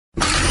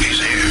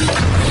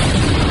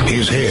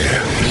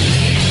here.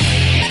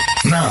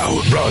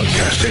 Now,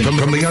 broadcasting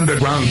from the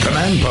underground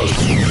command post,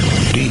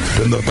 deep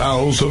in the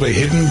bowels of a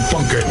hidden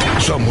bunker,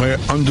 somewhere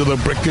under the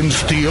brick and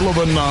steel of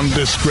a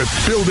nondescript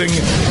building,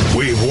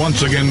 we've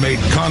once again made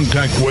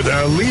contact with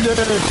our leader,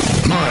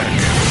 Mark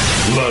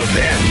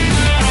Levin.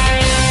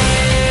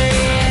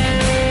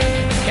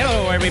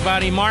 Hello,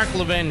 everybody. Mark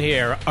Levin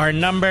here. Our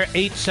number,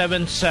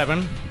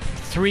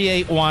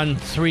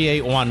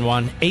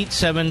 877-381-3811.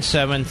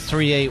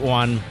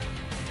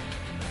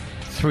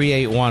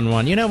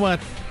 877-381-3811. You know what?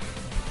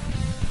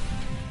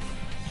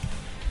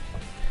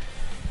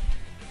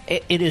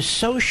 It is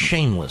so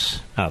shameless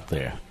out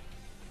there.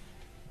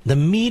 The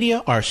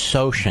media are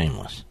so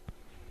shameless.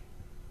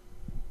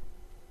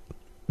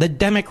 The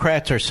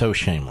Democrats are so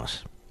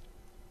shameless.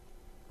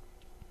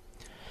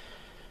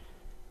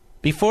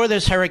 Before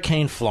this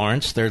Hurricane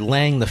Florence, they're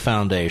laying the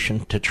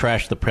foundation to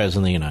trash the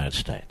President of the United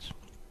States.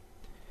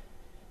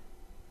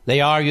 They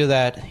argue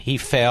that he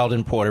failed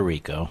in Puerto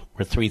Rico,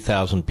 where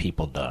 3,000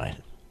 people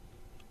died.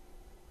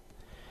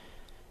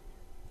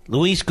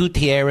 Luis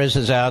Gutierrez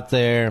is out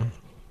there.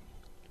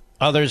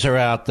 Others are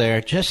out there.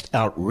 Just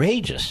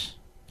outrageous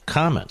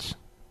comments.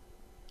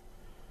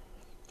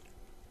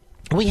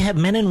 We have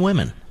men and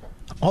women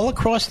all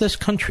across this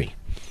country,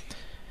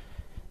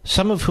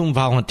 some of whom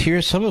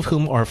volunteer, some of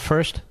whom are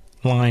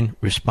first-line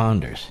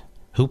responders,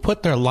 who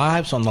put their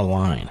lives on the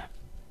line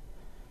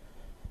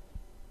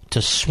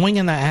to swing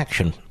into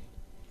action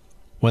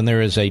when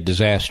there is a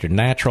disaster,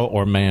 natural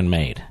or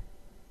man-made.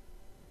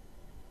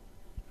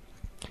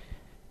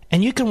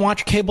 And you can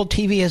watch cable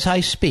TV as I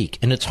speak,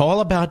 and it's all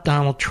about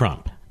Donald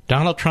Trump.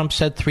 Donald Trump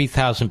said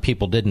 3,000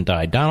 people didn't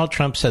die. Donald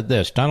Trump said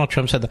this. Donald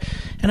Trump said that.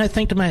 And I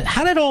think to myself,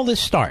 how did all this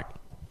start?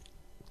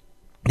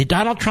 Did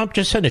Donald Trump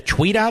just send a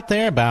tweet out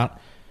there about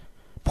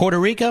Puerto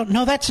Rico?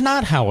 No, that's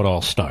not how it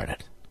all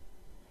started.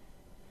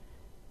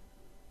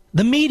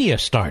 The media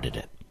started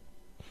it.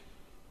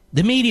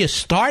 The media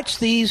starts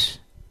these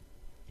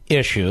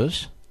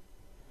issues.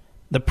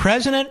 The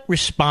president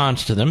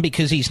responds to them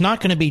because he's not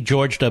going to be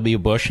George W.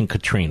 Bush and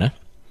Katrina.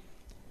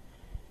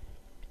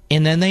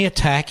 And then they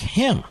attack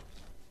him.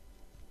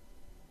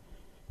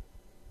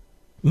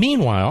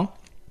 Meanwhile,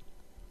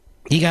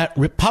 you got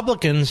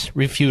Republicans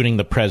refuting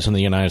the president of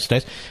the United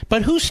States.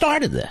 But who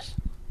started this?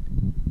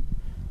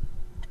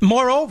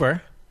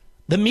 Moreover,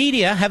 the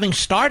media having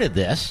started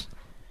this,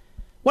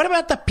 what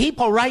about the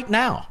people right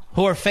now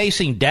who are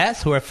facing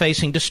death, who are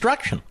facing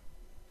destruction?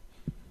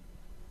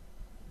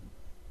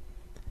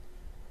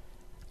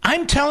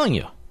 I'm telling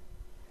you,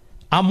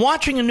 I'm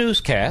watching a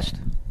newscast,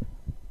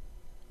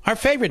 our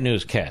favorite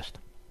newscast,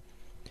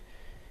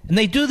 and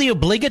they do the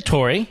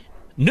obligatory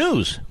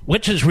news,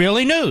 which is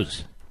really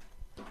news.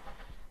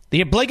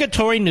 The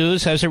obligatory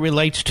news as it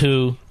relates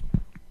to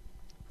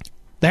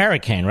the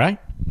hurricane, right?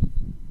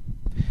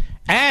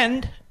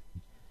 And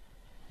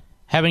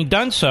having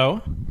done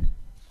so,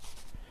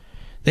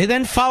 they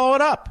then follow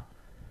it up.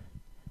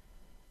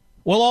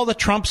 Well, all the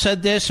Trump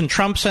said this and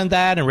Trump said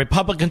that, and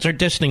Republicans are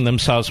distancing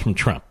themselves from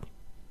Trump.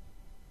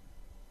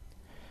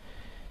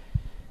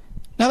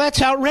 Now,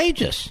 that's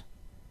outrageous.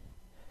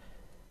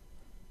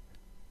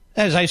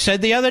 As I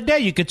said the other day,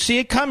 you could see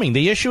it coming.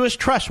 The issue is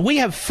trust. We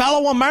have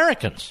fellow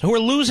Americans who are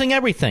losing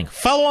everything.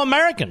 Fellow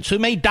Americans who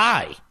may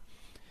die.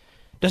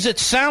 Does it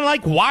sound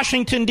like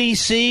Washington,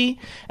 D.C.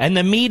 and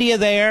the media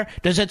there?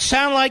 Does it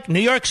sound like New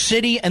York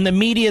City and the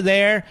media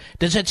there?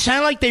 Does it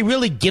sound like they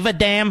really give a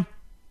damn?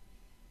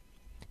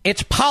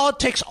 It's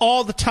politics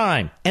all the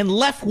time, and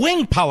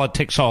left-wing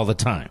politics all the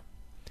time.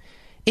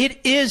 It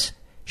is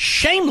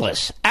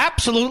shameless,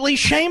 absolutely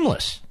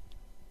shameless.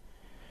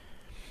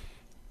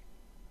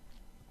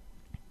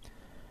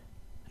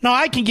 Now,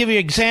 I can give you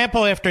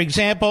example after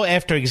example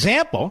after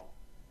example,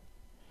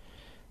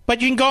 but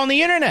you can go on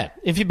the internet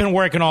if you've been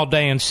working all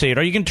day and see it,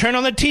 or you can turn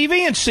on the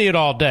TV and see it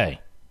all day.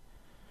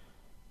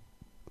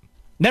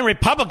 Then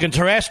Republicans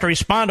are asked to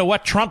respond to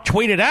what Trump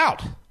tweeted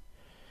out.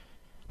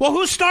 Well,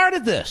 who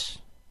started this?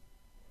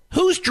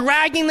 Who's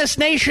dragging this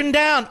nation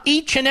down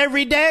each and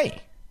every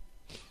day?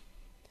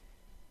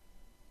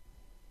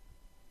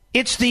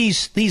 It's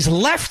these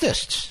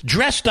leftists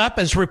dressed up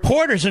as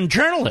reporters and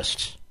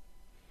journalists.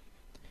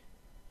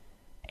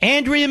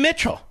 Andrea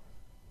Mitchell,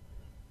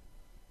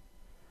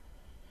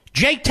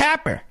 Jake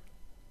Tapper,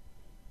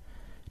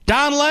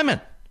 Don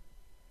Lemon,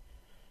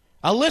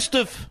 a list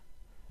of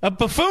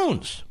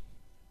buffoons.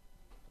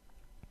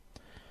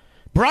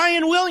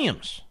 Brian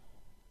Williams,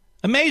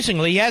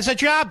 amazingly, he has a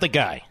job, the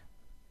guy.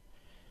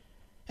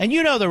 And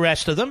you know the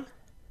rest of them.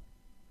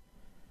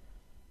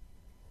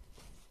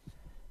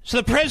 So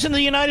the President of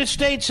the United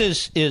States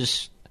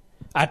is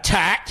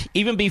attacked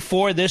even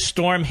before this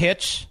storm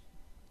hits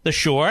the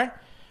shore.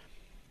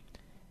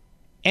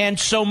 And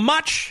so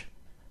much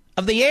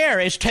of the air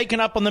is taken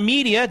up on the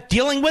media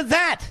dealing with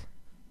that.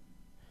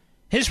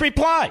 His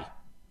reply.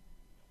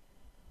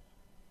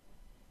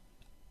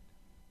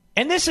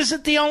 And this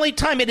isn't the only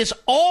time. It is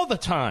all the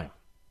time.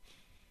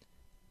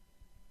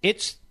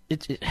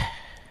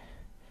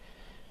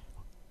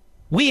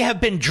 We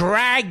have been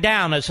dragged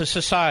down as a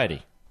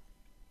society.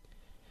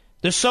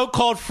 the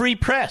so-called free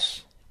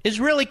press is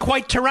really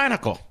quite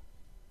tyrannical.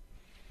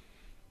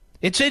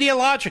 It's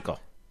ideological.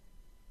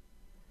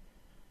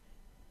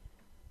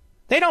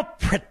 They don't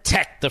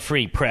protect the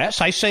free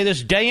press. I say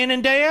this day in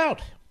and day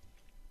out.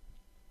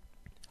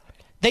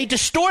 They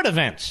distort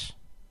events.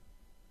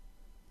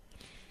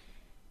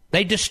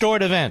 They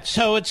distort events.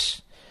 So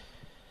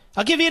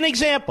I'll give you an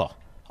example.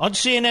 On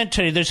CNN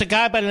today, there's a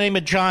guy by the name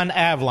of John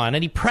Avlon,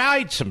 and he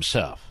prides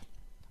himself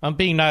on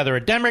being neither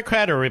a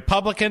Democrat or a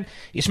Republican.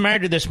 He's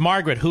married to this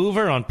Margaret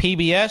Hoover on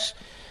PBS.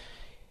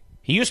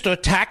 He used to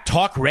attack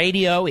talk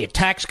radio. He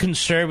attacks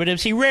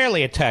conservatives. He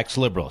rarely attacks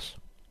liberals.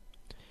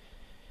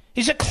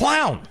 He's a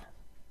clown.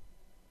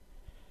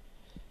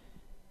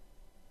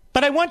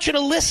 But I want you to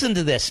listen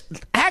to this.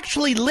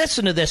 Actually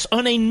listen to this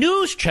on a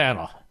news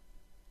channel.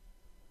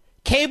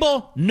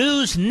 Cable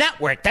News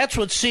Network. That's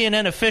what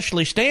CNN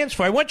officially stands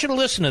for. I want you to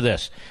listen to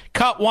this.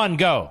 Cut one,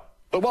 go.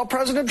 But while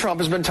President Trump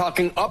has been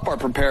talking up our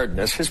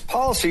preparedness, his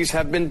policies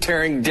have been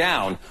tearing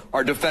down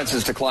our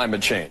defenses to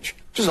climate change,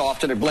 which is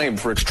often blamed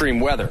for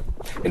extreme weather.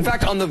 In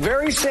fact, on the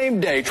very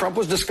same day Trump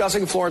was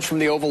discussing Florence from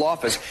the Oval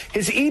Office,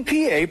 his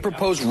EPA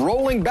proposed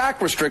rolling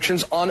back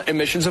restrictions on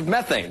emissions of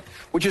methane,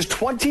 which is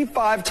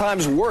 25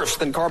 times worse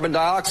than carbon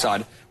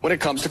dioxide when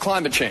it comes to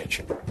climate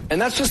change. And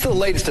that's just the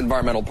latest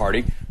environmental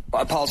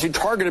policy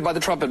targeted by the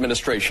Trump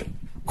administration.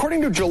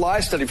 According to a July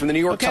study from the New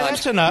York Times...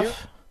 That's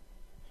enough.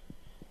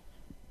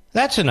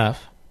 That's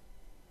enough.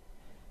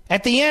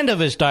 At the end of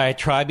his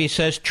diatribe, he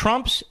says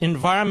Trump's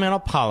environmental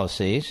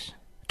policies...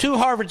 Two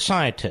Harvard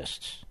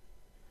scientists.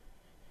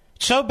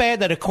 So bad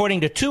that according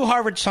to two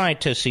Harvard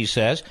scientists, he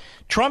says,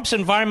 Trump's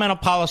environmental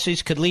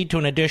policies could lead to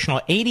an additional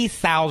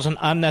 80,000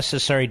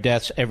 unnecessary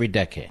deaths every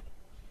decade.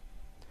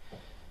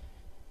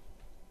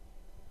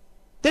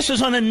 This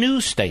is on a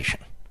news station,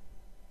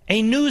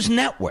 a news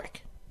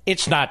network.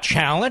 It's not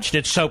challenged.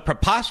 It's so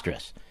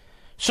preposterous.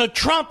 So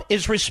Trump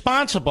is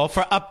responsible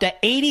for up to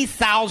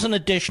 80,000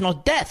 additional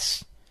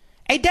deaths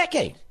a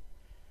decade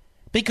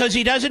because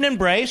he doesn't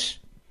embrace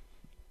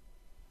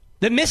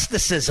the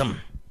mysticism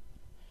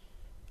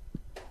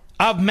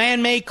of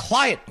man-made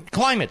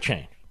climate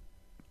change.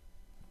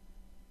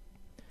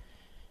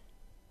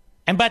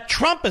 But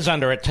Trump is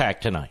under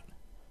attack tonight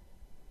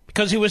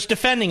because he was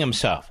defending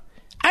himself.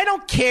 I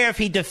don't care if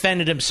he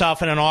defended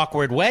himself in an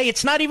awkward way.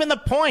 It's not even the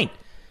point.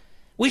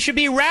 We should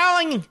be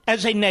rallying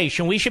as a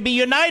nation. We should be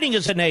uniting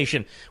as a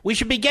nation. We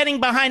should be getting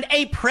behind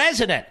a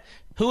president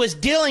who is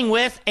dealing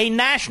with a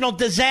national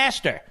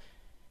disaster,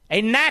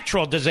 a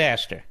natural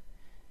disaster.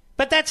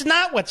 But that's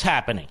not what's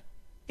happening.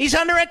 He's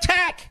under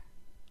attack.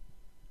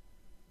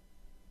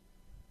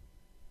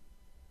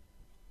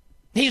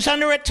 He's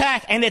under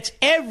attack, and it's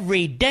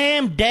every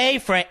damn day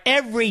for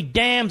every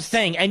damn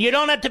thing. And you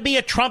don't have to be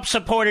a Trump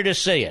supporter to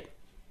see it.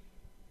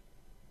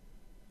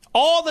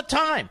 All the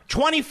time,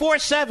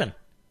 24/7.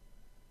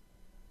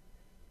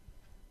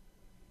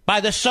 By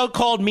the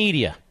so-called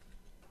media.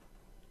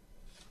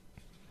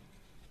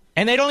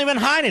 And they don't even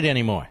hide it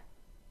anymore.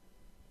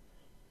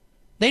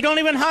 They don't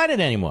even hide it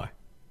anymore.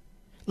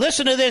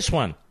 Listen to this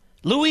one.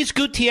 Luis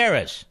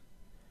Gutierrez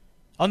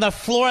on the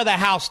floor of the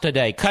House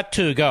today. Cut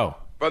two, go.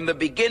 From the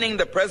beginning,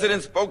 the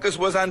president's focus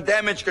was on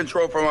damage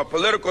control from a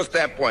political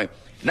standpoint,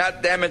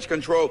 not damage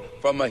control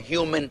from a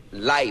human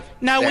life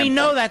Now, standpoint. we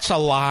know that's a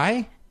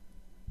lie.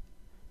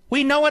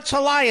 We know it's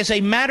a lie as a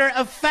matter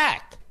of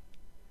fact.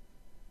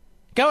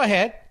 Go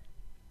ahead.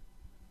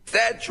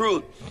 Sad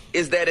truth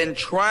is that in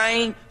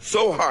trying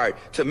so hard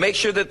to make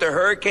sure that the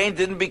hurricane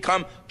didn't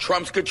become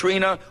Trump's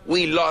Katrina,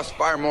 we lost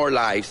far more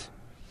lives.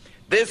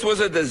 This was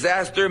a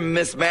disaster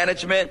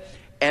mismanagement,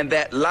 and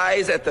that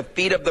lies at the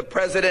feet of the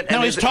president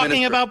and his he's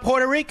talking about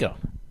Puerto Rico.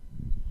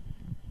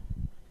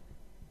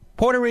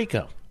 Puerto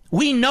Rico.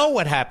 We know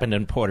what happened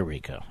in Puerto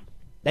Rico.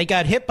 They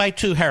got hit by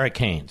two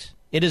hurricanes.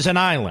 It is an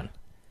island.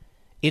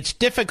 It's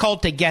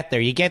difficult to get there.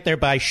 You get there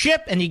by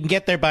ship and you can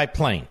get there by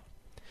plane.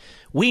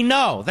 We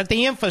know that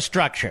the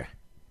infrastructure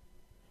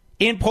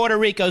in Puerto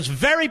Rico is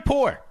very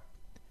poor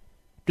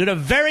due to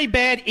very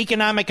bad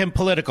economic and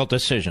political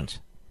decisions.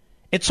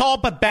 It's all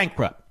but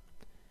bankrupt.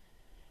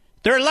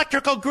 Their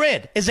electrical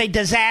grid is a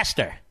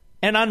disaster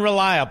and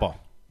unreliable.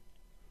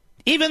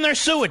 Even their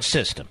sewage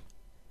system.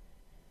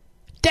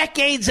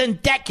 Decades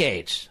and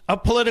decades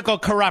of political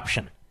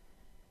corruption.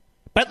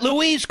 But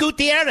Luis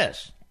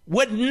Gutierrez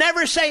would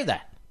never say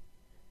that.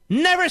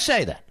 Never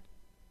say that.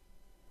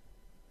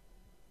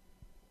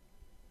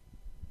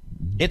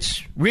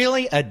 It's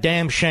really a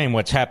damn shame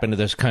what's happened to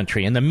this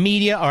country, and the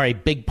media are a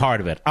big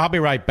part of it. I'll be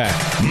right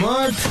back.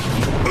 Mark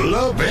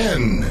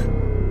Levin.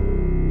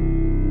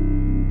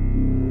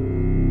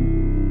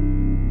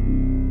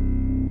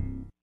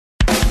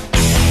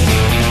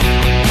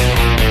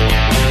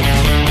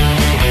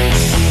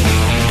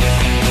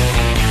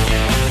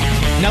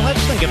 Now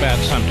let's think about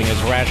something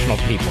as rational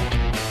people.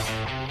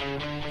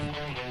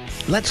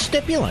 Let's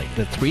stipulate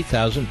that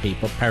 3,000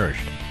 people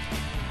perished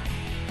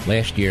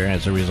last year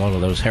as a result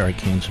of those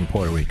hurricanes in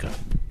Puerto Rico.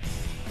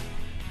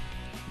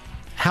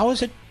 How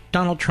is it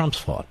Donald Trump's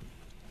fault?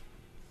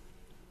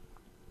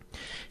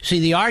 See,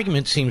 the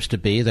argument seems to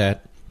be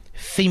that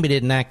FEMA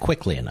didn't act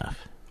quickly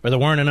enough, or there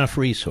weren't enough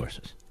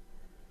resources.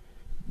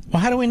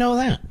 Well, how do we know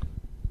that?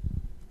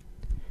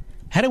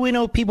 How do we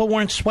know people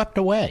weren't swept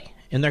away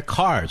in their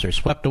cars or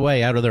swept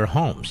away out of their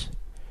homes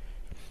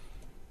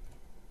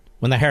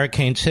when the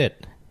hurricanes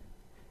hit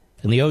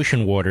and the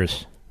ocean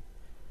waters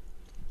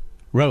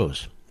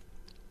rose?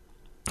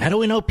 How do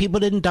we know people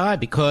didn't die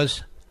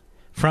because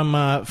from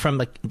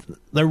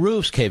the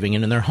roofs caving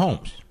in their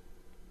homes?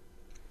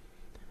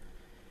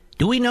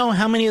 Do we know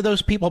how many of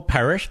those people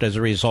perished as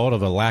a result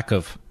of a lack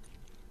of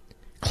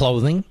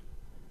clothing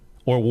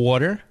or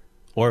water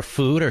or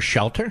food or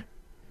shelter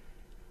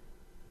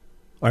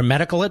or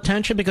medical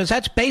attention? Because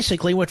that's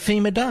basically what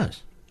FEMA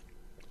does.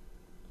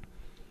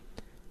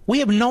 We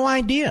have no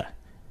idea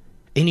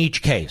in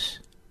each case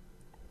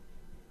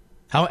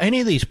how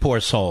any of these poor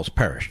souls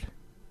perished.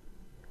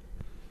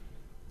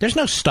 There's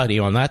no study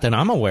on that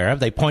I'm aware of.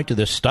 They point to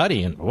this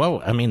study, and,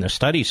 well, I mean, the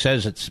study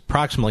says it's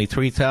approximately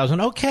 3,000.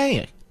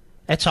 Okay,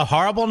 it's a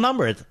horrible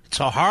number. It's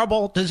a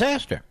horrible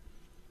disaster.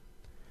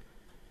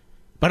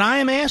 But I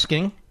am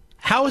asking,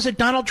 how is it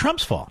Donald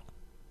Trump's fault?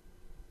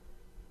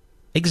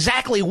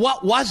 Exactly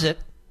what was it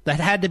that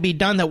had to be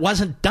done that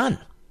wasn't done?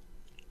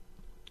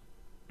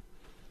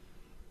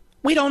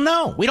 We don't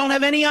know. We don't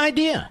have any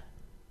idea.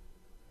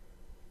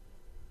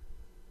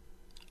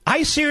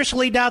 I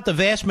seriously doubt the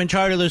vast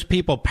majority of those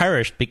people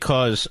perished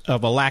because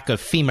of a lack of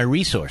FEMA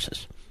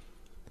resources.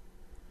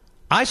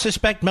 I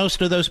suspect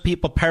most of those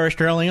people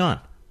perished early on,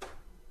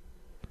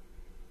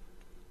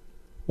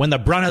 when the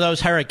brunt of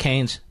those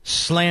hurricanes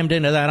slammed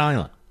into that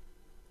island.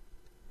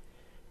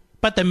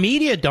 But the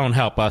media don't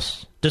help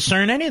us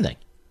discern anything.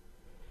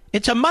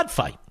 It's a mud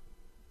fight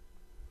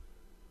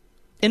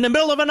in the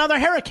middle of another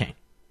hurricane.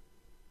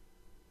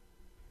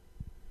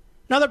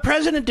 Now, the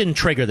president didn't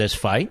trigger this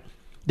fight.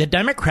 The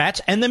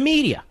Democrats and the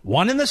media,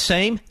 one and the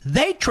same,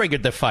 they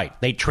triggered the fight.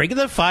 They triggered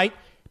the fight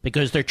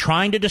because they're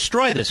trying to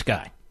destroy this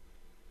guy.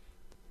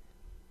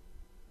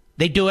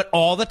 They do it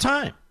all the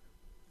time,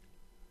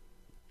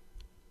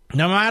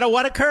 no matter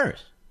what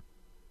occurs.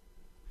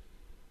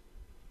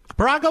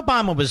 Barack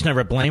Obama was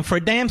never blamed for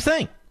a damn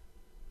thing.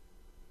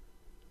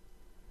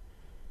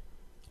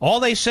 All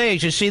they say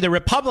is, you see, the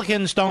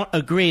Republicans don't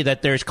agree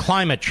that there's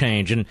climate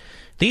change and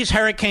these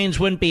hurricanes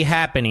wouldn't be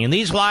happening and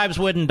these lives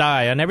wouldn't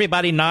die. And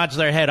everybody nods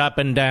their head up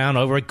and down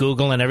over at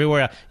Google and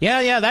everywhere else.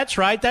 Yeah, that's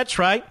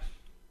right.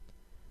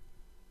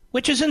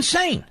 Which is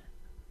insane.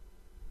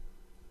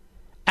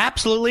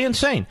 Absolutely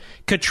insane.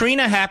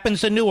 Katrina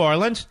happens in New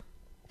Orleans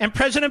and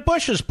President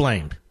Bush is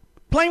blamed.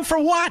 Blamed for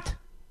what?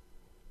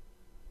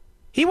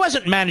 He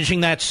wasn't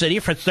managing that city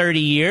for 30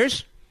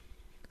 years,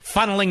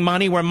 funneling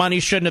money where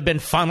money shouldn't have been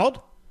funneled.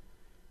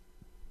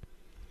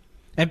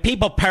 And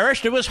people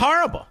perished. It was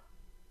horrible.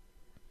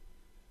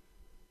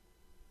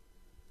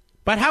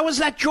 But how was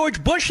that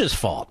George Bush's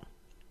fault?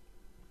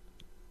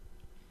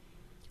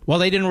 Well,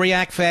 they didn't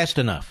react fast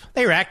enough.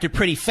 They reacted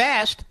pretty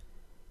fast.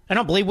 I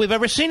don't believe we've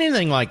ever seen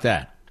anything like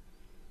that.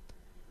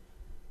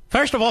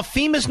 First of all,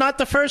 FEMA's not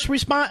the first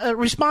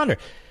responder.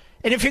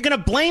 And if you're going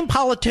to blame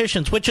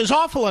politicians, which is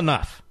awful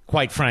enough,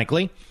 quite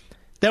frankly,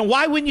 then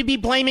why wouldn't you be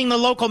blaming the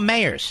local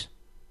mayors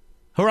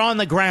who are on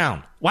the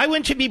ground? Why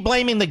wouldn't you be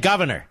blaming the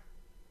governor?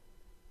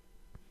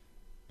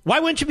 Why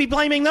wouldn't you be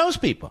blaming those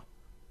people?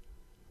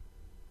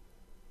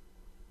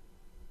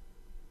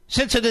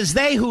 Since it is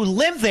they who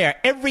live there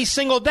every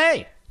single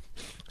day.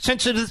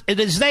 Since it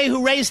is they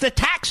who raise the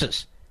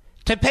taxes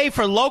to pay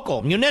for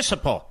local,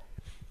 municipal,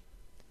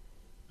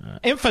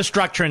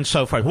 infrastructure and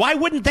so forth. Why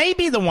wouldn't they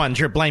be the ones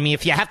you're blaming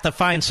if you have to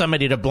find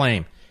somebody to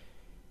blame?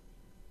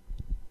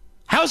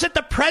 How is it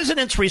the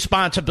president's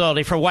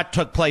responsibility for what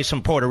took place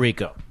in Puerto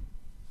Rico?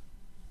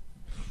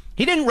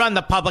 He didn't run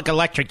the public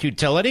electric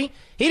utility.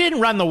 He didn't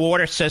run the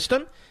water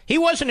system. He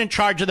wasn't in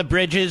charge of the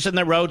bridges and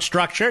the road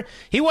structure.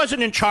 He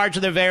wasn't in charge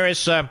of the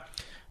various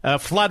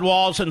flood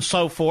walls and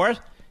so forth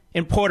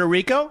in Puerto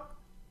Rico.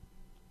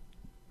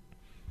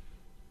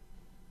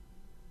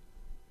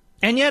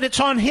 And yet it's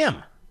on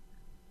him.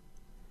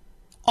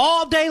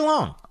 All day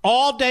long.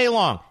 All day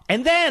long.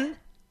 And then,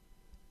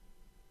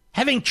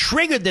 having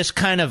triggered this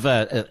kind of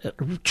a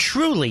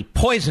truly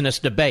poisonous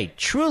debate,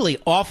 truly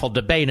awful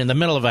debate in the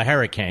middle of a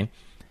hurricane,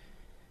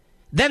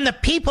 then the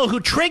people who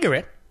trigger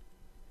it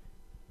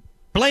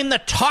blame the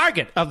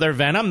target of their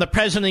venom, the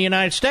President of the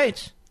United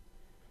States,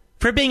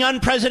 for being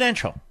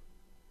unpresidential.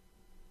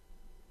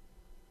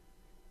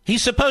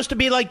 He's supposed to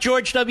be like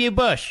George W.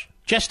 Bush,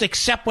 just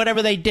accept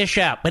whatever they dish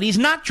out. But he's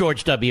not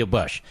George W.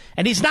 Bush,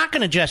 and he's not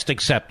going to just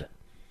accept it.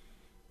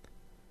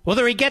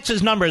 Whether he gets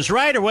his numbers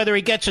right or whether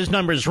he gets his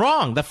numbers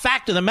wrong, the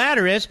fact of the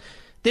matter is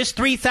this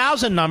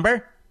 3,000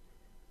 number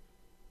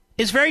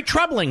is very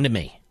troubling to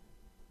me.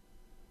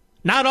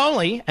 Not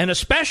only and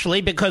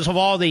especially because of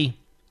all the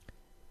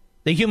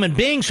human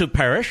beings who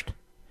perished,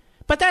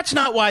 but that's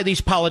not why these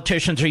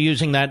politicians are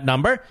using that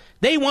number.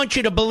 They want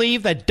you to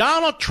believe that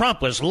Donald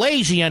Trump was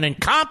lazy and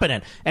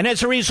incompetent, and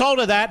as a result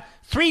of that,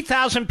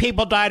 3,000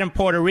 people died in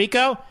Puerto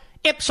Rico,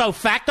 Ipso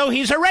facto,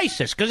 he's a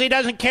racist because he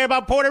doesn't care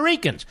about Puerto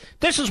Ricans.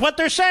 This is what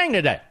they're saying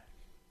today.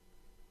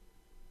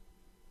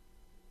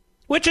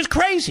 Which is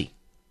crazy.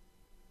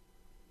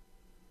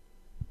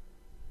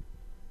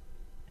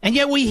 And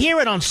yet we hear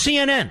it on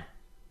CNN.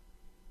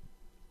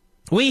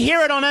 We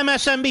hear it on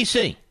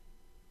MSNBC.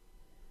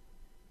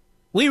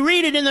 We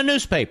read it in the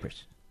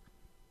newspapers.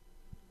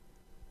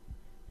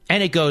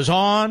 And it goes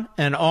on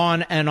and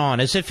on and on,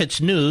 as if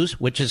it's news,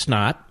 which it's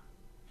not.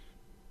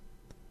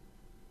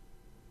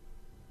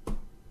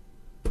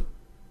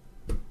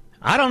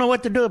 I don't know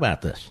what to do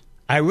about this.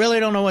 I really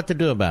don't know what to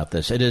do about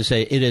this. It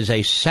is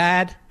a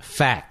sad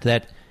fact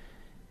that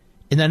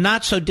in the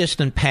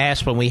not-so-distant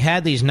past, when we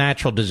had these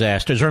natural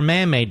disasters or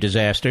man-made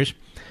disasters,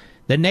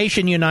 the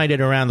nation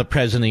united around the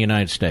President of the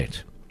United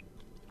States,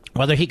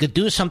 whether he could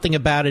do something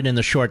about it in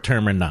the short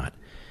term or not.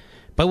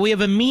 But we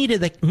have a media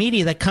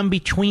that come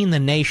between the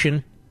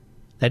nation,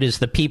 that is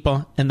the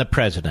people, and the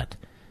President.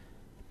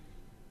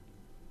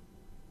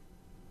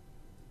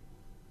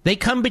 They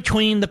come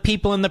between the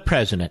people and the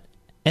President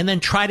and then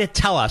try to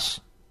tell us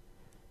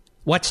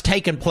what's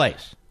taken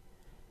place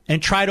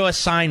and try to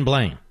assign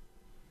blame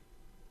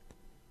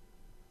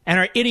and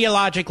are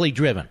ideologically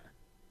driven.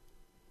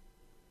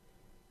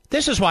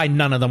 This is why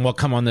none of them will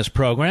come on this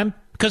program,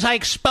 because I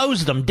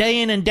expose them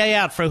day in and day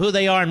out for who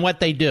they are and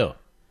what they do.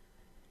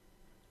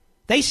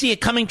 They see a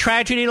coming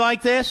tragedy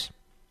like this,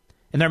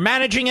 and their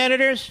managing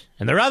editors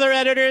and their other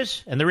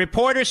editors and the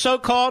reporters,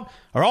 so-called,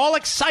 are all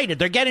excited.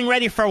 They're getting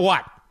ready for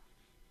what?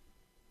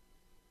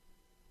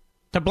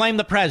 To blame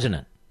the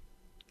president.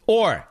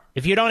 Or,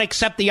 if you don't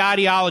accept the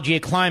ideology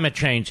of climate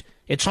change,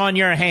 it's on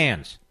your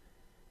hands.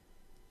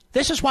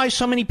 This is why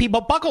so many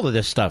people buckle to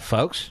this stuff,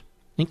 folks,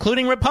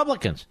 including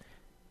Republicans.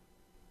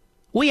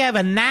 We have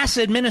a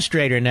NASA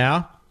administrator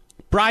now,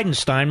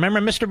 Bridenstine. Remember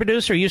Mr.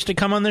 Producer used to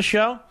come on this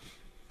show?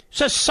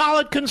 He's a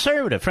solid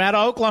conservative from out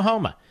of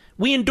Oklahoma.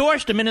 We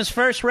endorsed him in his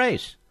first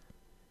race.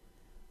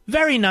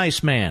 Very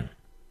nice man.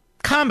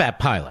 Combat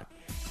pilot.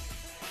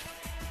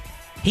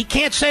 He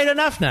can't say it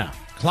enough now.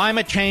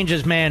 Climate change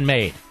is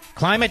man-made.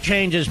 Climate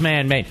change is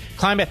man-made.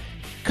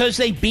 Because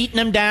they beaten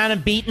him down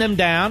and beaten him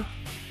down.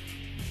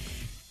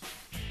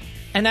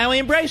 And now he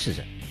embraces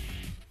it.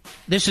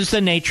 This is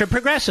the nature of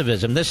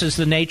progressivism. This is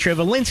the nature of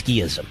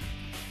Alinskyism.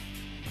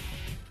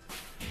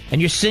 And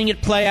you're seeing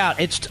it play out.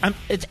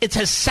 It's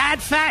a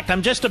sad fact.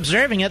 I'm just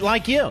observing it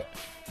like you.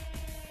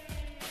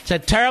 It's a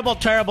terrible,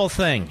 terrible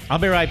thing. I'll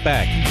be right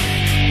back.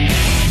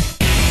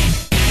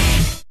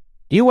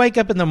 Do you wake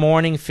up in the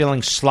morning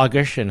feeling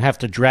sluggish and have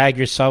to drag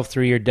yourself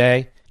through your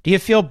day? Do you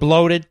feel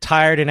bloated,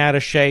 tired, and out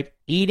of shape?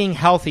 Eating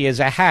healthy is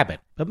a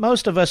habit, but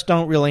most of us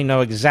don't really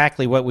know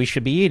exactly what we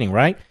should be eating,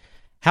 right?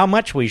 How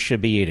much we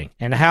should be eating,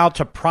 and how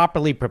to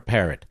properly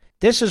prepare it.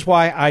 This is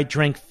why I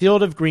drink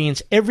Field of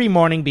Greens every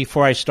morning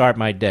before I start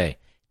my day.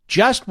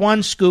 Just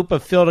one scoop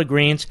of Field of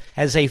Greens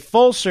has a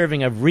full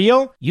serving of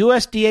real,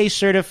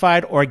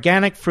 USDA-certified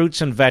organic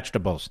fruits and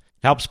vegetables.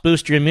 Helps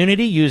boost your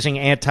immunity using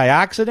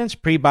antioxidants,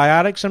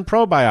 prebiotics, and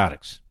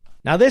probiotics.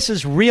 Now, this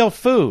is real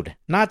food,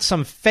 not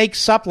some fake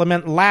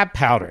supplement lab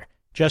powder.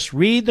 Just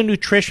read the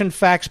nutrition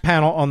facts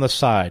panel on the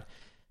side.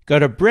 Go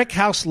to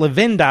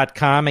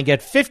BrickhouseLevin.com and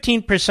get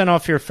 15%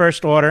 off your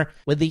first order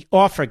with the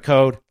offer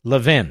code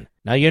Levin.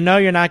 Now, you know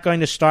you're not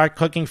going to start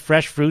cooking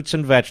fresh fruits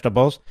and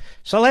vegetables,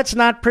 so let's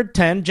not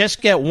pretend.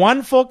 Just get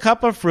 1 full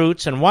cup of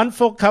fruits and 1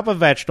 full cup of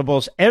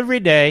vegetables every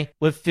day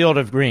with Field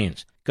of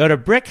Greens. Go to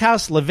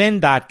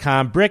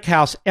BrickhouseLevin.com,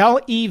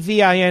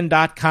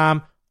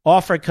 BrickhouseLevin.com,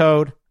 offer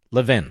code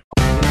Levin.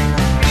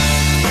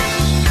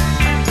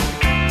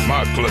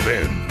 Mark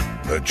Levin,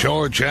 the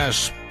George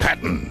S.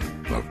 Patton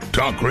of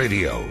Talk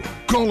Radio.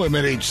 Call him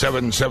at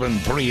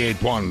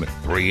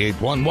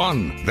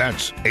 877-381-3811.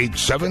 That's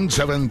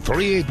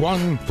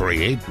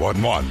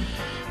 877-381-3811.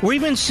 We're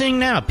even seeing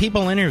now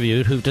people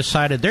interviewed who've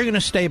decided they're going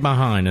to stay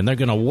behind and they're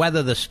going to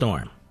weather the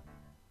storm.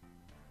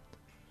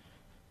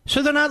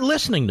 So they're not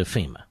listening to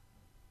FEMA.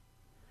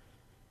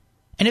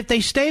 And if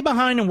they stay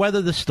behind and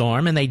weather the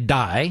storm and they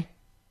die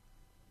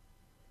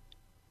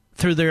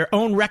through their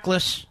own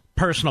reckless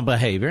personal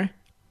behavior,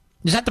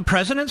 is that the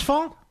president's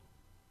fault?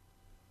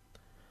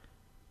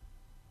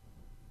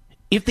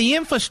 If the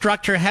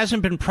infrastructure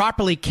hasn't been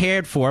properly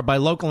cared for by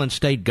local and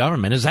state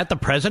government, is that the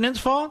president's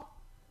fault?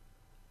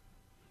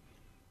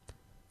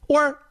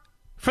 Or,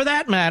 for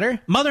that matter,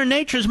 Mother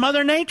Nature's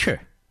Mother Nature.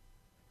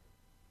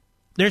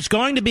 There's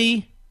going to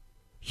be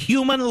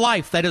human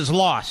life that is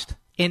lost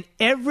in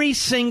every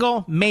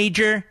single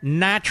major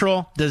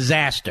natural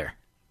disaster.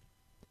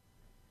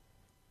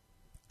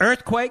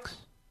 Earthquakes,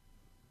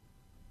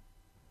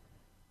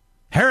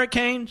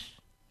 hurricanes,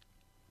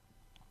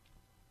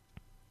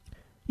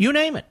 you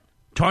name it.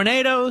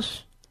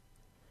 Tornadoes,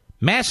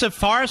 massive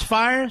forest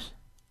fires.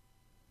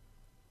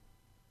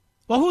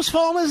 Well, whose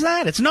fault is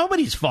that? It's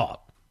nobody's fault.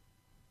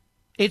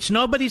 It's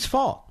nobody's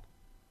fault.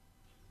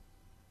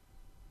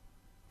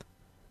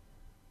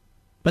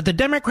 But the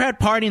Democrat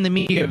Party and the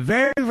media are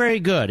very,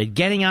 very good at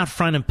getting out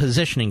front and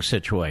positioning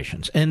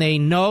situations. And they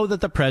know that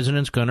the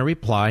president's going to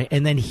reply,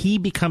 and then he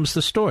becomes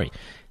the story.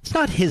 It's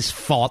not his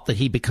fault that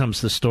he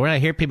becomes the story. I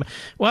hear people,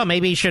 well,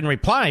 maybe he shouldn't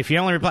reply. If you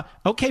only reply,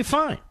 okay,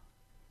 fine.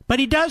 But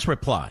he does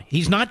reply.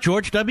 He's not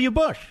George W.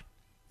 Bush.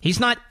 He's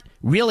not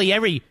really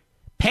every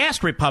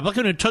past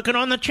Republican who took it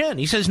on the chin.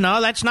 He says,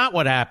 no, that's not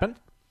what happened.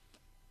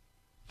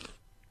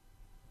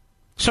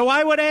 So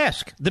I would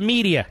ask the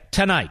media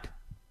tonight,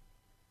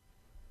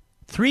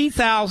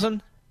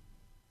 3,000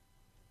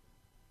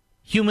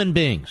 human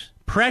beings,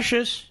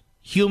 precious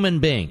human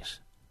beings,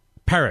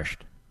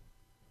 perished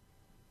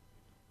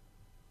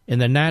in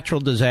the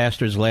natural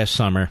disasters last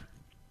summer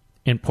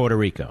in Puerto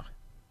Rico.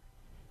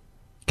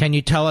 Can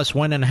you tell us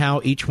when and how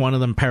each one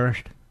of them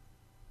perished?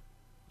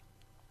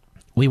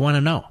 We want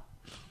to know.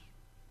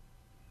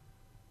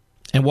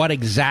 And what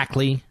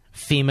exactly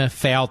FEMA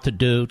failed to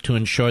do to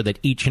ensure that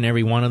each and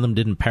every one of them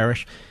didn't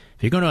perish?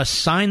 If you're going to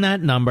assign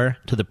that number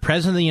to the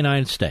President of the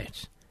United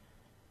States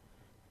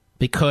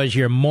because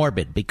you're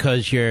morbid,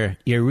 because you're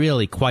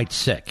really quite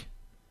sick,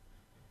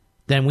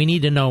 then we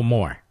need to know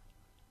more.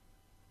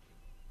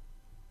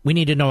 We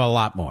need to know a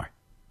lot more.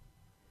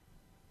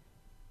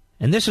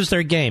 And this is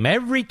their game.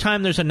 Every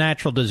time there's a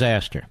natural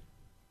disaster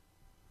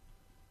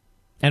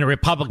and a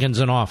Republican's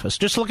in office,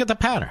 just look at the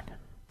pattern.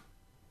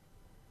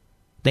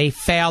 They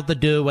failed to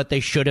do what they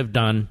should have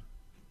done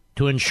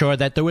to ensure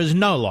that there was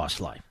no lost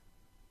life.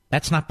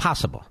 That's not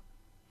possible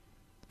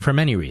for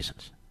many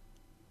reasons.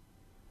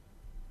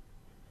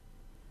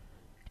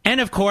 And,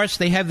 of course,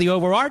 they have the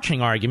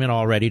overarching argument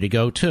all ready to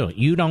go, too.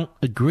 You don't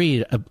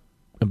agree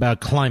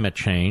about climate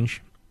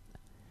change.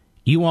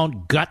 You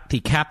won't gut the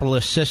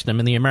capitalist system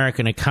and the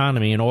American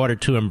economy in order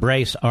to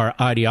embrace our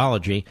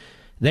ideology.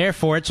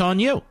 Therefore, it's on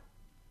you.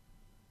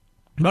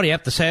 What do you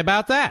have to say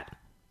about that?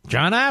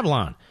 John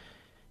Avlon,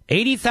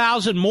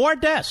 80,000 more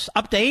deaths,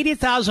 up to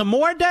 80,000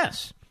 more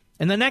deaths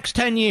in the next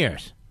 10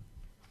 years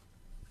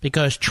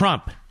because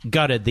Trump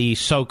gutted the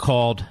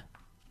so-called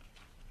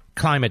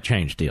climate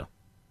change deal.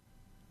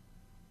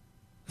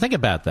 Think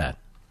about that.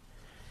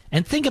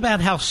 And think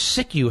about how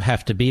sick you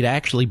have to be to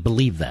actually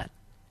believe that.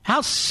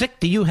 How sick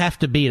do you have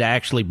to be to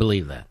actually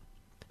believe that?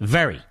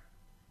 Very.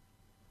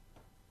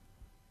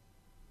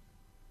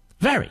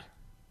 Very.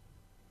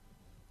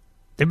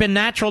 There have been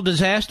natural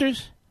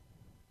disasters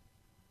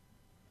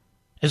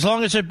as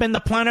long as there's been the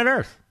planet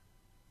Earth.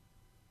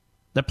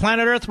 The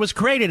planet Earth was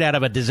created out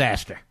of a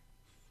disaster,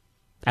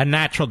 a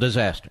natural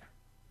disaster.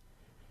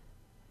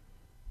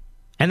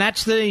 And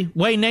that's the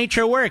way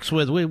nature works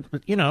with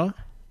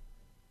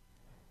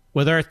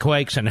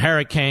earthquakes and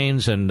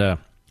hurricanes and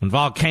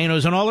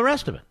volcanoes and all the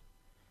rest of it.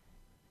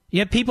 You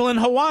have people in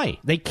Hawaii.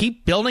 They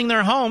keep building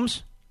their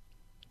homes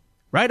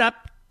right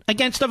up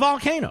against a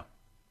volcano.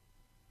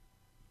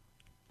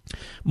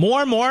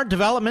 More and more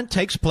development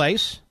takes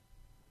place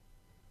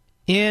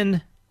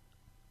in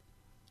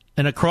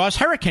and across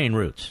hurricane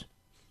routes.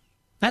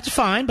 That's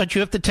fine, but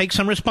you have to take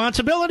some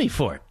responsibility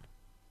for it.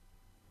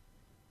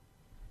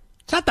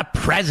 It's not the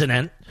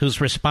president who's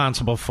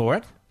responsible for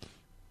it.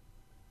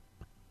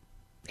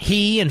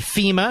 He and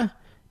FEMA,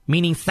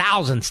 meaning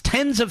thousands,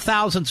 tens of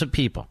thousands of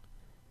people.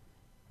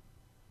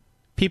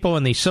 People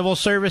in the civil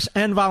service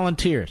and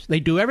volunteers. They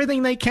do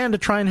everything they can to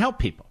try and help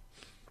people.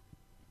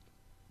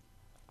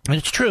 And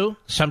it's true,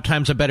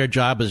 sometimes a better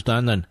job is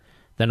done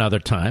than other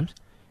times.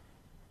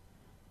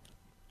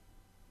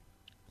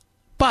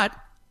 But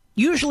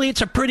usually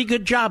it's a pretty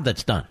good job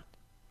that's done.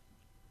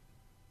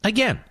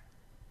 Again,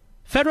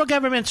 federal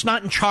government's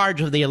not in charge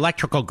of the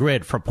electrical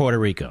grid for Puerto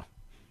Rico.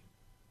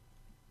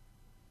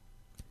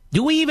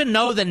 Do we even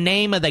know the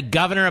name of the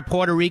governor of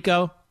Puerto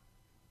Rico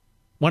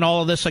when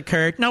all of this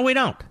occurred? No, we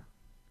don't.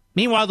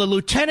 Meanwhile, the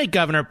lieutenant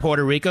governor of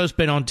Puerto Rico has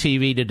been on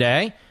TV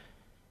today,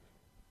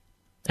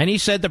 and he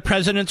said the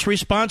president's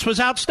response was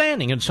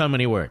outstanding in so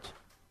many words.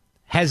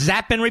 Has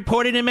that been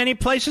reported in many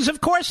places? Of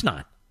course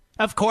not.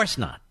 Of course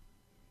not.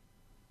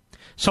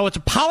 So it's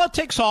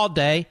politics all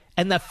day,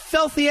 and the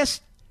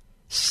filthiest,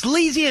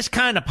 sleaziest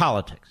kind of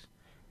politics.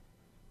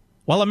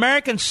 While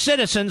American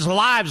citizens'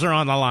 lives are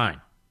on the line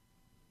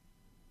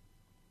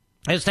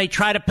as they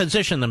try to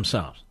position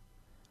themselves.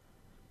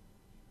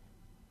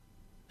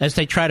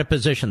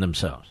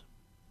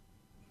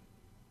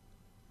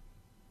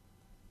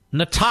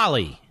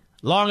 Natalie,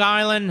 Long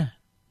Island,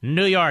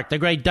 New York, the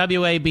great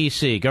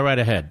WABC. Go right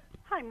ahead.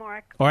 Hi,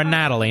 Mark. Or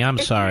Natalie, I'm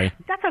sorry.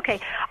 That's okay.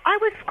 I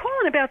was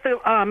calling about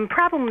the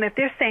problem that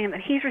they're saying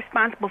that he's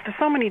responsible for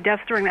so many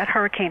deaths during that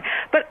hurricane.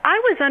 But I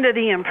was under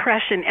the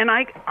impression, and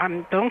I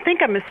don't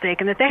think I'm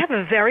mistaken, that they have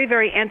a very,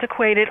 very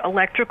antiquated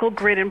electrical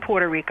grid in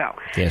Puerto Rico.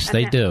 Yes,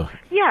 they do.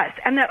 Yes,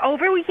 and that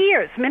over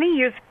years, many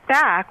years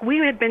back, we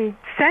had been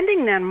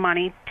sending them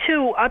money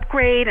to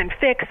upgrade and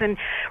fix and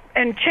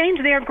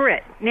change their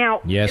grid.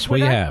 Now, yes,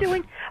 we have.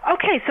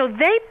 Okay, so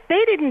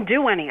they didn't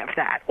do any of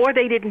that, or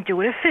they didn't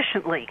do it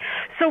efficiently.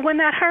 So when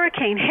that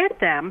hurricane hit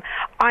them,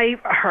 I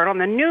heard on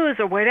the news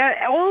or whatever,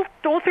 all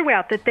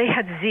throughout that they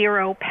had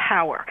zero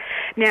power.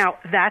 Now,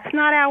 that's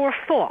not our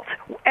fault.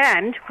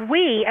 And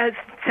we, as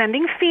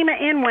sending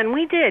FEMA in when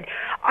we did,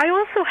 I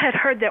also had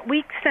heard that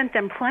we sent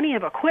them plenty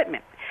of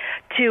equipment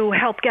to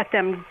help get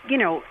them,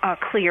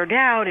 cleared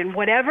out and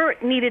whatever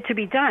needed to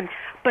be done.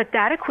 But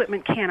that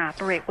equipment can't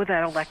operate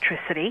without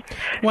electricity.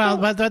 Well,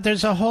 but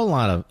there's a whole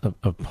lot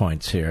of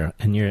points here,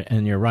 and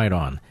you're right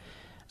on.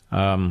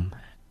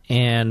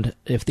 And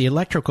if the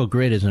electrical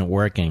grid isn't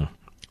working,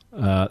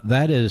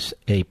 that is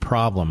a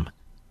problem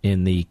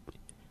in the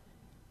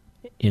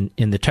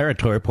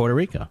territory of Puerto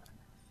Rico.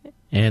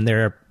 And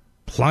there are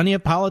plenty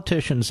of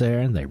politicians there,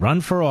 and they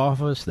run for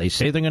office. They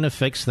say they're going to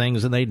fix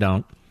things, and they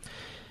don't.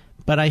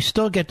 But I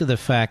still get to the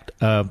fact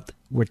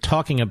we're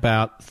talking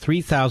about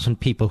 3,000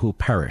 people who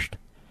perished.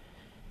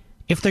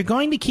 If they're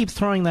going to keep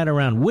throwing that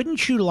around,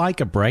 wouldn't you like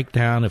a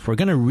breakdown? If we're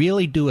going to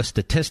really do a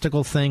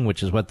statistical thing,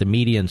 which is what the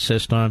media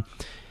insists on,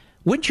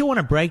 wouldn't you want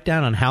a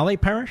breakdown on how they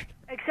perished?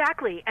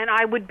 Exactly. And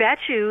I would bet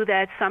you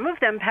that some of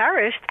them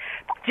perished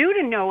due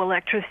to no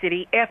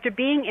electricity after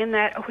being in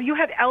that. You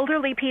have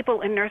elderly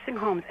people in nursing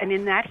homes, and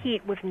in that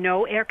heat with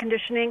no air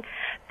conditioning,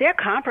 they're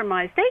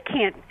compromised. They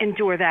can't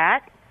endure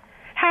that.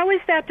 How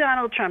is that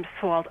Donald Trump's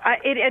fault?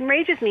 It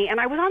enrages me. And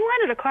I was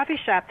online at a coffee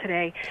shop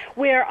today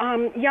where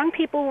young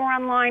people were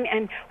online,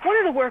 and one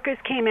of the workers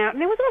came out,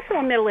 and there was also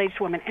a middle-aged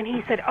woman, and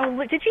he said, oh,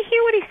 did you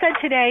hear what he said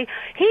today?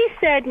 He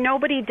said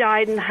nobody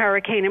died in the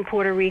hurricane in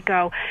Puerto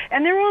Rico.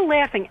 And they're all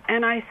laughing.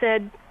 And I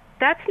said,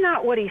 that's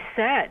not what he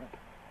said.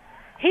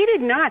 He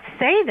did not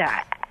say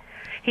that.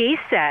 He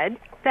said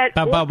that...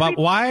 But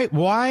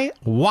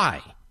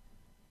why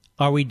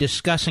are we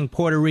discussing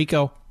Puerto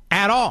Rico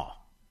at all?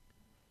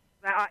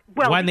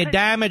 When the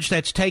damage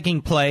that's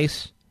taking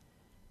place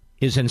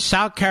is in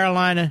South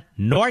Carolina,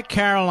 North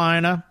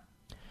Carolina,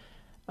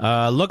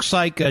 looks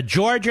like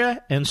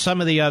Georgia, and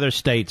some of the other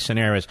states and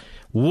areas.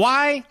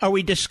 Why are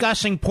we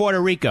discussing Puerto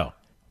Rico?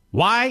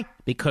 Why?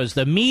 Because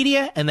the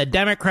media and the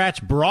Democrats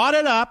brought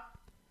it up,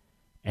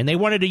 and they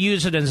wanted to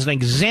use it as an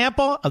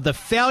example of the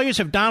failures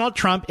of Donald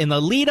Trump in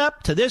the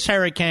lead-up to this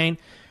hurricane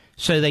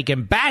so they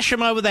can bash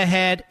him over the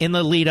head in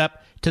the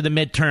lead-up to the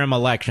midterm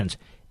elections.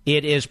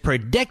 It is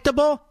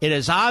predictable, it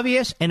is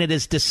obvious, and it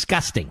is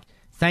disgusting.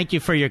 Thank you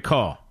for your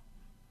call.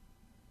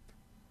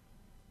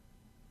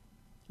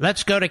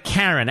 Let's go to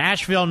Karen,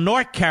 Asheville,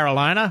 North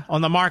Carolina,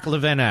 on the Mark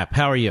Levin app.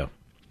 How are you?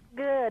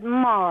 Good,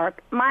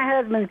 Mark. My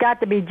husband's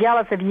got to be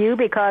jealous of you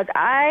because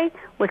I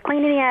was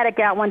cleaning the attic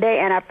out one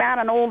day and I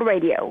found an old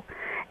radio.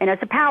 And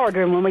it's a power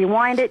driven when we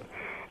wind it.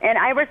 And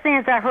ever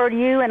since I heard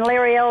you and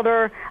Larry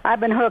Elder,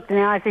 I've been hooked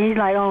now. I see he's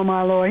like, oh,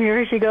 my Lord,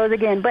 here she goes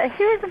again. But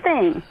here's the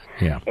thing.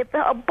 Yeah. If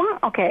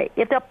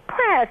the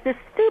press, the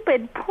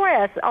stupid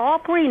press, all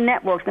three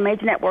networks, the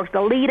major networks,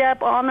 the lead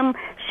up on them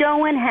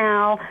showing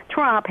how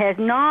Trump has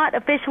not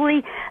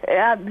officially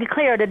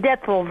declared a death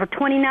toll for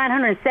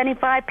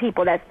 2,975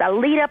 people. That's the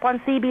lead up on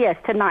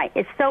CBS tonight.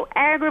 It's so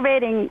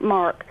aggravating,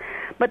 Mark.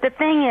 But the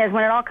thing is,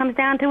 when it all comes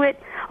down to it,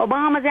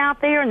 Obama's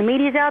out there and the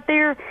media's out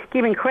there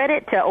giving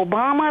credit to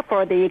Obama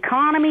for the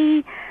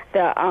economy,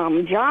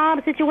 the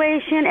job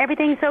situation,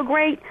 everything's so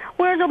great.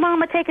 Where's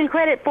Obama taking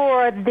credit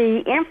for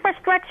the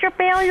infrastructure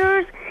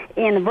failures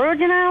in the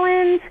Virgin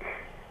Islands,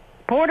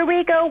 Puerto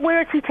Rico?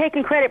 Where is he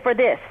taking credit for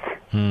this?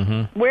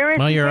 Mm-hmm. Where is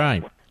well, you're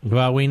right.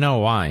 Well, we know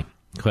why.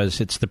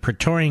 Because it's the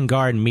Praetorian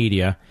Guard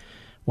media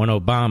when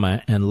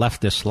Obama and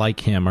leftists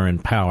like him are in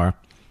power.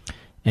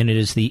 And it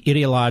is the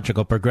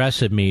ideological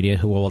progressive media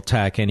who will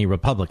attack any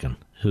Republican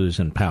who's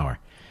in power.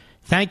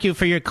 Thank you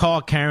for your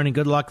call, Karen, and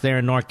good luck there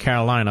in North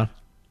Carolina.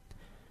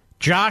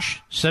 Josh,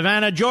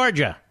 Savannah,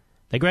 Georgia,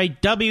 the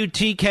great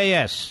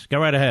WTKS. Go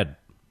right ahead.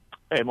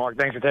 Hey, Mark,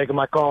 thanks for taking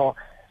my call.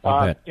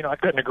 I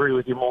couldn't agree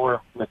with you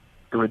more with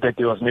the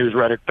ridiculous news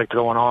rhetoric that's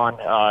going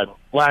on.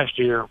 Last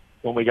year,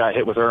 when we got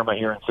hit with Irma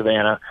here in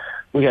Savannah,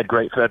 we had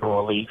great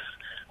federal relief.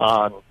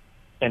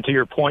 And to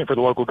your point for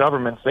the local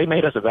governments, they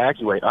made us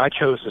evacuate. I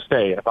chose to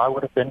stay. And if I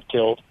would have been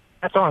killed,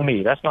 that's on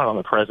me. That's not on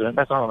the president.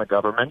 That's not on the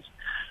government.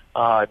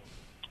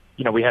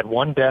 We had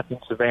one death in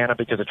Savannah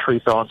because a tree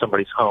fell on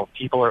somebody's home.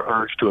 People are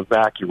urged to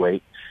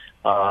evacuate.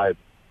 And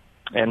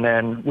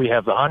then we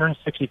have the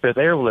 165th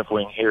Airlift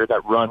Wing here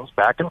that runs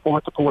back and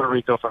forth to Puerto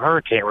Rico for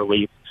hurricane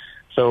relief.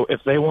 So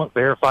if they want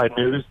verified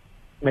news,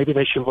 maybe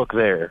they should look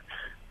there.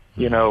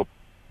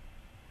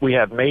 We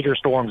have major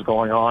storms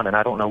going on, and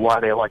I don't know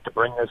why they like to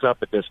bring this up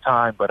at this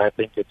time, but I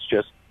think it's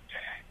just...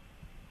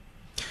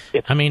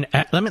 let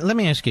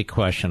me ask you a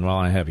question while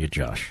I have you,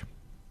 Josh.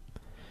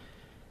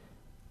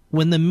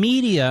 When the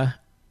media,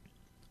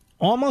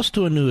 almost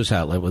to a news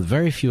outlet with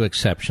very few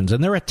exceptions,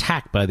 and they're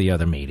attacked by the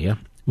other media,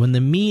 when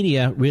the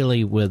media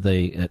really,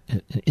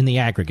 in the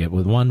aggregate,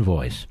 with one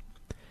voice,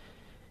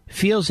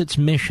 feels its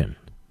mission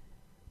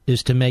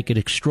is to make it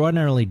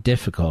extraordinarily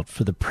difficult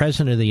for the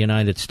President of the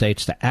United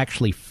States to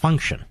actually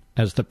function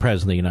as the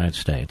President of the United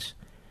States,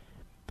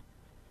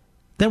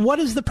 then what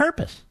is the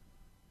purpose?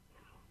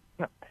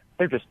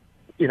 They're just,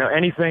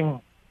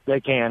 anything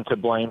they can to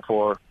blame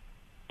for,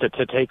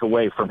 to take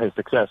away from his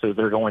successes,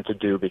 they're going to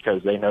do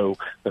because they know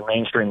the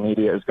mainstream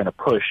media is going to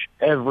push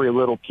every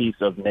little piece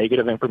of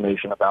negative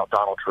information about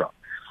Donald Trump.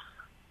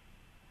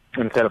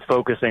 instead of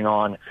focusing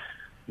on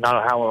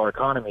not how our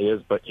economy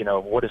is, but,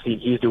 what is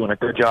he's doing a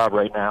good job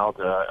right now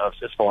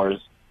as far as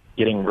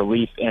getting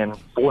relief in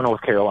for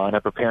North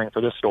Carolina, preparing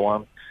for this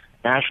storm.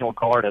 National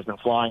Guard has been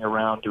flying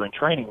around doing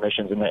training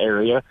missions in the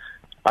area.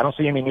 I don't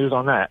see any news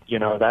on that.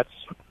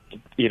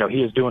 He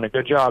is doing a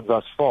good job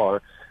thus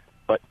far,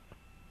 but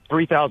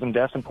 3,000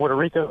 deaths in Puerto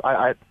Rico,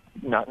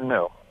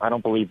 no, I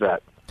don't believe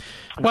that.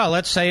 Well,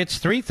 let's say it's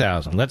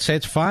 3,000. Let's say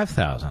it's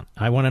 5,000.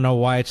 I want to know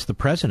why it's the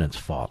president's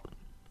fault.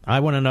 I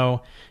want to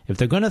know if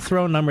they're going to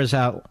throw numbers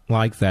out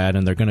like that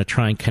and they're going to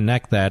try and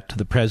connect that to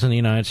the president of the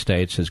United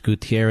States, as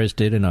Gutierrez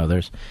did and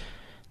others,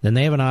 then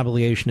they have an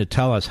obligation to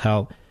tell us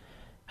how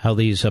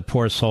these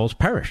poor souls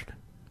perished.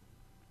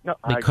 No,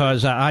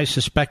 because I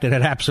suspect it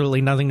had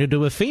absolutely nothing to do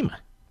with FEMA.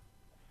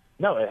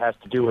 No, it has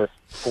to do with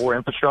poor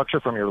infrastructure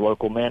from your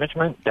local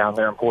management down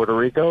there in Puerto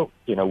Rico.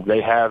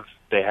 They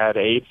had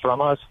aid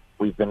from us.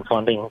 We've been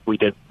funding. We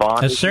did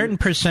bond. A certain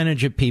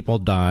percentage of people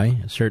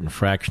die, a certain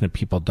fraction of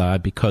people die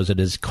because it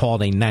is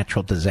called a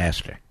natural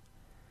disaster.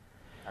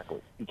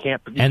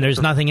 Exactly. And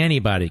there's nothing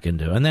anybody can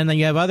do. And then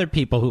you have other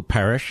people who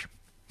perish,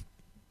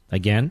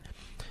 again,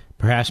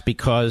 perhaps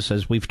because,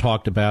 as we've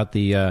talked about,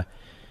 the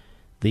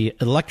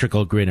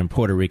electrical grid in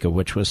Puerto Rico,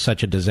 which was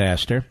such a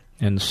disaster.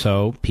 And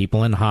so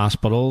people in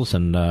hospitals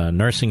and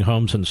nursing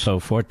homes and so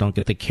forth don't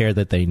get the care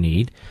that they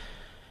need.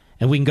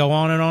 And we can go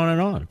on and on and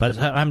on. But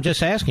I'm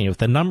just asking you, if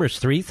the number's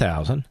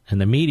 3,000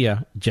 and the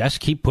media just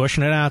keep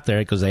pushing it out there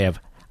because they have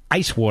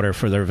ice water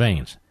for their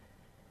veins,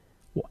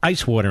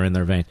 ice water in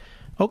their veins.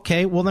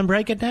 Okay, well, then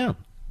break it down.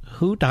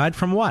 Who died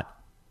from what?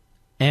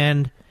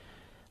 And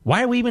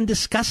why are we even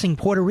discussing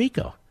Puerto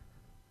Rico?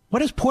 What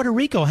does Puerto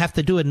Rico have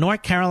to do with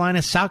North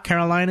Carolina, South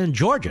Carolina, and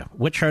Georgia,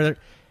 which are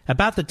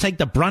about to take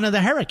the brunt of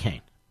the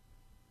hurricane?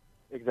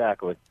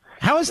 Exactly.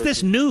 How is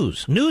this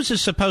news? News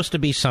is supposed to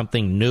be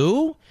something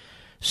new,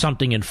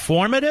 something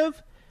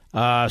informative,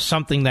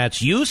 something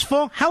that's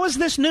useful. How is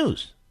this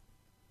news?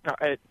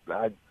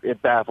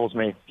 It baffles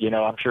me.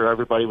 I'm sure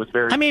everybody was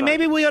very...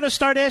 maybe we ought to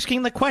start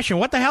asking the question,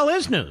 what the hell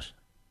is news?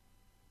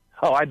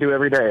 Oh, I do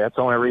every day. That's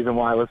the only reason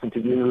why I listen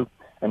to you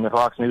and the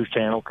Fox News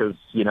channel, because,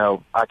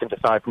 I can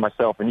decide for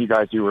myself, and you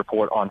guys do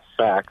report on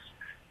facts,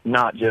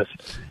 not just,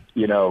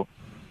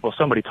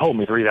 somebody told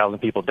me 3,000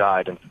 people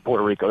died in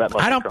Puerto Rico.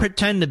 I don't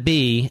pretend to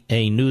be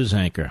a news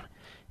anchor.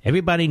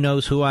 Everybody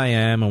knows who I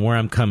am and where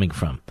I'm coming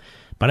from.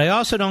 But I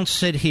also don't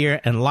sit here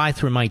and lie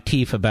through my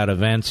teeth about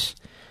events.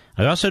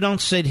 I also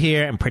don't sit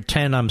here and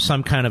pretend I'm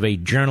some kind of a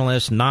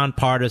journalist,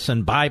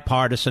 nonpartisan,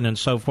 bipartisan, and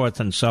so forth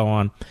and so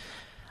on.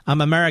 I'm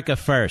America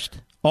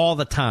first, all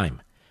the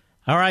time.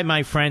 All right,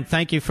 my friend,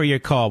 thank you for your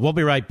call. We'll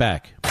be right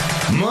back.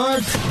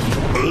 Mark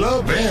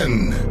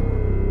Levin.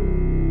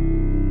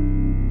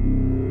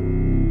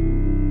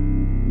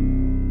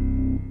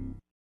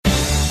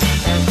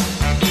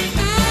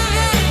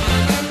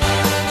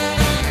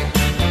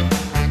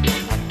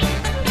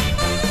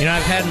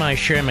 I've had my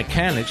share of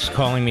mechanics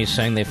calling me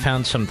saying they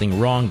found something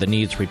wrong that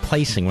needs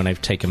replacing when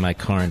I've taken my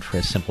car in for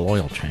a simple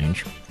oil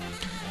change.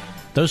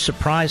 Those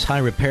surprise high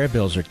repair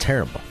bills are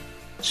terrible,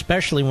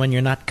 especially when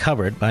you're not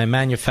covered by a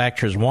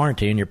manufacturer's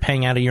warranty and you're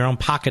paying out of your own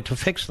pocket to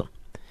fix them.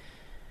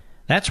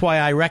 That's why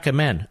I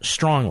recommend,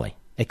 strongly,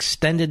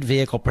 extended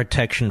vehicle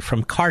protection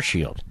from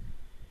CarShield.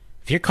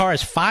 If your car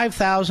is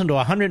 5,000 to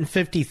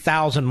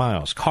 150,000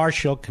 miles,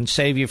 CarShield can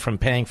save you from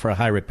paying for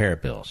high repair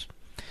bills.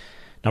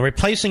 Now,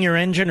 replacing your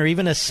engine or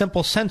even a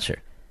simple sensor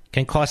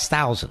can cost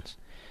thousands.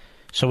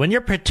 So when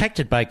you're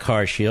protected by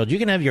CarShield, you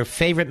can have your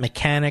favorite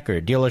mechanic or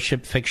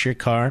dealership fix your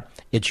car.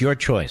 It's your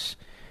choice.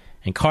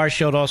 And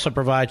CarShield also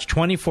provides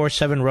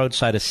 24/7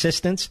 roadside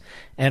assistance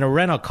and a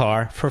rental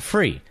car for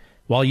free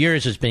while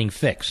yours is being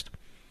fixed.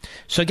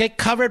 So get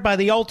covered by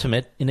the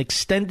ultimate in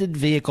extended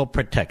vehicle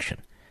protection.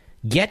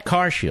 Get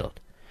CarShield.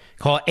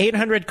 Call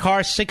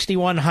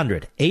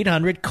 800-CAR-6100,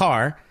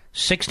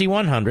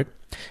 800-CAR-6100,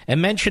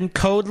 and mention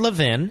code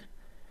Levin,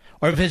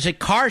 or visit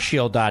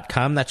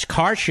carshield.com, that's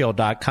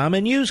carshield.com,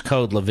 and use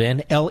code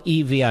Levin,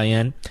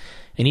 Levin,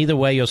 and either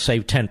way you'll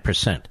save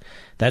 10%.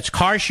 That's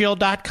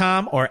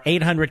carshield.com or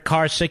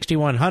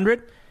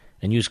 800-CAR-6100,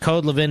 and use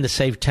code Levin to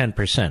save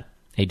 10%.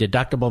 A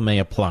deductible may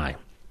apply.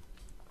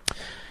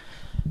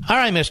 All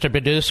right, Mr.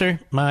 Producer,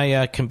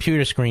 my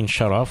computer screen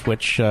shut off,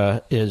 which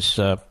is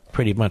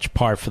pretty much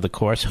par for the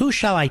course. Who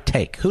shall I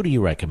take? Who do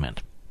you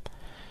recommend?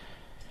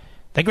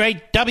 The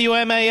great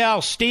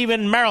WMAL,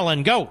 Stephen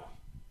Maryland. Go.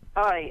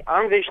 Hi,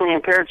 I'm visually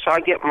impaired, so I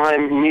get my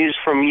news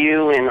from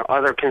you and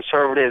other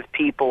conservative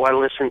people I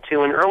listen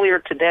to. And earlier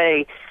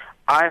today,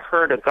 I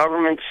heard a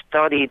government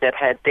study that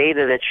had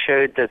data that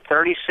showed the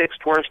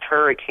 36 worst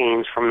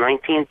hurricanes from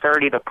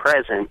 1930 to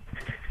present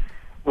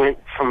went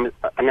from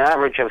an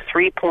average of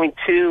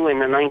 3.2 in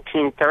the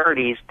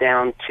 1930s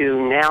down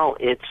to now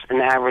it's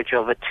an average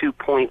of a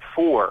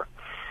 2.4.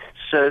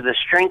 So the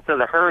strength of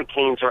the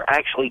hurricanes are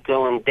actually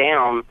going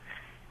down.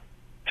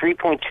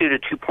 3.2 to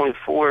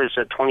 2.4 is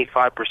a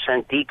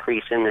 25%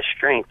 decrease in the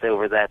strength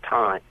over that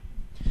time.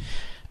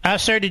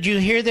 Sir, did you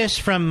hear this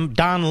from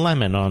Don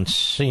Lemon on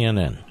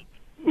CNN?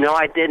 No,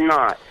 I did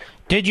not.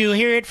 Did you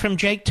hear it from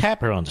Jake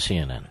Tapper on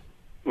CNN?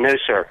 No,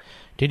 sir.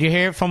 Did you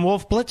hear it from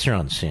Wolf Blitzer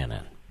on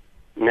CNN?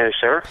 No,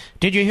 sir.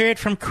 Did you hear it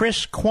from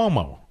Chris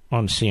Cuomo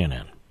on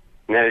CNN?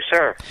 No,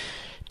 sir.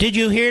 Did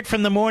you hear it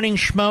from the Morning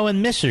Schmo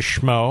and Mrs.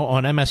 Schmo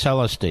on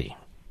MSLSD?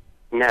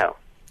 No.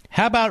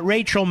 How about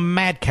Rachel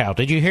Madcow?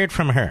 Did you hear it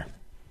from her?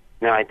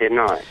 No, I did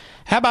not.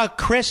 How about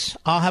Chris,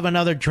 I'll have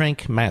another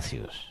drink,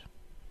 Matthews?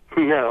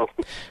 No.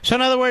 So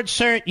in other words,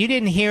 sir, you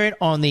didn't hear it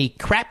on the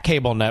crap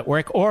cable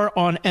network or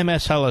on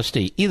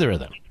MSLSD, either of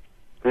them?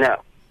 No.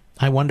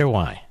 I wonder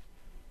why.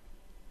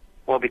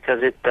 Well,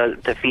 because it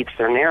defeats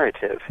their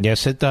narrative.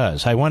 Yes, it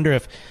does. I wonder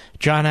if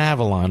John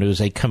Avalon, who's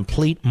a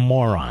complete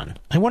moron,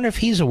 I wonder if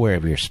he's aware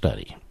of your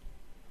study.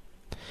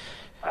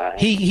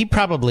 He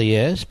probably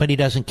is, but he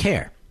doesn't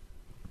care.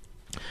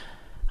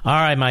 All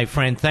right, my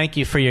friend, thank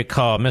you for your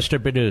call,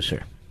 Mr.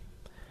 Producer.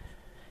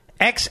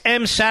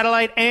 XM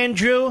Satellite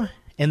Andrew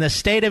in the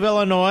state of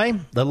Illinois,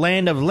 the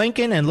land of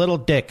Lincoln and Little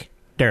Dick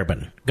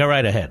Durbin. Go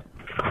right ahead.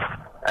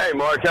 Hey,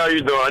 Mark, how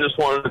you doing? I just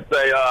wanted to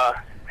say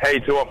hey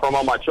to from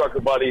all my trucker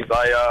buddies.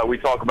 We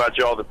talk about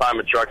you all the time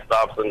at truck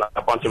stops, and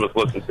a bunch of us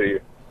listen to you.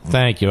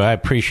 Thank you. I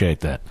appreciate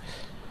that.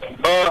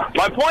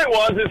 My point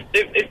was,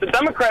 if the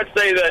Democrats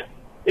say that,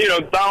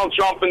 Donald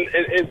Trump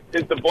is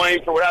to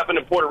blame for what happened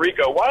in Puerto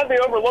Rico, why do they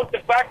overlook the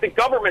fact that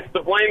government's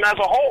to blame as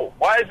a whole?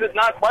 Why is it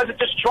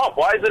just Trump?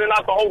 Why is it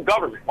not the whole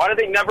government? Why do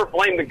they never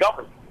blame the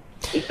government?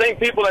 The same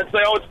people that say,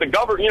 it's the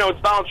government,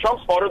 it's Donald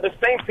Trump's fault, are the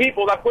same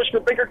people that push for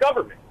bigger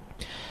government.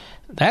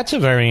 That's a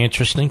very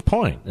interesting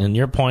point. And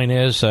your point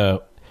is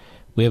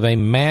we have a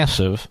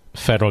massive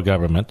federal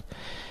government.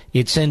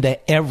 It's into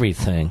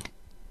everything.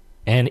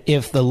 And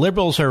if the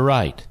liberals are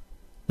right,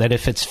 that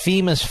if it's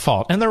FEMA's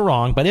fault, and they're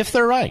wrong, but if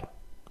they're right,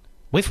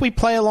 if we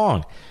play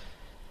along,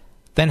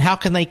 then how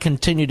can they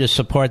continue to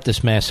support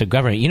this massive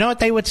government? You know what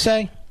they would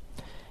say?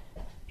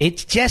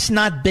 It's just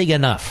not big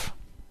enough.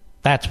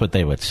 That's what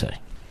they would say.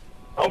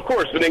 Of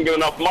course, we didn't give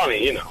enough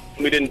money,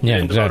 We didn't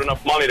devote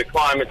enough money to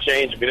climate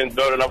change. We didn't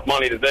devote enough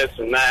money to this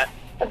and that.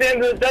 At the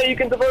end of the day, you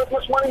can devote as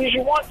much money as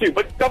you want to,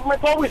 but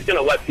government's always going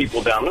to let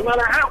people down, no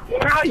matter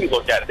how you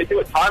look at it. They do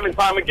it time and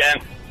time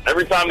again.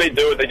 Every time they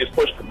do it, they just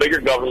push for bigger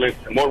government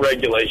and more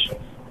regulations.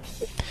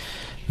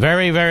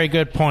 Very, very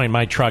good point,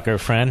 my trucker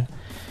friend.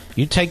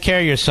 You take care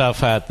of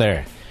yourself out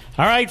there.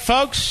 All right,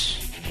 folks,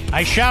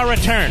 I shall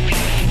return.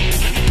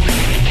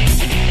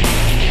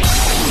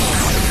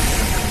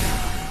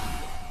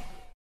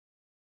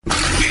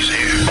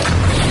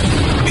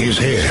 He's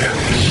here.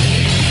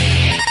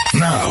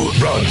 Now,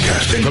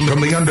 broadcasting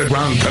from the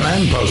underground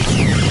command post,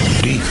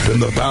 deep in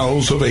the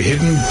bowels of a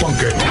hidden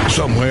bunker,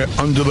 somewhere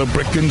under the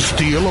brick and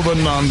steel of a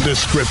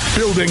nondescript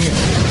building,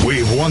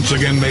 we've once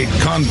again made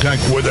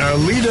contact with our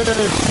leader,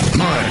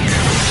 Mark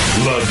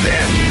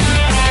Levin.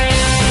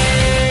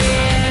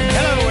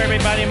 Hello,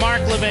 everybody.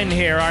 Mark Levin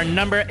here. Our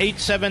number,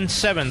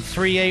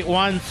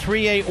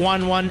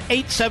 877-381-3811,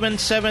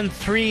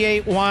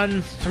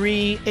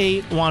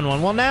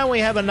 877-381-3811. Well, now we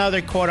have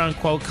another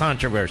quote-unquote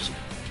controversy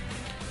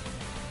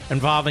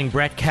involving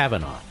Brett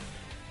Kavanaugh.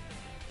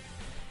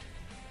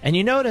 And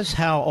you notice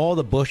how all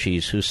the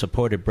Bushies who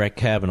supported Brett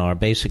Kavanaugh are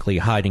basically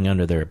hiding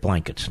under their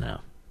blankets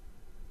now.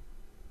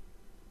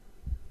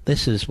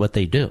 This is what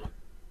they do.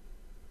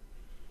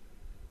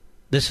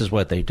 This is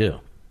what they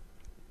do.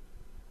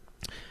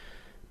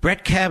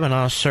 Brett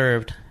Kavanaugh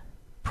served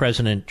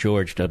President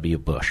George W.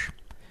 Bush.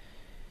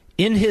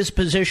 In his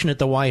position at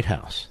the White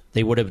House,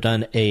 they would have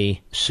done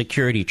a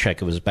security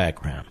check of his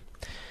background,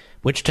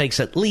 which takes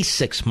at least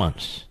 6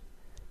 months,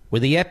 where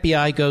the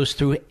FBI goes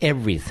through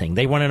everything.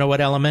 They want to know what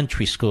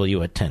elementary school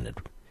you attended,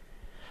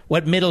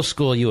 what middle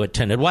school you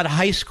attended, what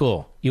high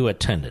school you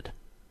attended.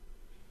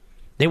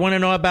 They want to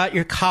know about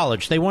your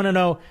college. They want to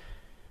know,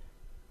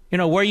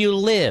 where you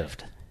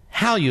lived,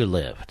 how you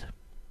lived,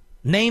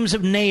 names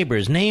of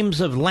neighbors,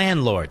 names of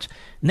landlords,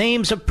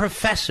 names of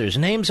professors,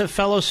 names of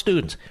fellow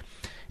students.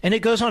 And it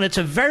goes on. It's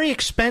a very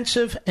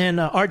expensive and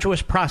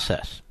arduous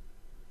process.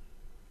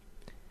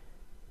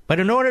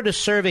 But in order to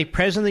serve a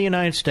president of the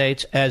United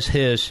States as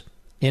his,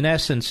 in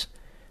essence,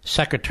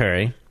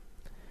 secretary,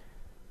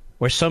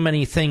 where so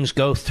many things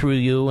go through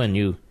you and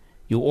you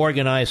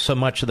organize so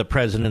much of the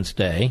president's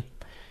day,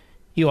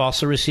 you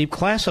also receive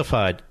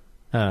classified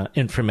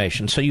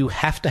information. So you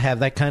have to have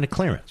that kind of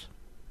clearance.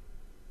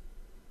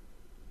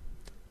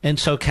 And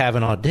so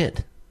Kavanaugh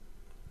did.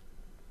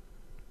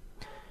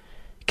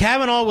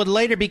 Kavanaugh would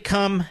later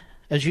become,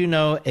 as you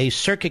know, a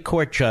circuit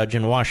court judge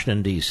in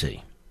Washington,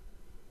 D.C.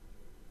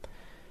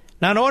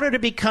 Now, in order to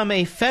become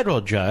a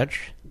federal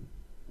judge,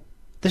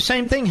 the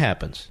same thing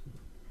happens.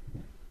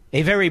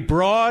 A very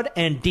broad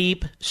and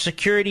deep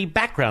security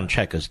background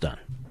check is done,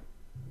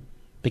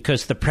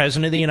 because the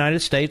President of the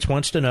United States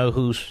wants to know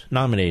who's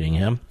nominating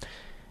him,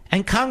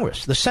 and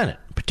Congress, the Senate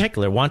in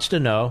particular, wants to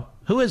know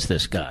who is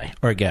this guy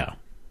or gal.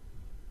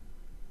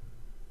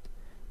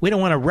 We don't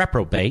want to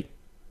reprobate,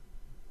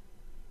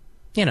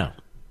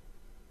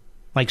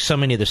 like so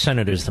many of the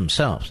senators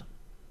themselves.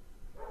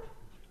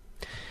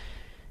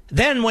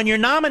 Then when you're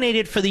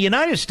nominated for the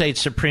United States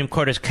Supreme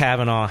Court, as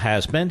Kavanaugh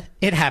has been,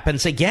 it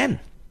happens again.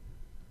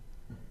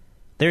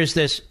 There's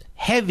this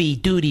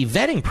heavy-duty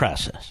vetting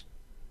process.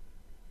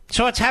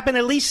 So it's happened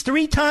at least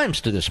 3 times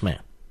to this man.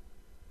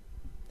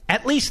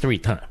 At least 3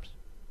 times.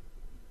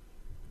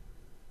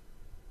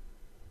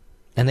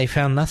 And they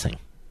found nothing.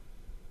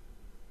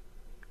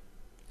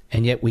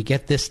 And yet we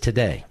get this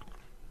today.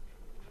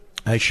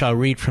 I shall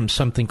read from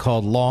something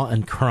called Law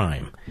and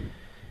Crime,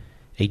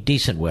 a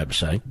decent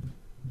website.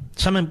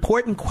 Some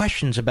important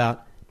questions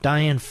about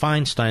Dianne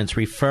Feinstein's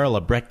referral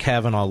of Brett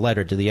Kavanaugh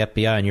letter to the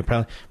FBI. And you're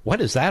probably,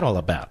 what is that all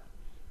about?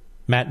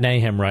 Matt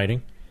Nahum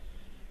writing.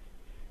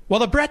 Well,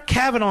 the Brett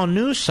Kavanaugh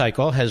news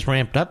cycle has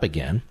ramped up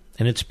again,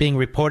 and it's being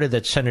reported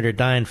that Senator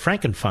Dianne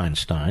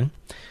Feinstein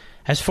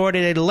has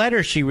forwarded a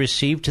letter she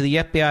received to the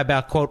FBI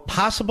about, quote,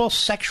 possible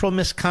sexual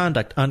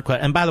misconduct, unquote.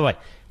 And by the way,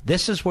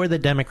 this is where the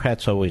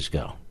Democrats always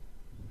go.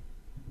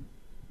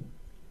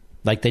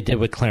 Like they did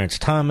with Clarence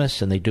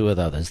Thomas and they do with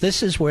others.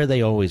 This is where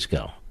they always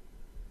go.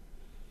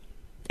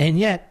 And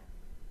yet,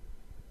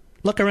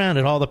 look around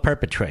at all the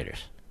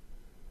perpetrators.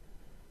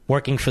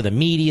 Working for the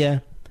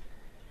media.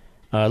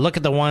 Look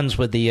at the ones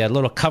with the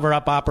little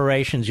cover-up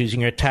operations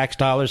using your tax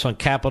dollars on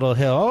Capitol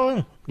Hill.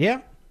 Oh,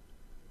 yeah.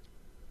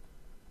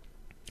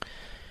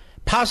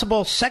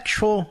 Possible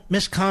sexual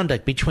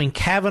misconduct between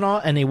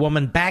Kavanaugh and a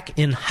woman back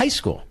in high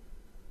school.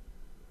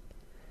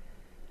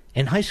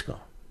 In high school.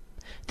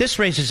 This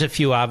raises a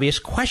few obvious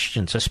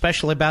questions,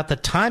 especially about the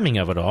timing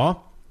of it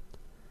all.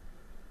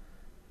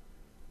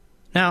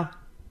 Now,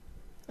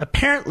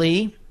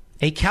 apparently,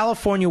 a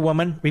California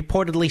woman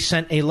reportedly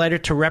sent a letter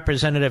to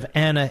Representative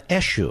Anna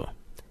Eshoo.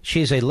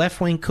 She is a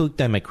left-wing kook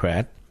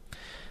Democrat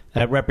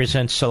that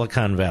represents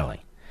Silicon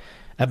Valley,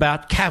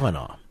 about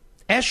Kavanaugh.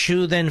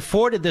 Eshoo then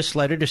forwarded this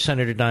letter to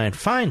Senator Dianne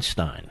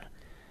Feinstein.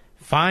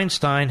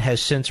 Feinstein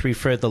has since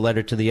referred the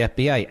letter to the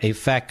FBI, a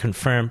fact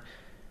confirmed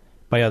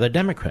by other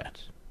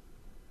Democrats.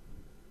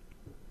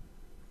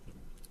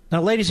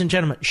 Now, ladies and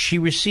gentlemen, she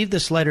received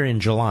this letter in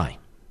July.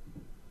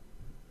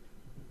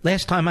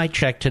 Last time I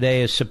checked,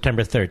 today is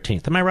September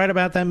 13th. Am I right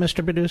about that,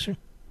 Mr. Producer?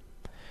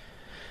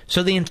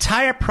 So the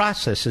entire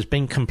process has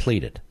been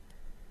completed.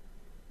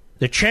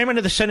 The chairman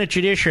of the Senate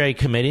Judiciary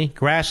Committee,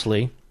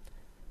 Grassley,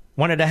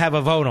 wanted to have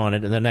a vote on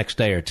it in the next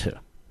day or two.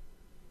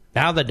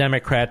 Now the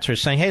Democrats are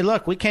saying, hey,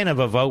 look, we can't have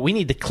a vote. We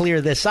need to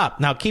clear this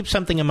up. Now, keep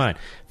something in mind.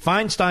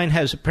 Feinstein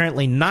has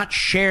apparently not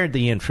shared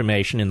the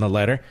information in the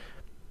letter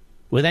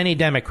with any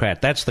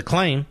Democrat. That's the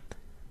claim.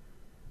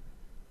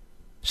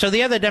 So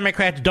the other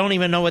Democrats don't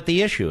even know what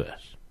the issue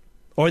is,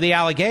 or the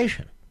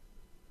allegation,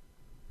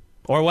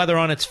 or whether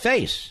on its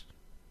face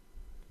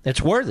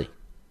it's worthy.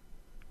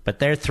 But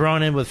they're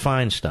thrown in with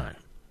Feinstein.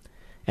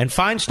 And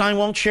Feinstein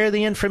won't share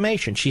the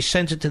information. She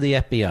sends it to the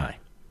FBI.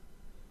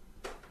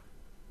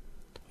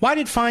 Why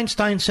did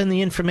Feinstein send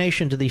the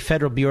information to the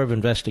Federal Bureau of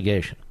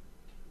Investigation?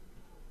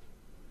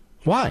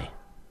 Why?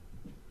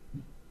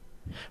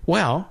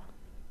 Well,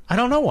 I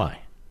don't know why.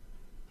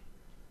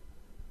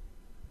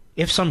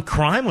 If some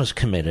crime was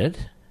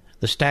committed,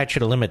 the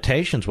statute of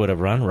limitations would have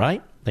run,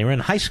 right? They were in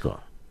high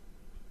school.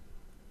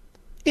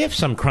 If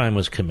some crime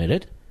was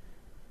committed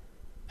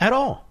at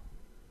all.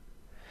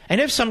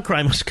 And if some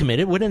crime was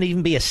committed, wouldn't it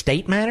even be a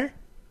state matter?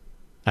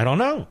 I don't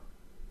know.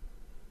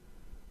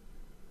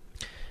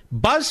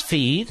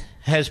 BuzzFeed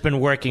has been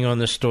working on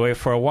this story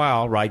for a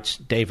while, writes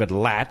David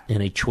Latt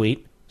in a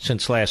tweet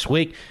since last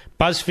week.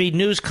 BuzzFeed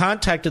News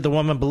contacted the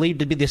woman believed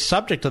to be the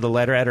subject of the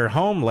letter at her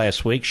home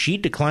last week. She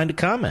declined to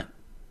comment.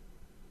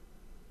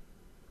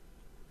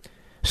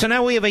 So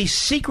now we have a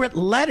secret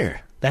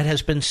letter that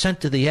has been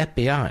sent to the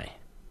FBI.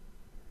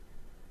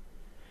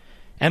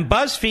 And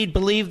BuzzFeed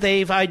believe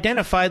they've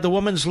identified the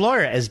woman's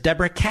lawyer as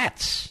Deborah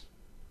Katz.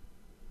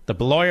 The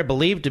lawyer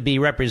believed to be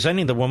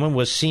representing the woman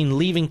was seen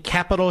leaving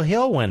Capitol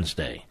Hill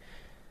Wednesday.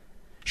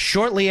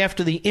 Shortly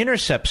after the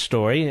Intercept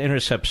story,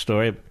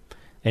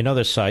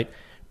 another site,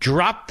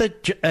 dropped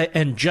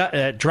and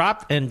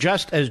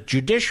just as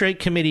Judiciary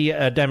Committee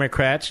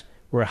Democrats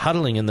were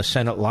huddling in the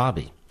Senate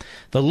lobby.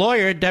 The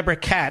lawyer, Deborah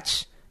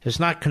Katz, has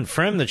not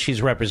confirmed that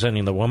she's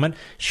representing the woman.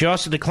 She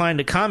also declined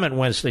to comment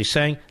Wednesday,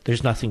 saying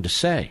there's nothing to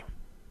say.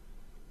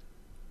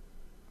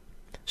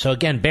 So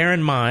again, bear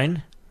in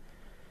mind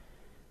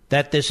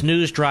that this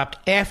news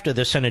dropped after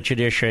the Senate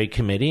Judiciary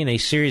Committee in a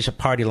series of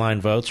party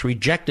line votes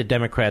rejected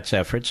Democrats'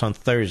 efforts on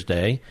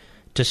Thursday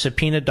to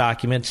subpoena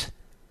documents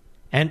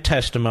and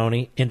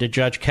testimony into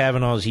Judge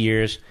Kavanaugh's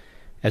years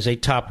as a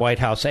top White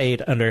House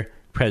aide under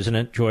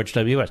President George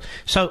W. Bush.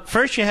 So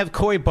first you have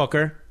Cory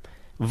Booker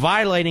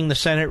violating the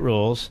Senate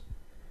rules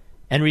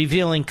and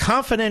revealing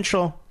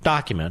confidential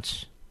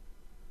documents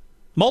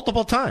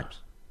multiple times.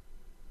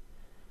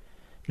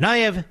 Now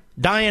you have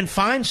Dianne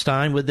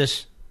Feinstein with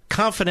this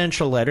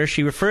confidential letter.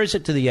 She refers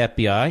it to the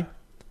FBI.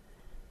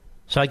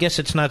 So I guess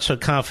it's not so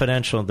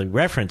confidential, the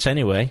reference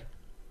anyway.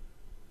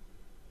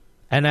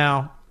 And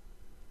now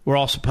we're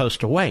all supposed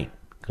to wait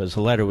because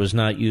the letter was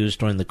not used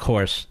during the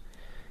course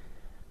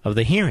of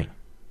the hearing.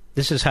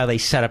 This is how they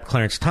set up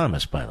Clarence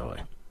Thomas, by the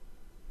way.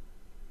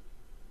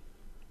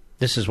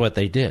 This is what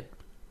they did.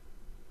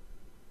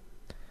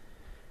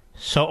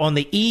 So on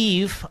the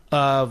eve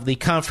of the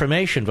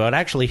confirmation vote,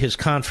 actually his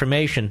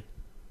confirmation,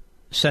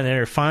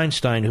 Senator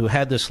Feinstein, who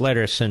had this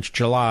letter since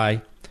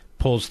July,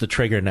 pulls the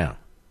trigger now.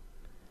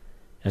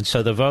 And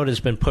so the vote has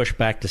been pushed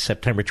back to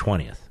September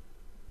 20th.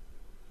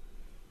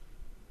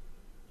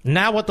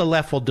 Now what the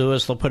left will do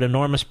is they'll put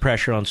enormous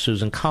pressure on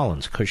Susan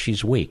Collins because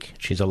she's weak.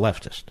 She's a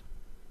leftist.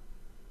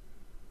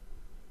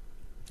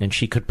 And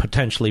she could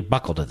potentially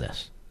buckle to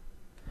this.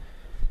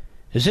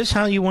 Is this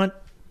how you want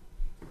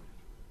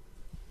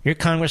your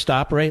Congress to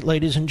operate,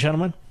 ladies and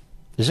gentlemen?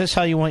 Is this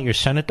how you want your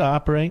Senate to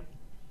operate?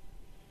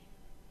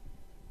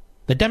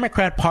 The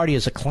Democrat Party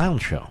is a clown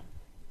show.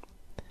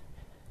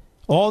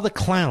 All the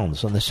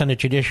clowns on the Senate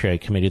Judiciary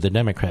Committee, the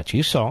Democrats,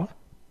 you saw.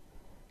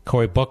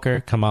 Cory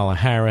Booker, Kamala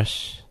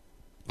Harris,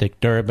 Dick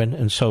Durbin,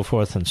 and so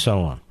forth and so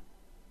on.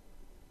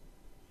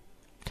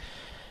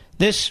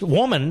 This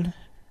woman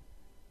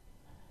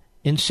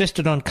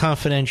insisted on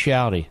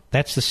confidentiality.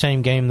 That's the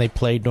same game they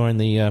played during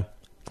the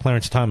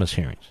Clarence Thomas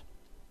hearings.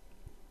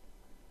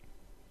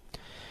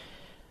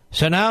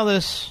 So now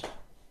this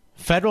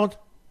federal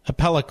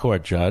appellate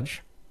court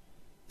judge,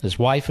 his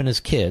wife and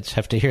his kids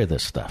have to hear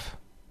this stuff.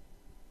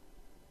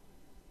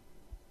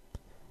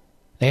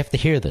 They have to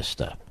hear this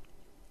stuff.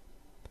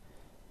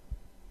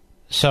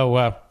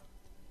 So,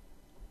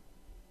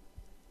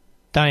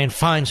 Dianne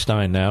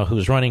Feinstein now,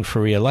 who's running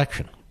for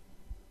re-election,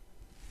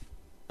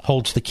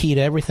 holds the key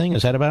to everything.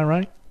 Is that about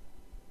right?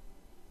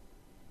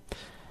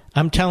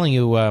 I'm telling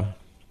you,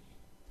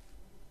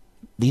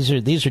 these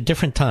are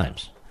different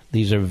times.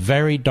 These are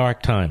very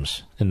dark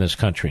times in this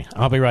country.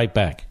 I'll be right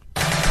back.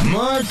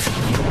 Mark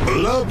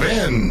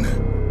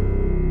Levin.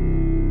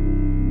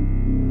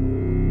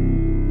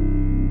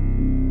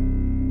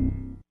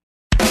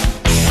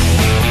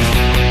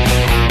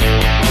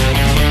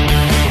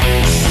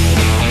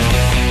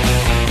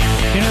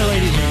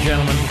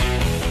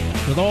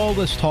 With all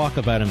this talk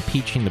about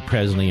impeaching the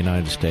President of the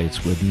United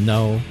States with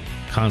no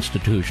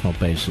constitutional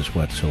basis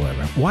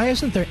whatsoever, why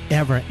isn't there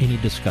ever any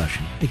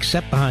discussion,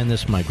 except behind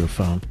this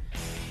microphone,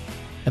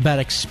 about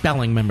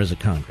expelling members of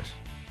Congress?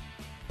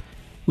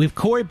 We have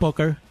Cory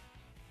Booker,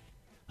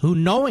 who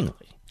knowingly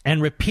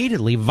and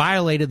repeatedly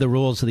violated the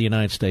rules of the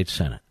United States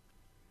Senate,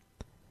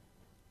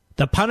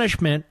 the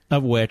punishment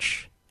of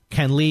which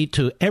can lead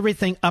to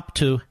everything up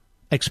to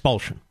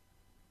expulsion.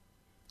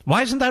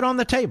 Why isn't that on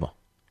the table?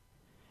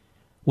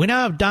 We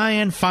now have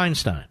Dianne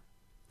Feinstein,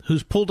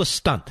 who's pulled a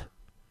stunt,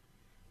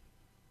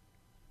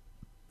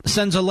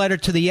 sends a letter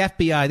to the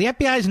FBI. The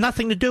FBI has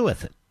nothing to do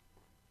with it.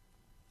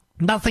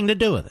 Nothing to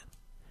do with it.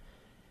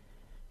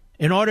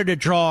 In order to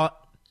draw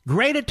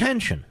great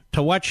attention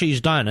to what she's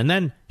done. And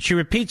then she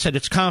repeats it,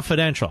 it's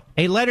confidential.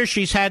 A letter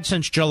she's had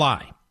since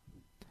July.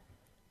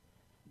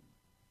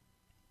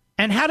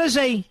 And how does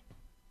a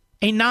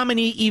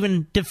nominee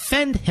even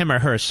defend him or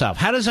herself?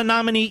 How does a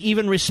nominee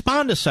even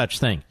respond to such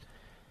things?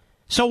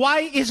 So why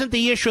isn't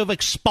the issue of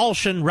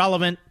expulsion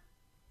relevant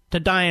to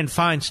Dianne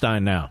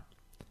Feinstein now,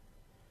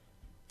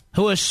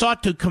 who has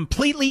sought to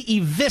completely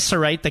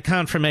eviscerate the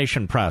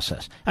confirmation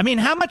process? I mean,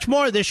 how much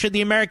more of this should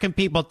the American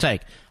people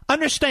take?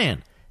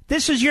 Understand,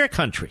 this is your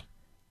country.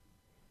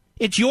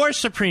 It's your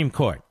Supreme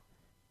Court.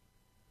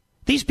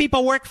 These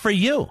people work for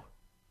you.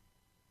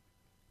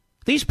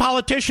 These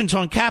politicians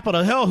on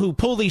Capitol Hill who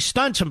pull these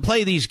stunts and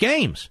play these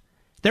games,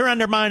 they're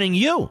undermining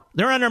you.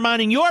 They're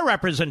undermining your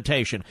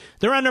representation.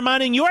 They're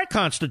undermining your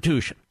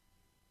Constitution.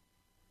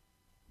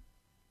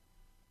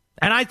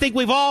 And I think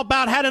we've all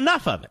about had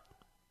enough of it.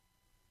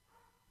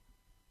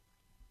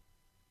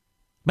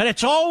 But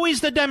it's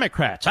always the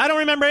Democrats. I don't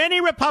remember any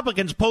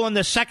Republicans pulling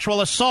the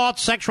sexual assault,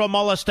 sexual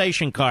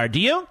molestation card. Do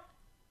you?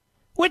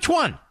 Which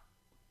one?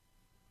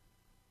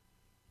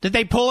 Did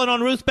they pull it on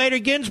Ruth Bader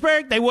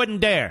Ginsburg? They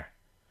wouldn't dare.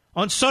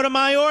 On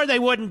Sotomayor, they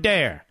wouldn't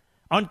dare.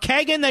 On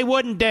Kagan, they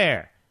wouldn't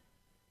dare.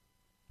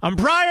 On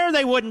Breyer,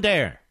 they wouldn't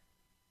dare.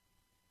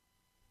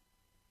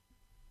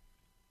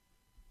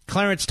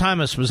 Clarence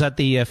Thomas was at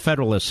the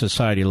Federalist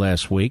Society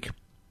last week.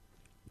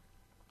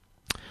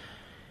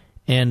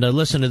 And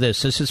listen to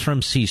this. This is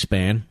from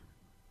C-SPAN.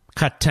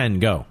 Cut 10,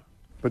 go.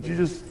 But you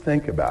just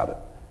think about it.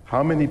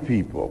 How many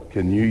people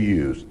can you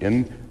use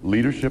in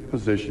leadership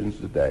positions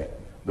today?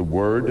 The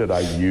word that I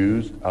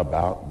used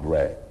about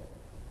Greg.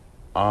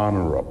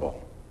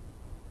 Honorable.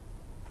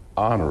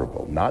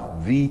 Honorable,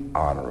 not the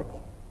honorable.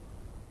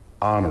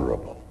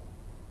 Honorable.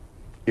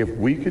 If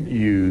we could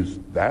use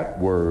that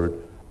word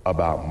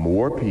about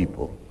more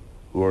people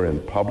who are in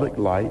public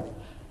light,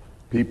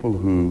 people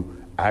who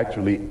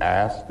actually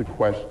ask the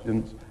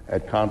questions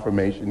at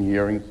confirmation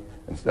hearings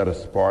instead of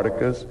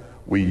Spartacus,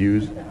 we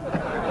use...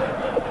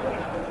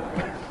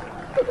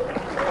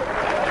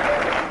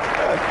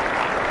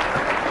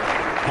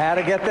 Had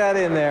to get that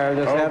in there.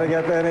 Just had to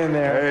get that in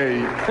there.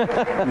 Hey,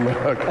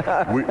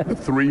 look,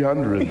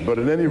 300, but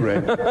at any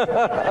rate...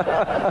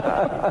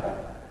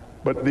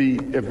 But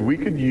if we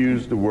could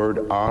use the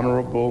word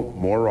honorable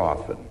more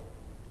often,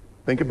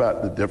 think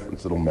about the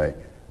difference it'll make.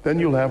 Then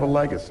you'll have a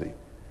legacy.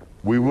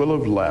 We will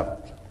have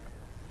left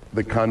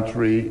the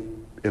country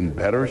in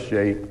better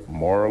shape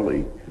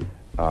morally,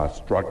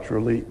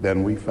 structurally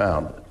than we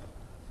found it.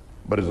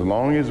 But as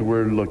long as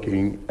we're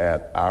looking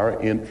at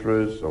our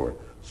interests or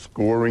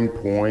scoring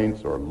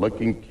points or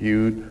looking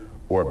cute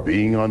or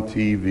being on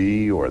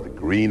TV or the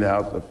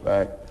greenhouse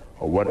effect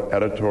or what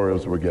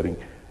editorials we're getting,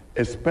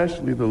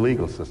 especially the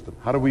legal system,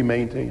 how do we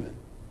maintain it?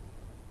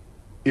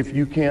 If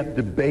you can't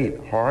debate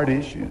hard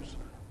issues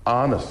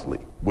honestly,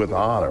 with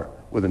honor,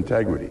 with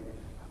integrity,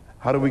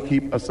 how do we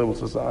keep a civil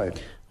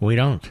society? We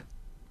don't.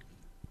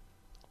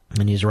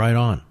 And he's right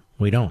on.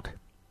 We don't.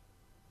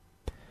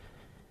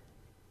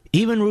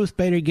 Even Ruth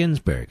Bader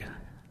Ginsburg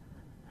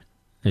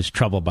is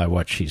troubled by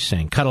what she's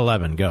saying. Cut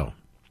 11, go.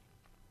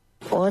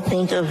 Or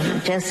think of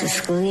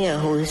Justice Scalia,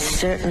 who is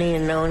certainly a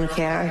known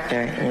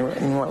character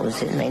in what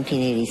was it,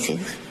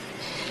 1986?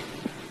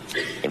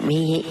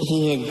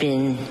 He had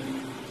been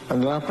a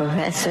law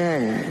professor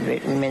and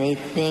written many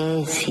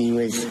things. He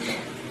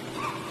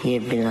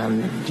had been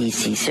on the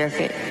D.C.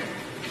 Circuit.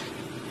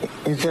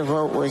 The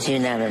vote was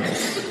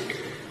unanimous.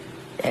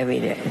 Every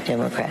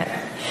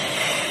Democrat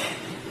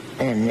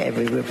and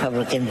every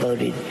Republican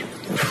voted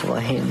for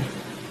him.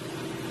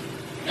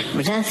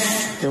 But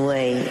that's the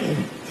way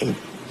it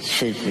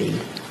should be.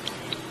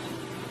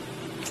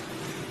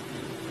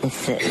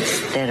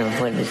 Instead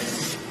of what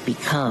it's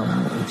become,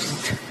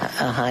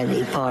 a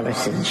highly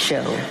partisan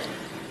show.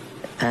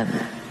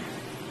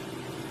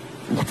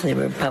 The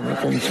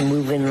Republicans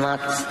move in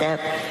lockstep,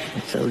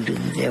 so do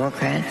the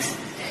Democrats.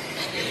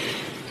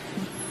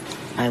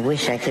 I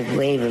wish I could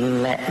wave a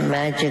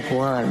magic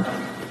wand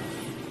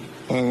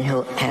and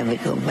have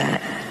it go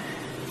back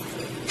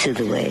to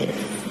the way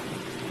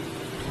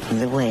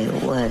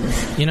it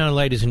was. You know,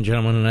 ladies and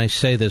gentlemen, and I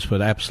say this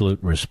with absolute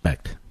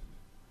respect,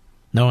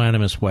 no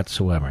animus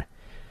whatsoever,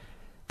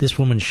 this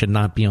woman should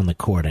not be on the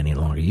court any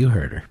longer. You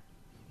heard her.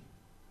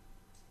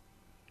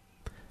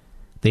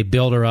 They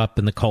build her up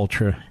in the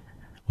culture,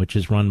 which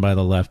is run by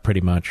the left pretty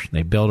much.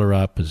 They build her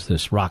up as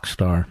this rock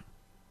star,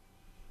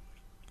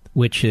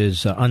 which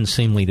is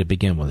unseemly to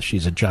begin with.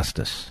 She's a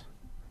justice.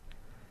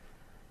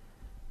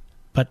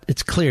 But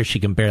it's clear she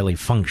can barely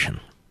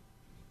function.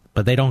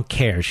 But they don't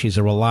care. She's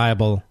a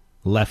reliable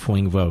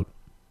left-wing vote.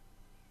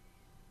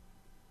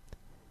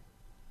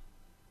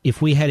 If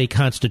we had a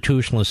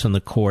constitutionalist in the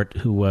court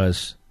who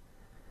was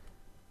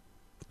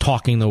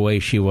talking the way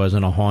she was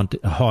in a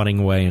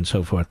haunting way and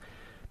so forth,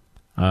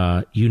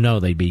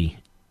 they'd be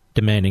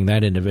demanding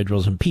that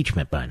individual's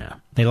impeachment by now.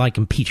 They like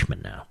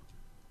impeachment now.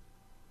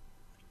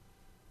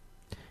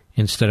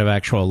 Instead of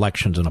actual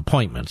elections and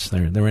appointments,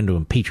 they're into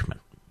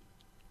impeachment.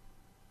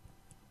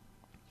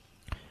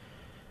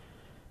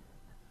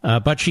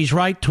 But she's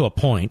right to a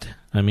point.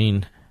 I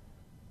mean,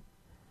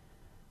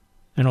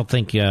 I don't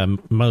think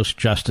most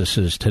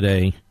justices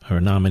today or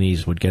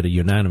nominees would get a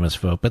unanimous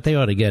vote, but they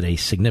ought to get a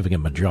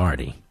significant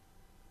majority.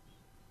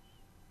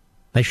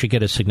 They should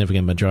get a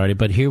significant majority,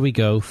 but here we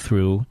go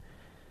through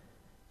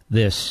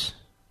this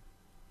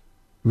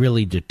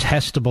really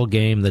detestable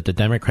game that the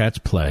Democrats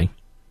play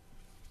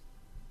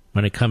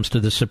when it comes to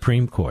the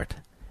Supreme Court.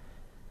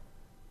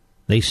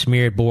 They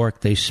smeared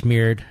Bork, they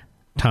smeared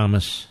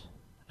Thomas,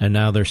 and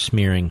now they're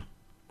smearing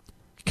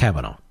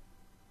Kavanaugh.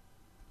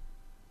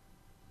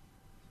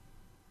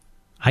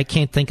 I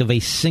can't think of a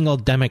single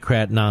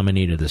Democrat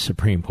nominee to the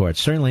Supreme Court,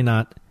 certainly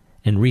not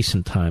in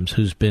recent times,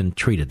 who's been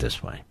treated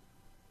this way.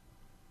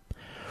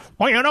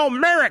 Well,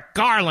 Merrick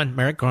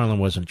Garland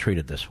wasn't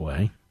treated this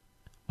way.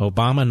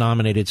 Obama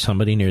nominated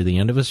somebody near the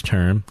end of his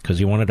term because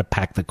he wanted to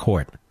pack the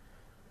court.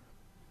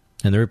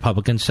 And the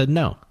Republicans said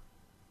no.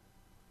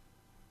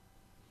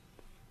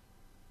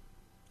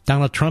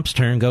 Donald Trump's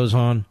term goes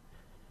on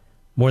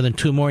more than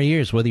 2 more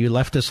years, whether you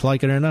leftists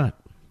like it or not.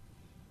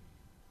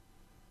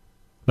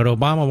 But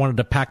Obama wanted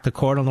to pack the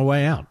court on the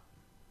way out.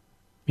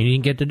 He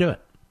didn't get to do it.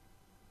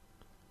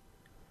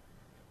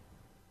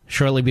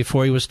 Shortly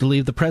before he was to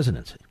leave the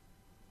presidency.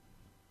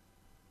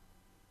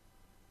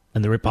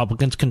 And the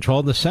Republicans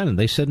controlled the Senate.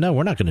 They said, no,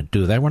 we're not going to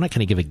do that. We're not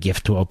going to give a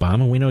gift to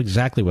Obama. We know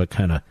exactly what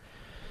kind of,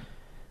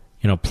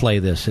 play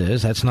this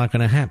is. That's not going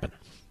to happen.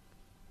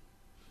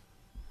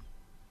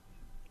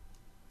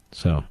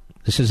 So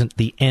this isn't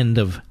the end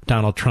of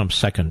Donald Trump's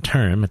second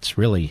term. It's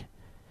really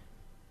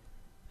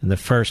in the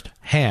first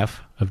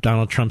half of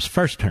Donald Trump's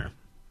first term.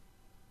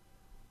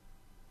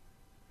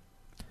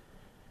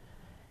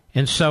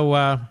 And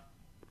so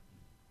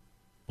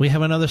we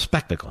have another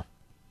spectacle.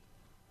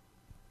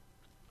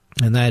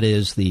 And that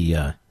is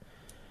the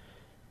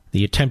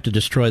attempt to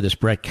destroy this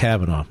Brett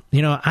Kavanaugh.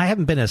 I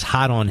haven't been as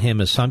hot on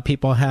him as some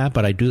people have,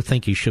 but I do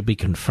think he should be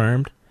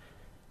confirmed.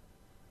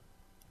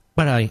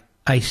 But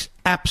I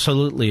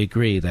absolutely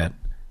agree that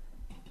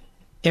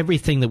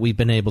everything that we've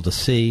been able to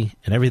see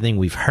and everything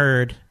we've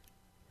heard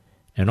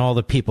and all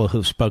the people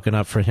who've spoken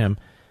up for him,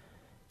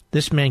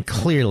 this man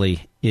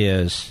clearly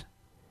is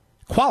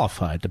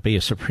qualified to be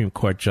a Supreme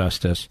Court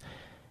justice.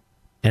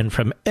 And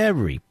from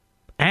every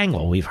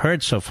angle we've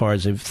heard so far,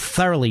 is a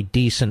thoroughly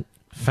decent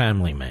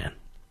family man.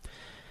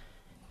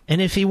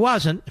 And if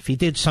he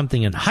did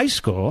something in high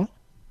school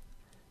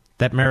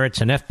that merits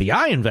an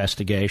FBI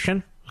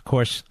investigation, Of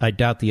course, I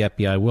doubt the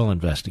FBI will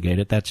investigate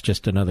it. That's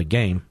just another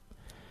game.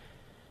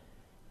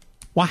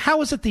 Well,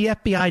 how is it the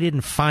FBI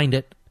didn't find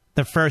it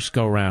the first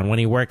go-round when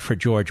he worked for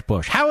George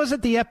Bush? How is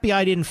it the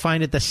FBI didn't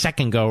find it the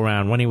second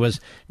go-round when he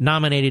was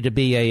nominated to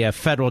be a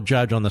federal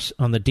judge on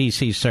the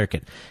D.C.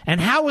 Circuit?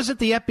 And how is it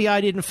the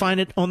FBI didn't find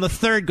it on the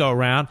third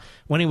go-round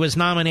when he was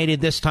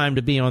nominated this time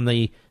to be on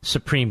the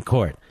Supreme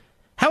Court?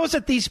 How is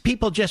it these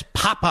people just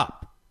pop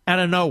up out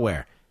of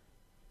nowhere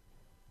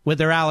with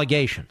their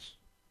allegations?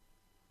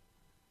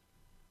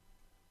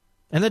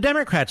 And the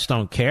Democrats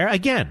don't care.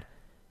 Again,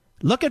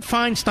 look at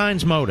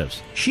Feinstein's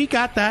motives. She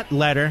got that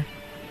letter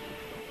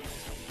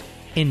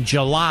in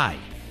July.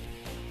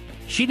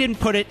 She didn't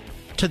put it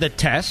to the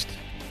test.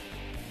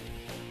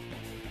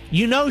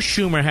 You know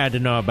Schumer had to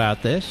know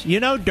about this. You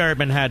know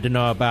Durbin had to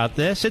know about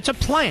this. It's a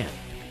plan.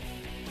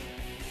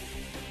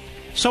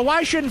 So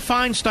why shouldn't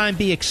Feinstein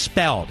be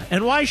expelled?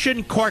 And why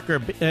shouldn't Corker,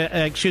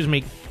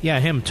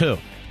 him too,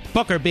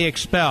 Booker be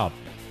expelled?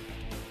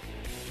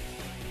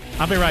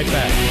 I'll be right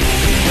back.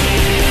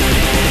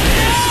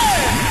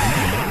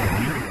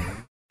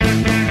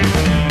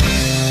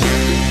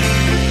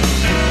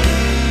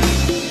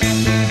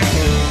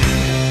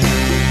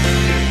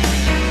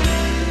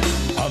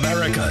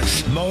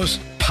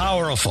 Most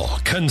powerful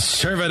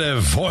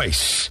conservative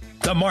voice.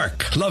 The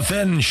Mark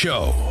Levin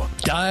Show.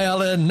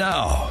 Dial in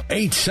now.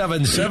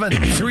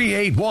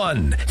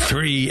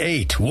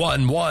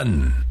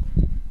 877-381-3811.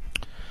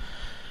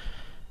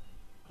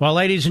 Well,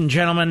 ladies and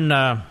gentlemen,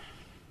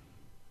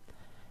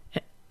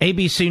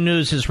 ABC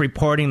News is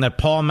reporting that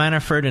Paul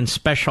Manafort and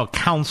special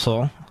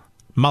counsel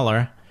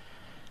Mueller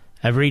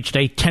have reached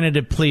a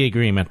tentative plea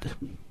agreement.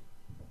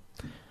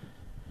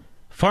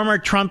 Former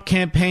Trump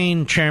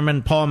campaign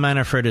chairman Paul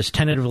Manafort has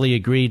tentatively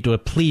agreed to a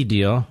plea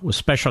deal with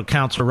special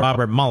counsel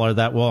Robert Mueller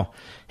that will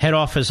head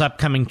off his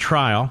upcoming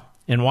trial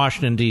in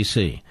Washington,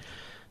 D.C.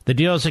 The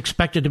deal is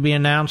expected to be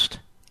announced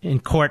in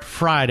court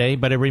Friday,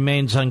 but it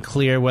remains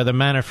unclear whether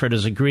Manafort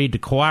has agreed to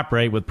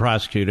cooperate with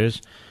prosecutors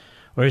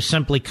or is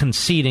simply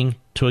conceding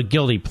to a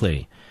guilty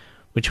plea,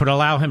 which would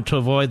allow him to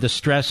avoid the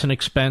stress and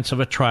expense of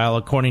a trial,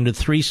 according to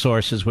three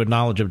sources with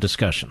knowledge of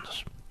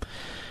discussions.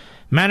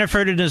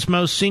 Manafort and his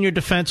most senior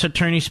defense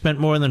attorney spent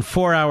more than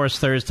 4 hours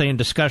Thursday in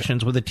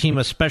discussions with a team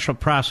of special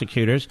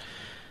prosecutors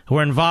who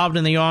were involved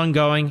in the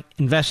ongoing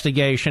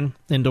investigation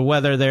into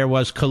whether there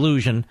was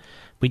collusion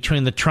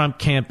between the Trump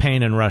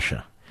campaign and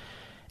Russia.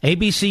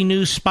 ABC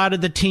News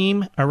spotted the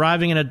team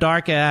arriving in a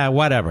dark,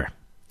 whatever.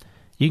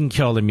 You can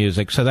kill the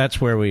music, so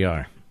that's where we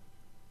are.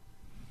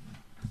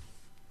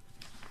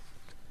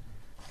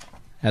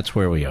 That's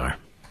where we are.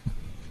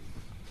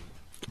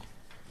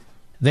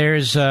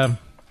 There's an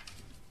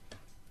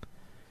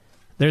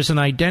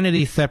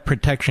identity theft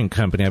protection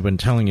company I've been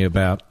telling you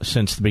about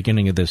since the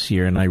beginning of this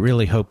year, and I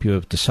really hope you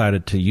have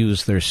decided to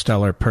use their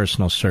stellar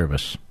personal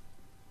service.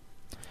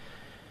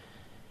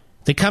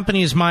 The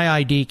company is My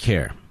ID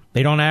Care.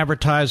 They don't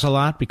advertise a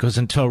lot because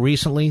until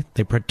recently,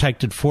 they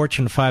protected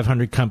Fortune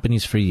 500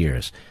 companies for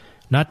years.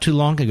 Not too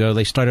long ago,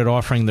 they started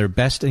offering their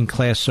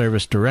best-in-class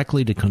service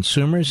directly to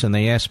consumers, and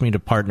they asked me to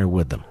partner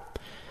with them.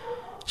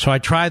 So I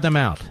tried them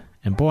out,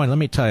 and boy, let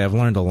me tell you, I've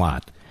learned a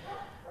lot.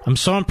 I'm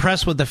so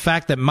impressed with the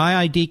fact that My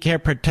ID Care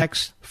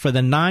protects for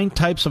the 9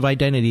 types of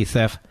identity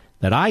theft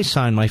that I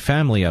signed my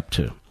family up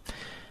to.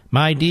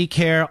 My ID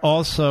Care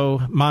also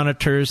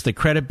monitors the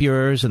credit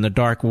bureaus and the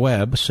dark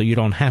web, so you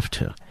don't have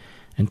to.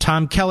 And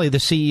Tom Kelly, the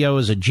CEO,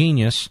 is a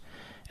genius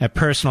at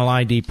personal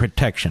ID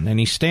protection, and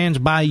he stands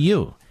by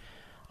you.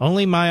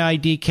 Only My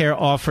ID Care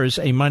offers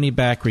a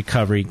money-back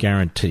recovery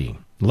guarantee.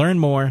 Learn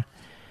more,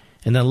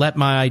 and then let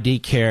My ID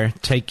Care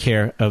take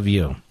care of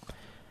you.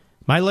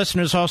 My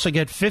listeners also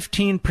get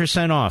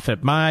 15% off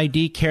at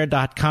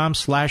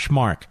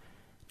myidcare.com/mark.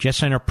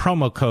 Just enter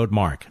promo code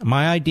MARK.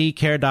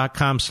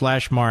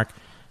 myidcare.com/mark,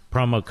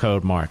 promo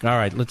code MARK. All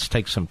right, let's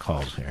take some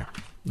calls here.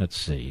 Let's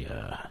see.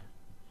 Let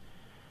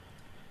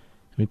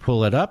me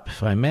pull it up,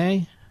 if I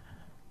may.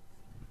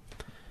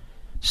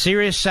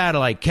 Sirius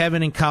Satellite,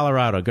 Kevin in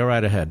Colorado. Go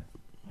right ahead.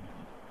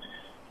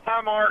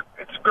 Hi, Mark.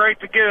 It's great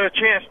to get a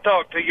chance to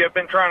talk to you. I've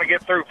been trying to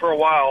get through for a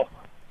while.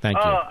 Thank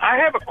you. I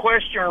have a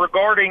question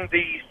regarding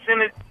the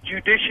Senate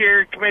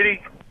Judiciary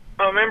Committee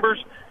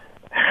members.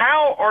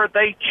 How are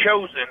they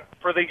chosen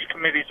for these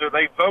committees? Are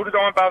they voted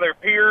on by their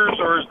peers,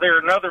 or is there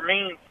another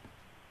means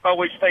by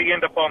which they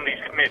end up on these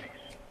committees?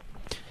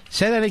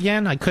 Say that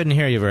again? I couldn't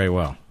hear you very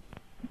well.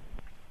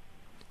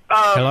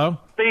 Hello?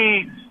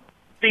 The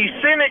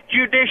Senate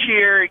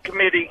Judiciary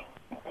Committee.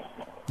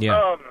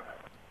 Yeah.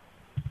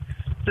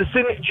 The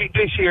Senate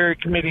Judiciary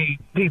Committee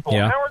people,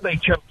 Yeah. How are they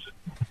chosen?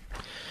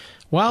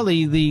 Well,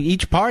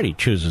 each party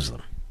chooses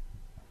them.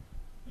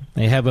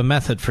 They have a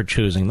method for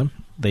choosing them.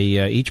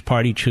 Each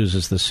party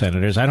chooses the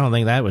senators. I don't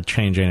think that would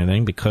change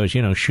anything because,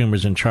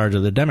 Schumer's in charge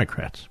of the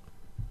Democrats.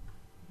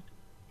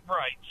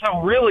 Right. So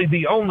really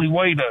the only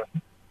way to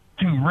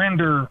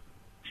render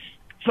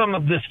some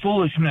of this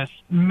foolishness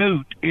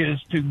moot is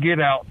to get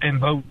out and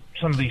vote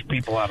some of these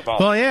people out of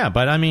office. Well, yeah,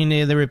 but I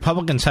mean, the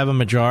Republicans have a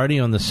majority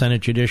on the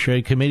Senate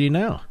Judiciary Committee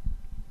now.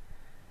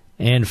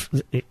 And,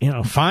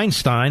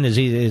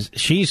 Feinstein,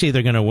 she's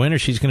either going to win or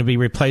she's going to be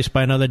replaced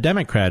by another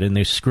Democrat in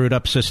the screwed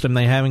up system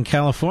they have in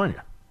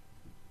California.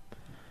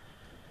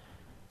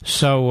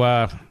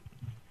 So,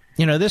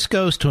 this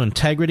goes to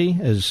integrity,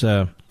 as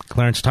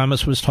Clarence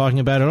Thomas was talking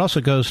about. It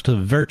also goes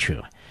to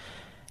virtue.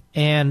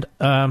 And,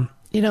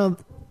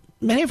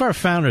 many of our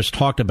founders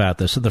talked about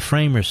this, and the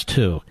framers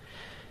too.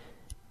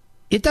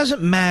 It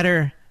doesn't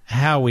matter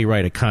how we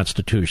write a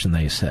constitution,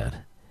 they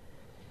said.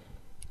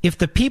 If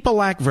the people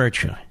lack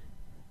virtue,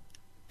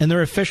 and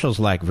their officials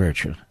lack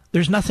virtue,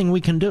 there's nothing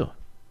we can do.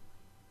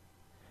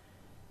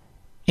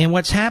 And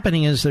what's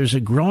happening is there's a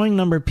growing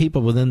number of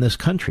people within this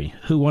country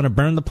who want to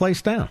burn the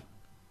place down,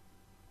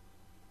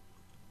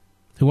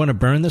 who want to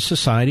burn the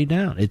society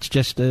down. It's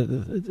just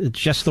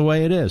the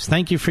way it is.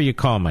 Thank you for your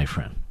call, my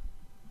friend.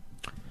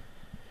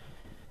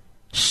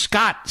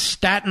 Scott,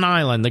 Staten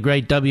Island, the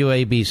great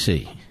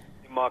WABC.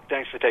 Mark,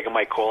 thanks for taking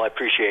my call. I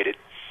appreciate it.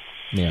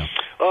 Yeah.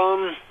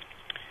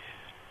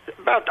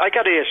 I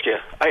got to ask you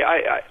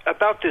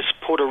about this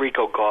Puerto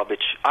Rico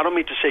garbage. I don't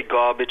mean to say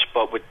garbage,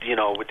 but what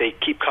they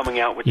keep coming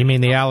out with. You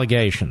mean the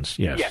allegations?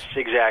 Yes. Yes,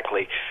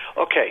 exactly.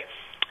 Okay,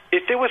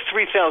 if there were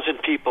 3,000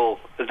 people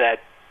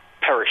that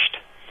perished,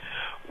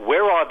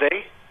 where are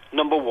they?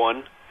 Number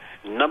one.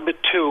 Number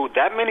two,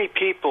 that many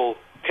people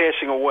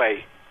passing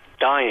away,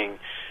 dying,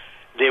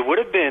 there would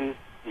have been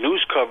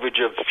news coverage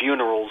of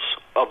funerals,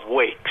 of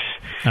wakes.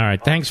 All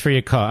right, thanks for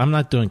your call. I'm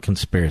not doing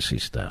conspiracy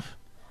stuff.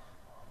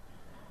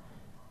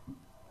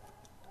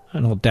 I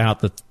don't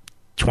doubt that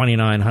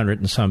 2,900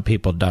 and some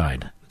people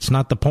died. It's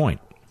not the point.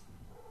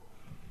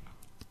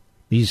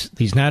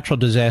 These natural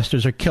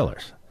disasters are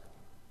killers.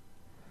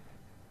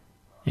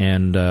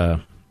 And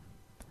the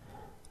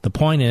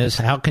point is,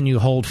 how can you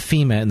hold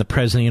FEMA and the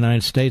President of the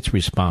United States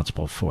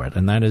responsible for it?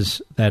 And that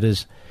is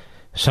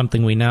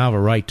something we now have a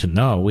right to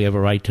know. We have a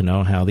right to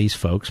know how these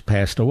folks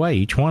passed away,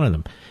 each one of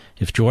them.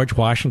 If George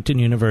Washington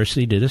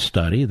University did a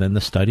study, then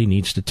the study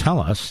needs to tell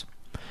us,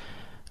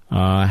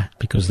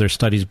 because their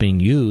study's being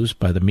used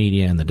by the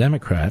media and the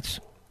Democrats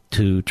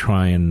to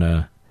try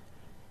and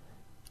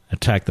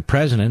attack the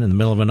president in the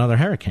middle of another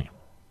hurricane.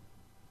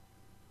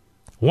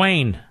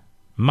 Wayne,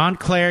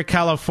 Montclair,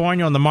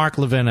 California, on the Mark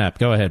Levin app.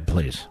 Go ahead,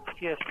 please.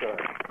 Yes, sir.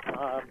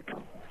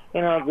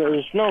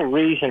 There's no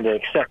reason to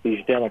accept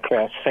these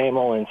Democrats' same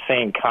old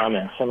insane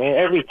comments. I mean,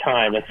 every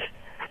time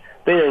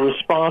they are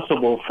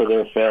responsible for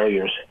their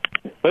failures.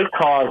 What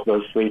caused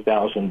those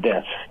 3,000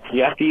 deaths?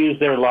 You have to use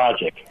their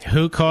logic.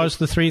 Who caused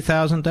the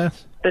 3,000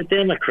 deaths? The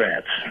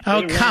Democrats.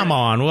 Oh, come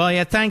on. Well,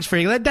 yeah, thanks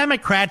for the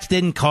Democrats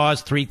didn't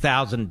cause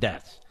 3,000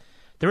 deaths.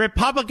 The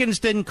Republicans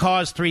didn't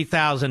cause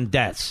 3,000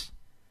 deaths.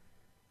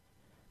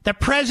 The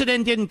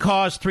president didn't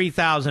cause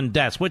 3,000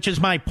 deaths, which is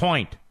my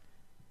point.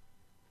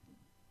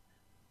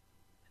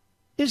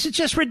 It's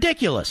just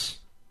ridiculous.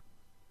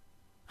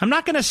 I'm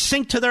not going to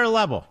sink to their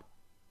level.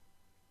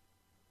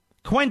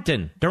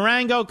 Quentin,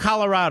 Durango,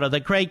 Colorado, the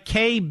great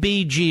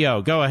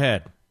KBGO. Go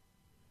ahead.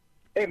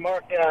 Hey,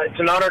 Mark. It's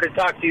an honor to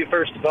talk to you,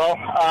 first of all.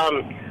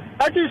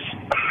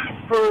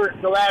 For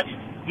the last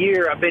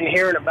year, I've been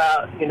hearing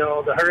about,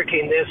 the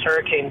hurricane this,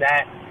 hurricane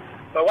that.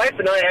 My wife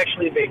and I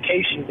actually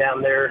vacationed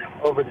down there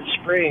over the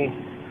spring,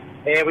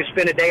 and we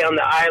spent a day on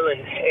the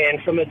island.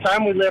 And from the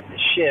time we left the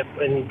ship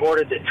and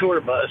boarded the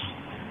tour bus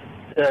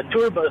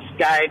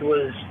guide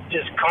was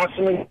just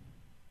constantly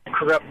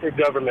corrupt their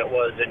government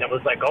was, and it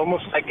was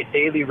almost like a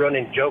daily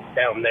running joke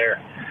down there.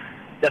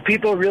 The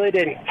people really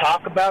didn't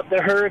talk about the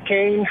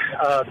hurricane.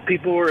 The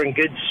people were in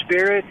good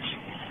spirits,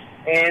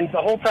 and the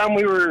whole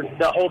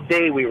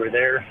day we were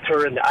there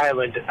touring the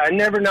island, I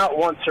never not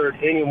once heard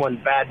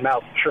anyone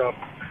badmouth Trump.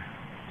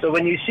 So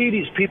when you see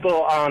these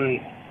people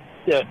on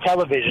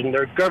television,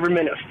 they're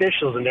government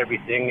officials and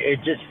everything,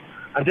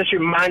 I'm just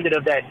reminded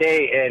of that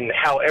day and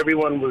how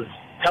everyone was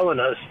telling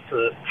us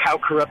how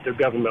corrupt their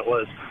government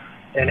was,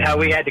 and how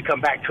we had to come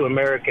back to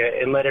America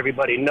and let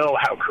everybody know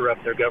how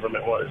corrupt their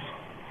government was.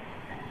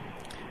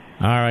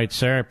 All right,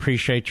 sir. I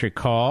appreciate your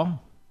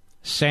call.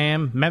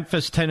 Sam,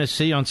 Memphis,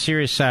 Tennessee, on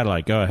Sirius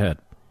Satellite. Go ahead.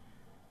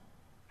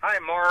 Hi,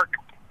 Mark.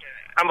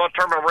 I'm going to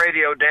turn my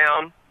radio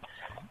down.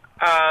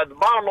 The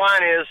bottom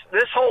line is,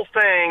 this whole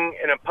thing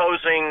in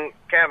opposing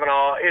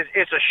Kavanaugh,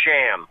 it's a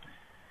sham.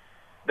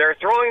 They're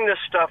throwing this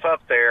stuff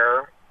up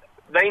there.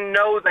 They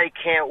know they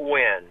can't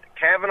win.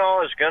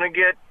 Kavanaugh is going to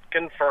get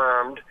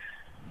confirmed.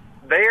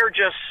 They are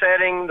just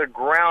setting the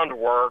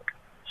groundwork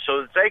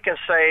so that they can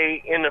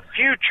say in the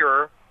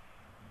future,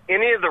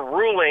 any of the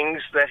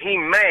rulings that he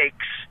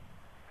makes,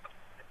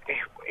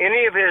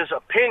 any of his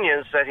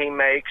opinions that he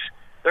makes,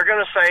 they're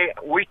going to say,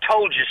 we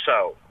told you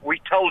so. We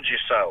told you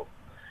so.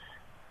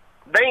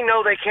 They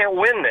know they can't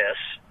win this.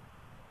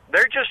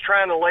 They're just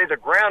trying to lay the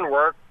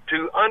groundwork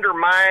to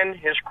undermine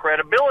his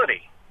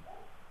credibility.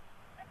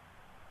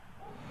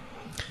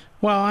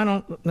 Well, I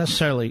don't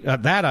necessarily,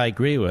 that I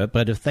agree with,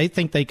 but if they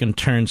think they can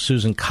turn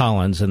Susan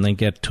Collins and then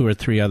get 2 or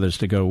 3 others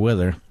to go with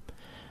her,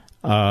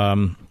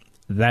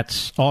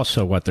 that's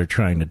also what they're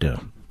trying to do.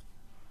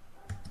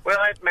 Well,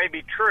 it may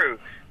be true,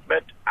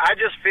 but I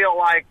just feel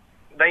like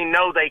they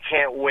know they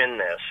can't win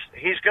this.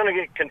 He's going to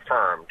get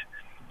confirmed.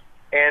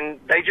 And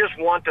they just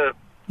want to...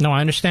 No,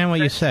 I understand what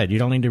you said. You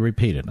don't need to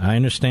repeat it. I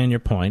understand your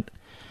point.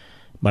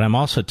 But I'm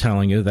also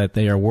telling you that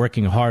they are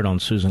working hard on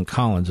Susan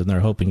Collins, and they're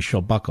hoping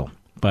she'll buckle.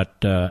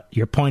 But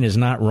your point is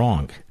not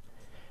wrong.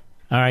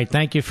 All right,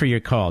 thank you for your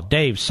call.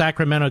 Dave,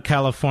 Sacramento,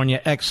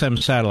 California,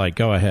 XM Satellite.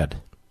 Go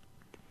ahead.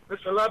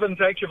 Mr. Levin,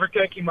 thank you for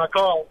taking my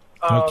call.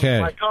 Okay.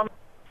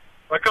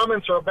 My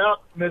comments are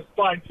about Ms.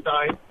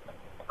 Feinstein.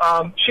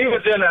 She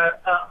was in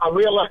a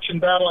re-election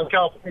battle in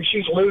California.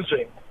 She's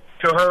losing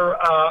to her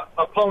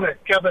opponent,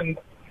 Kevin.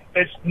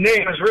 His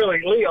name is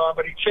really Leon,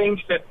 but he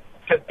changed it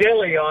to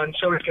DeLeon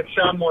so it could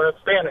sound more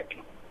Hispanic.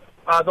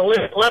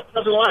 The left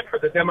doesn't like her.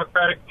 The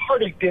Democratic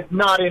Party did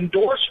not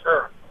endorse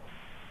her.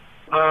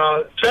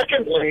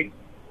 Secondly,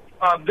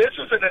 this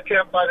is an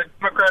attempt by the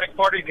Democratic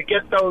Party to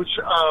get those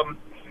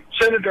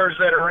senators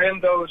that are in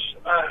those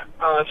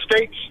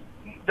states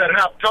that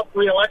have tough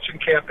re-election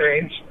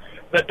campaigns,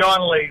 the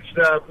Donnellys,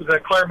 the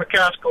Claire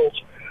McCaskells,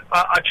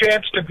 a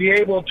chance to be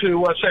able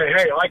to say,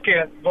 hey, I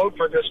can't vote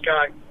for this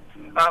guy.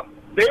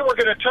 They were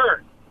going to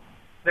turn.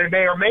 They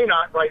may or may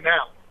not right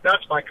now.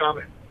 That's my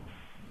comment.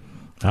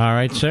 All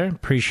right, sir.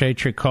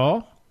 Appreciate your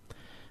call.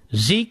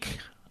 Zeke,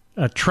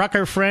 a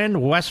trucker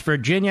friend, West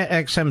Virginia,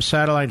 XM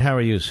Satellite. How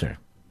are you, sir?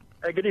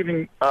 Hey, good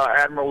evening,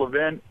 Admiral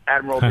Levin,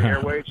 Admiral of the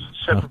Airways.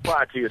 Set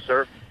reply to you,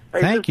 sir.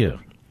 Hey, Thank you.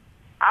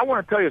 I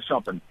want to tell you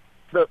something.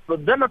 The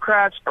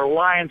Democrats are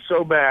lying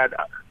so bad.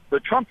 The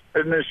Trump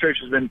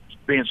administration has been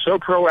being so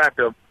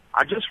proactive.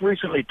 I just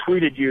recently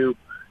tweeted you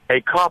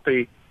a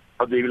copy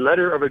of the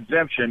letter of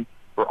exemption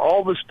for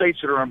all the states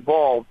that are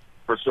involved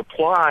for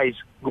supplies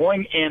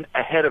going in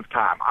ahead of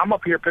time. I'm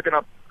up here picking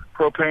up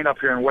propane up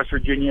here in West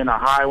Virginia and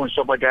Ohio and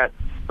stuff like that.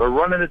 They're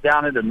running it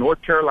down into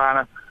North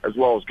Carolina as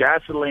well as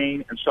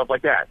gasoline and stuff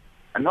like that.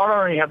 And not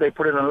only have they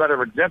put in a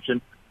letter of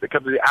exemption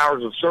because of the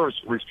hours of service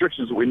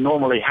restrictions that we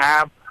normally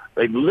have,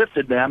 they've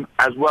lifted them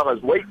as well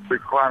as weight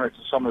requirements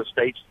in some of the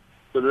states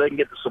so that they can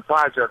get the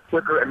supplies there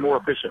quicker and more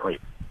efficiently.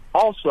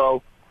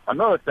 Also,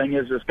 another thing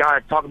is this guy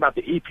talking about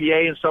the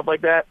EPA and stuff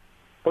like that.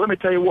 Well, let me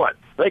tell you what.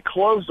 They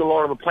closed a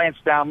lot of the plants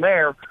down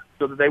there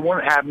so that they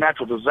wouldn't have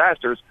natural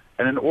disasters,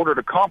 and in order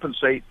to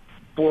compensate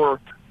for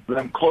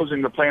them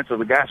closing the plants, or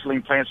the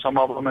gasoline plants, some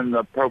of them, and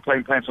the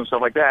propane plants and stuff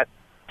like that,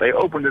 they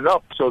opened it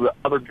up so that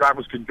other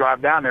drivers could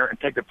drive down there and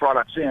take the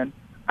products in,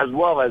 as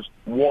well as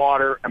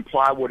water and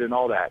plywood and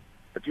all that.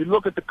 If you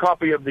look at the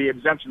copy of the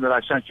exemption that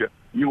I sent you,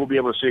 you will be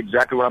able to see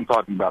exactly what I'm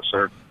talking about,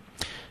 sir.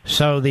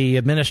 So the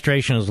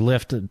administration has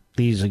lifted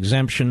these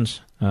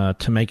exemptions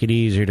to make it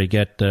easier to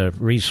get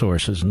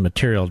resources and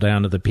material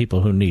down to the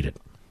people who need it.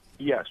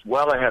 Yes,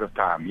 well ahead of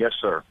time. Yes,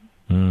 sir.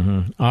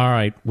 Mm-hmm. All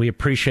right. We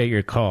appreciate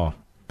your call.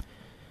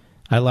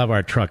 I love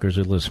our truckers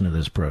who listen to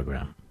this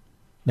program.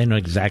 They know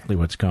exactly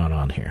what's going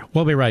on here.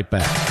 We'll be right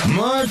back.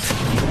 Mark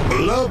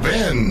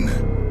Levin.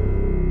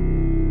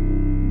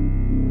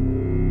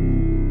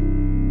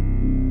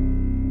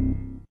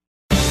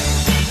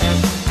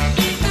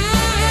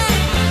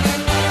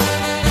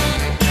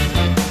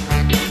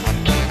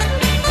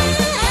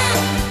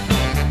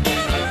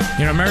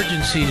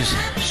 Emergencies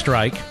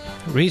strike.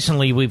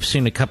 Recently, we've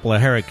seen a couple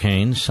of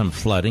hurricanes, some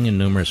flooding, and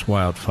numerous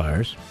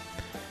wildfires.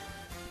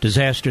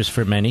 Disasters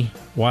for many.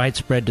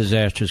 Widespread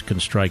disasters can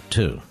strike,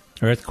 too.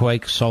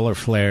 Earthquakes, solar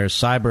flares,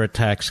 cyber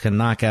attacks can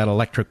knock out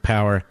electric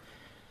power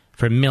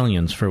for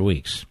millions for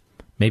weeks,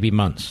 maybe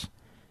months.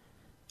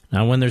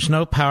 Now, when there's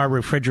no power,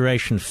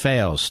 refrigeration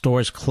fails,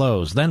 stores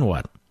close, then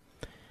what?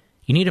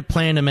 You need a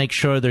plan to make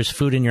sure there's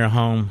food in your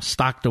home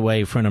stocked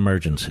away for an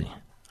emergency.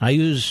 I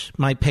use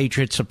my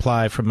Patriot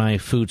Supply for my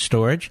food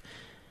storage,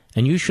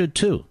 and you should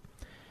too.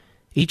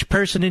 Each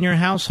person in your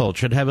household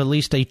should have at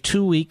least a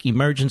 2-week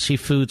emergency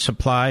food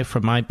supply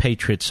from My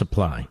Patriot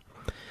Supply.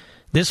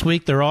 This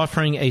week, they're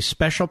offering a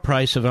special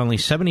price of only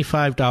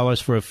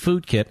 $75 for a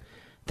food kit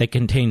that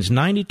contains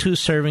 92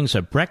 servings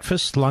of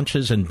breakfasts,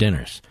 lunches, and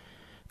dinners.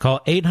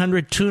 Call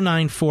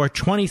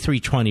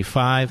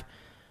 800-294-2325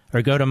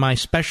 or go to my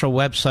special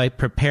website,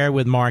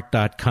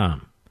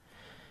 preparewithmark.com.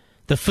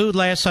 The food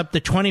lasts up to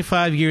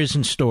 25 years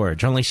in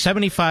storage. Only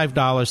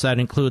 $75. That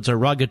includes a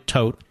rugged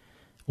tote.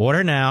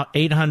 Order now,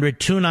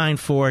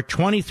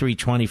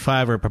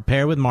 800-294-2325 or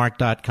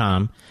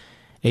preparewithmark.com,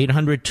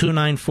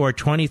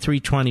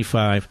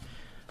 800-294-2325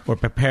 or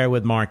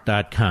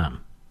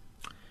preparewithmark.com.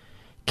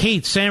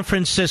 Keith, San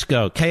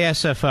Francisco,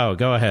 KSFO,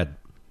 go ahead.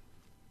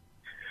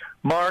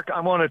 Mark,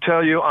 I want to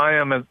tell you I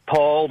am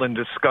appalled and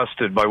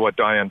disgusted by what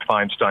Dianne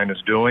Feinstein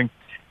is doing.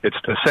 It's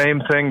the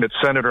same thing that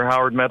Senator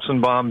Howard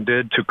Metzenbaum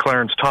did to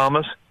Clarence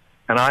Thomas,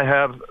 and I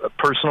have a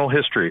personal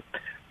history.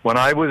 When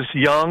I was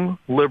young,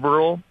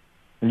 liberal,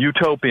 and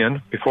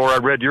utopian, before I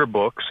read your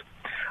books,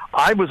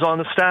 I was on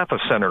the staff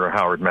of Senator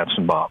Howard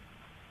Metzenbaum.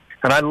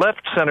 And I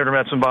left Senator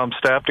Metzenbaum's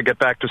staff to get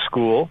back to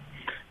school,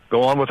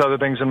 go on with other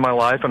things in my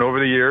life, and over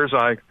the years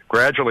I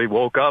gradually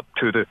woke up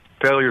to the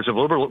failures of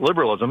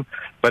liberalism.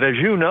 But as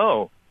you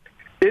know,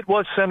 it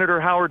was Senator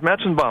Howard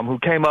Metzenbaum who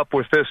came up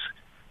with this,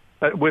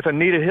 with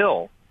Anita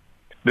Hill,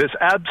 this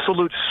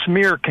absolute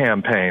smear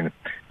campaign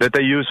that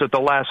they use at the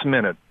last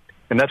minute.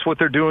 And that's what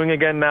they're doing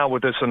again now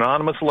with this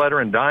anonymous letter.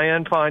 And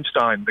Dianne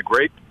Feinstein, the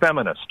great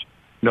feminist,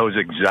 knows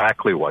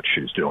exactly what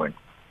she's doing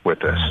with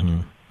this.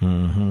 Mm-hmm.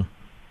 Mm-hmm.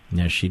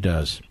 Yes, she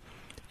does.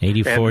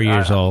 84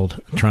 years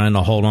old, trying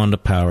to hold on to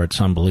power.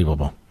 It's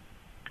unbelievable.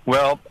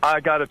 Well,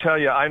 I got to tell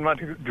you, I'm not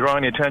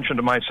drawing attention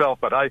to myself,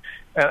 but I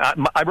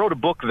wrote a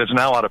book that's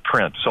now out of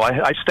print, so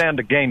I stand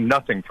to gain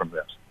nothing from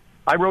this.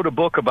 I wrote a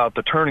book about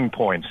the turning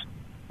points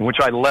in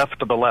which I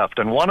left the left,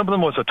 and one of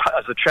them was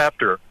a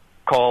chapter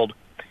called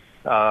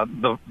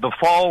The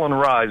Fall and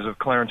Rise of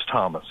Clarence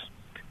Thomas.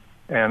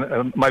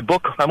 And my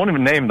book, I won't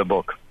even name the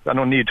book. I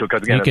don't need to,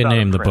 because again, you can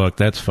name the book.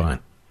 That's fine.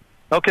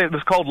 Okay, it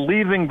was called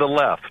Leaving the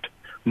Left,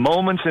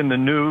 Moments in the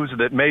News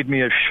That Made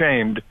Me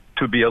Ashamed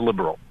to Be a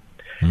Liberal.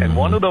 Mm-hmm. And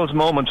one of those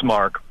moments,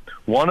 Mark,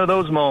 was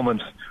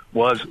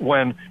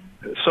when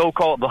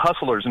so-called the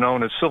hustlers,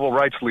 known as civil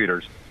rights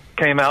leaders,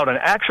 came out and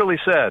actually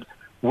said,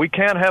 we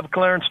can't have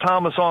Clarence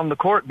Thomas on the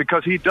court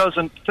because he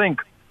doesn't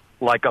think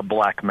like a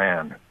black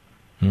man.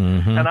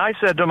 Mm-hmm. And I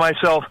said to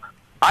myself,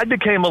 I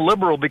became a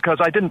liberal because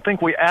I didn't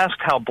think we asked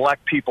how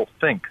black people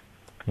think.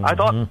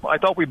 Mm-hmm. I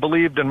thought we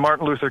believed in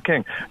Martin Luther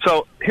King.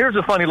 So here's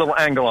a funny little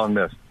angle on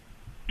this.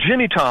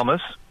 Ginny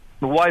Thomas,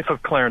 the wife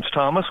of Clarence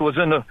Thomas, was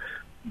in a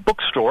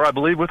bookstore, I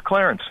believe, with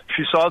Clarence.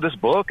 She saw this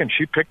book, and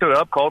she picked it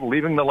up called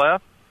Leaving the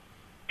Left.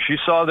 She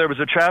saw there was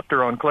a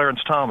chapter on Clarence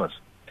Thomas.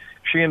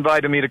 She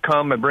invited me to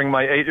come and bring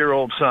my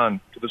 8-year-old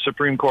son to the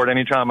Supreme Court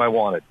anytime I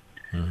wanted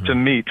to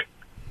meet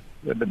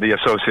the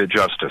Associate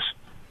Justice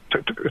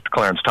to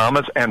Clarence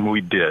Thomas, and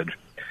we did.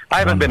 I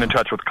haven't been in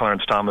touch with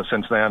Clarence Thomas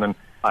since then, and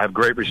I have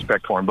great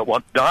respect for him. But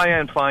what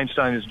Dianne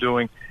Feinstein is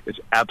doing is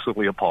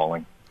absolutely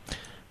appalling.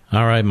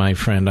 All right, my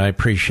friend, I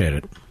appreciate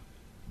it.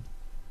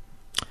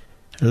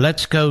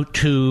 Let's go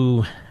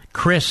to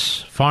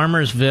Chris,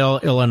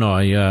 Farmersville,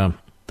 Illinois,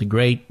 the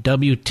great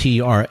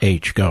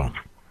WTRH. Go.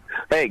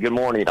 Hey, good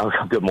morning. Oh,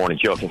 good morning,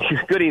 joking.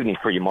 Good evening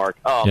for you, Mark.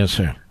 Yes,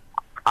 sir.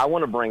 I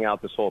want to bring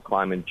out this whole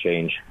climate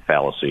change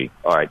fallacy.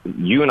 All right,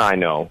 you and I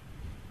know,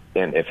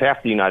 and if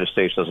half the United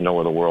States doesn't know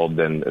where the world,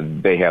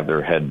 then they have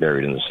their head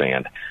buried in the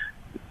sand.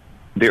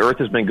 The Earth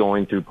has been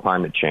going through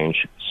climate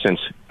change since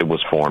it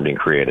was formed and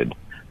created.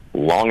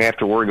 Long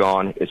after we're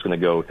gone, it's going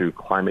to go through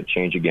climate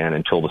change again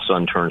until the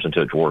sun turns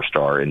into a dwarf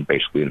star and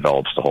basically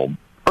envelops the whole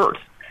Earth.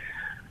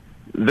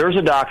 There's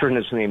a doctor, and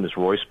his name is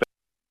Roy Spence.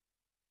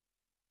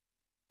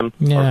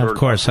 Yeah, of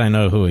course, I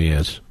know who he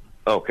is.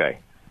 Okay.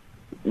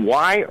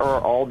 Why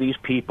are all these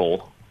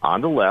people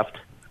on the left?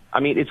 I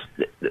mean, it's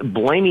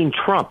blaming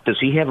Trump. Does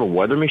he have a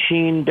weather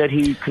machine that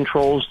he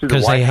controls through the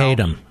White House? Because they hate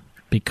him.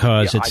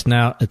 Because it's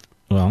now,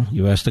 well,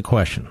 you asked the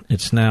question.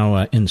 It's now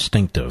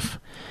instinctive.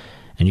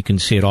 And you can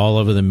see it all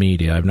over the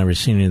media. I've never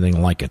seen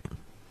anything like it.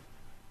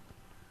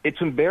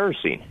 It's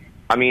embarrassing.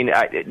 I mean,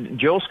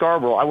 Joe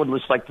Scarborough, I would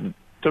just like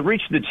to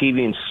reach the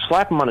TV and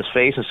slap him on his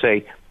face and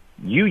say,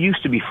 you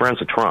used to be friends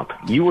with Trump.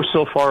 You were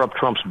so far up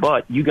Trump's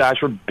butt, you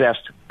guys were best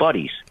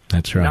buddies.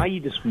 That's right. Now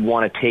you just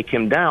want to take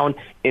him down.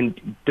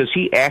 And does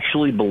he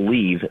actually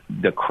believe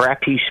the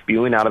crap he's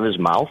spewing out of his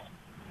mouth?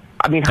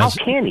 I mean, how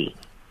can he?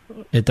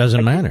 It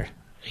doesn't matter.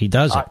 He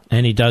does it.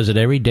 And he does it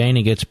every day, and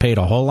he gets paid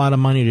a whole lot of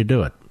money to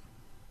do it.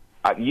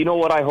 You know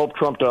what I hope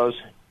Trump does?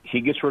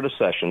 He gets rid of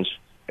Sessions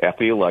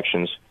after the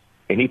elections,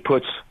 and he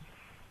puts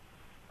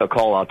a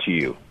call out to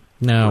you.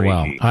 No,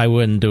 well, I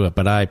wouldn't do it,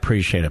 but I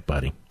appreciate it,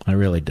 buddy. I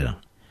really do.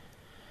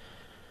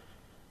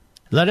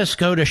 Let us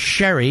go to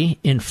Sherry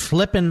in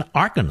Flippin,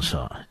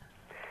 Arkansas.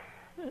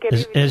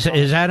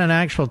 Is that an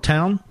actual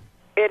town?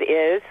 It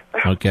is.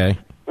 Okay.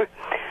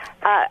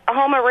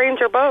 Home of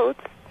Ranger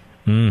boats.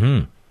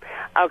 Mm-hmm.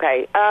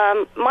 Okay.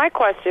 My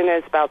question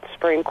is about the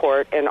Supreme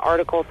Court in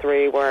Article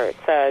 3, where it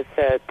says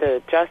that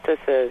the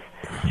justices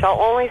shall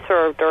only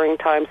serve during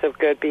times of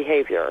good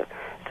behavior.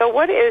 So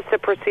what is the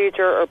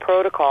procedure or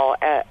protocol,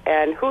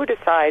 and who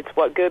decides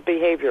what good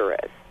behavior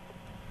is?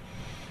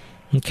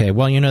 Okay,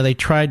 well, you know, they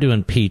tried to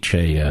impeach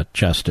a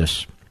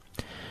justice,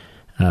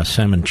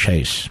 Salmon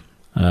Chase.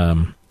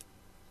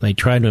 They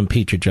tried to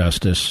impeach a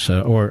justice,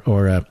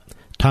 or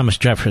Thomas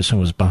Jefferson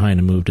was behind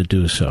a move to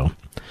do so.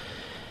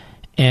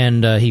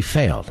 And he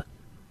failed.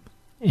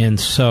 And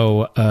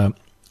so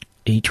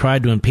he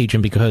tried to impeach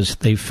him because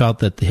they felt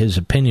that his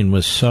opinion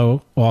was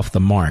so off the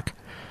mark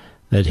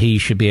that he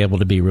should be able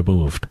to be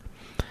removed.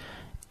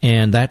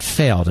 And that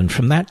failed. And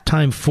from that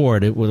time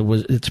forward,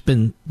 it's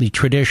been the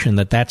tradition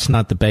that that's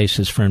not the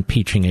basis for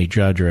impeaching a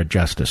judge or a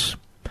justice.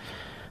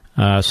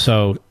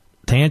 So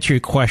to answer your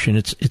question,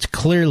 it's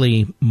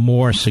clearly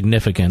more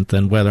significant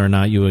than whether or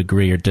not you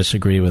agree or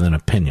disagree with an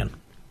opinion.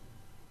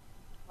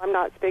 I'm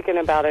not speaking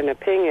about an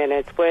opinion.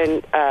 It's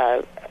when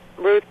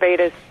Ruth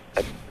Bader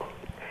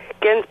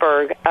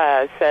Ginsburg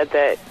said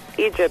that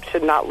Egypt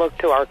should not look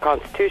to our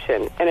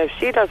Constitution. And if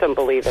she doesn't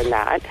believe in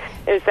that,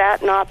 is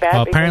that not bad?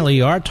 Well, apparently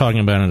you are talking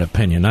about an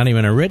opinion, not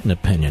even a written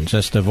opinion,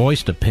 just a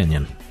voiced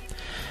opinion.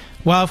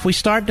 Well, if we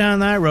start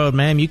down that road,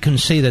 ma'am, you can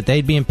see that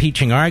they'd be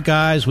impeaching our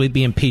guys, we'd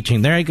be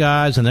impeaching their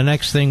guys, and the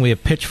next thing we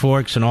have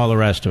pitchforks and all the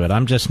rest of it.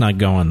 I'm just not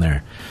going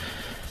there.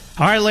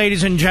 All right,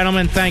 ladies and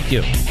gentlemen, thank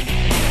you.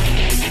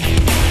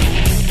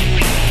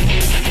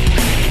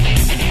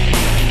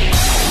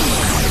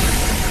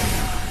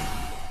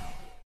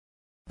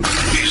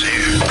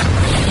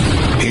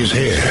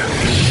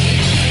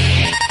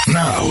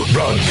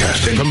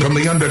 Broadcasting from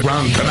the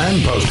underground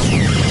command post,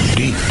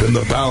 deep in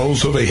the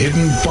bowels of a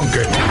hidden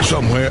bunker,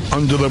 somewhere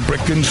under the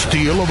brick and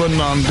steel of a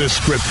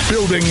nondescript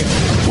building,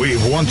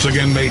 we've once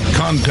again made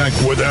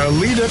contact with our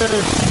leader,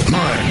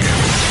 Mark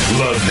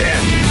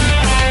Levin.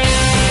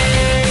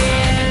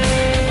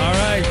 All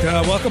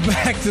right, welcome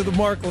back to the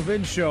Mark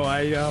Levin Show.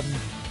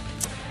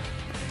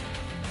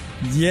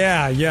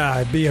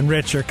 Being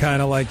rich are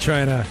kind of like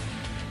trying to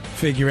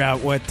figure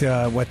out what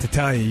to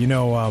tell you. You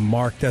know,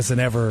 Mark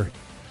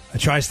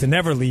tries to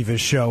never leave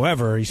his show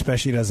ever. He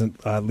especially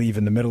doesn't leave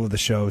in the middle of the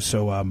show.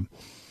 So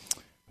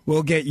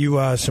we'll get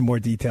you some more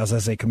details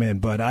as they come in.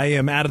 But I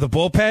am out of the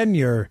bullpen.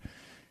 Your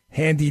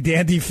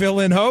handy-dandy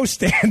fill-in host,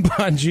 Dan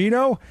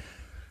Bongino.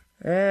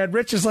 And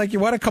Rich is like, you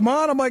want to come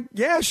on? I'm like,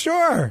 yeah,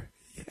 sure.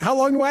 How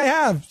long do I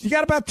have? You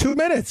got about 2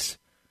 minutes.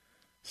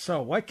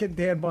 So what can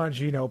Dan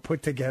Bongino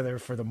put together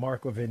for the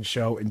Mark Levin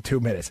Show in 2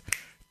 minutes?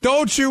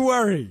 Don't you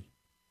worry.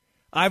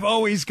 I've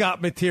always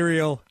got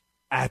material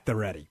at the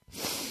ready.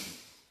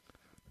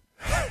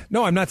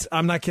 No, I'm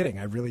not kidding.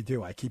 I really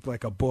do. I keep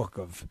like a book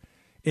of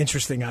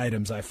interesting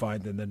items I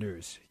find in the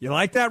news. You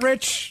like that,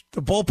 Rich?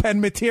 The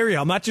bullpen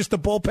material. I'm not just a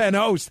bullpen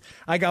host.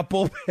 I got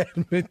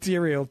bullpen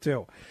material,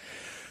 too.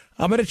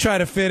 I'm going to try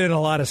to fit in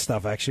a lot of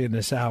stuff, actually, in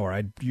this hour.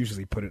 I'd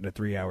usually put it in a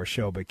 3-hour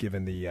show, but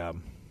given the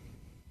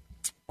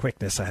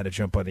quickness, I had to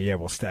jump on the air.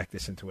 We'll stack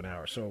this into an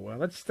hour. So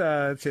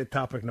let's hit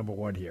topic number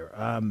one here.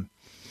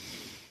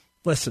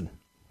 Listen,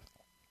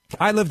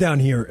 I live down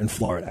here in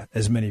Florida.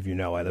 As many of you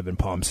know, I live in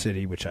Palm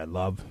City, which I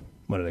love,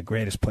 one of the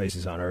greatest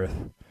places on earth.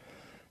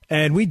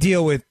 And we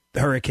deal with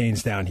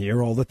hurricanes down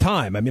here all the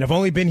time. I mean, I've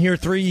only been here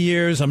 3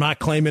 years. I'm not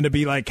claiming to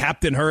be like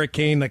Captain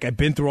Hurricane, like I've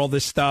been through all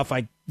this stuff.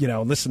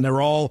 Listen,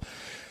 they're all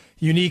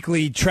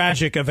uniquely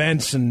tragic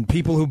events and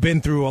people who've been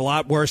through a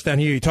lot worse down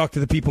here. You talk to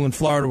the people in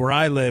Florida where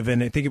I live,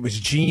 and I think it was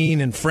Gene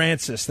and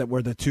Francis that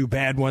were the two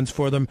bad ones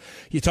for them.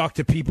 You talk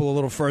to people a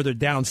little further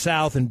down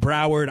south in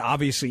Broward.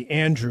 Obviously,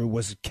 Andrew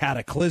was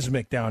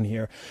cataclysmic down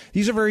here.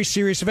 These are very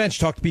serious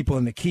events. You talk to people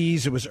in the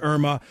Keys. It was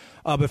Irma.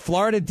 But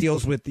Florida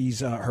deals with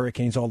these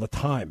hurricanes all the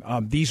time.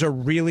 These are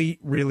really,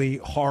 really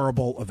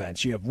horrible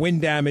events. You have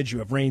wind damage, you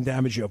have rain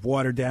damage, you have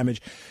water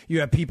damage. You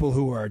have people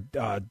who are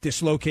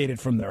dislocated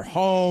from their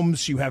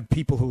homes. You have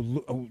people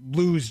who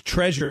lose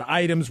treasured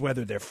items,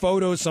 whether they're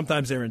photos,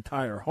 sometimes their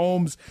entire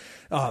homes,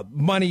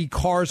 money,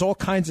 cars, all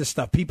kinds of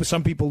stuff.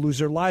 Some people lose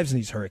their lives in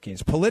these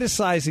hurricanes.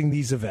 Politicizing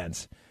these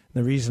events,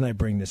 the reason I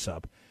bring this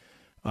up,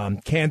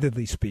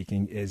 candidly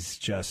speaking, is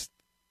just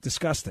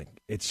disgusting.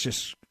 It's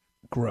just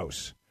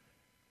gross.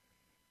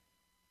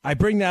 I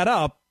bring that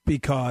up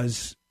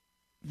because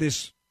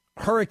this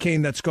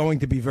hurricane that's going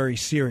to be very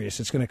serious,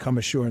 it's going to come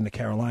ashore in the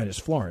Carolinas,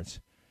 Florence,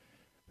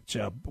 which,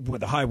 where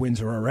the high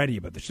winds are already,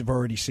 but they've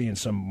already seen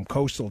some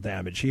coastal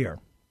damage here.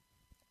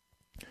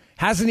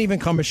 Hasn't even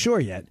come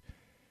ashore yet.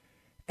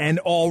 And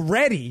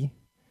already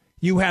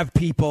you have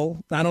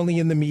people, not only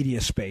in the media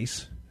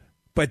space,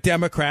 but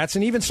Democrats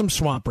and even some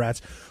swamp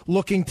rats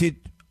looking to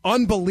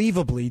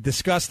unbelievably,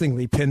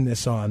 disgustingly pin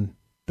this on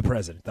the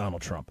president,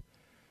 Donald Trump.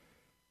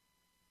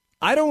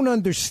 I don't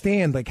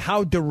understand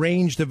how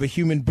deranged of a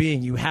human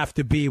being you have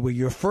to be where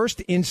your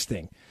first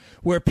instinct,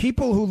 where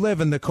people who live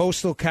in the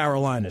coastal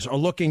Carolinas are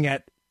looking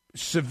at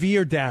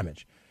severe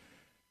damage,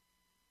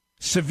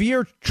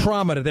 severe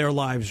trauma to their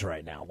lives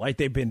right now. Like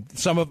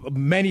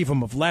many of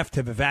them have left,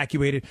 have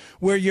evacuated,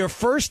 where your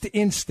first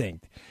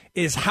instinct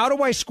is, how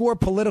do I score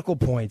political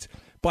points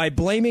by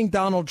blaming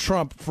Donald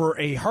Trump for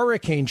a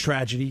hurricane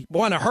tragedy,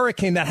 a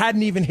hurricane that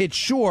hadn't even hit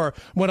shore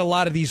when a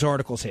lot of these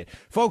articles hit.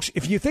 Folks,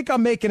 if you think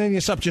I'm making any of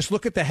this up, just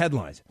look at the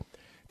headlines.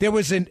 There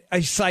was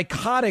a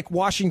psychotic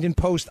Washington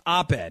Post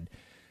op-ed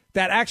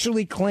that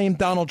actually claimed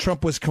Donald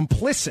Trump was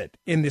complicit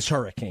in this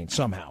hurricane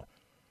somehow.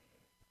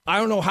 I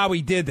don't know how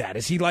he did that.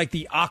 Is he like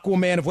the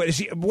Aquaman of what is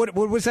he? What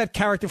was that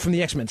character from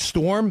the X-Men?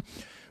 Storm?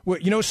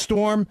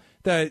 Storm,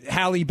 the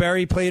Halle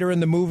Berry played her in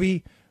the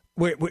movie.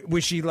 Where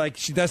she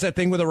does that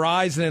thing with her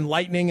eyes and then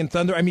lightning and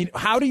thunder. I mean,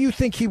 how do you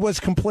think he was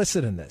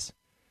complicit in this?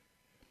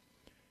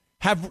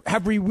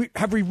 Have we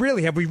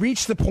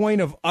reached the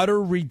point of utter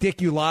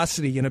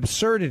ridiculosity and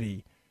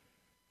absurdity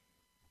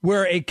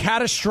where a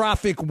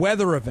catastrophic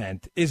weather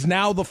event is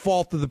now the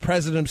fault of the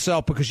president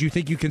himself because you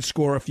think you can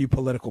score a few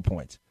political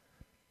points?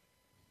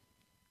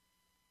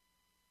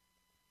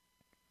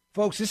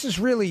 Folks, this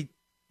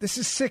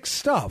is sick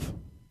stuff.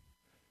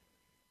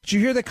 Did you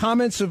hear the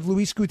comments of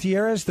Luis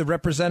Gutierrez, the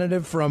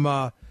representative from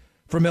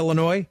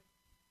Illinois?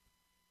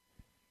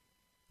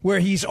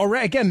 Where he's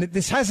already, again,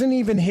 this hasn't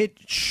even hit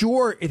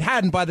shore. It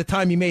hadn't by the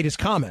time he made his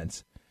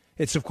comments.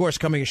 It's, of course,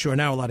 coming ashore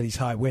now, a lot of these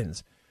high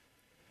winds.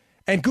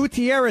 And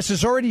Gutierrez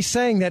is already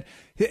saying that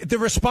the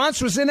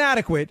response was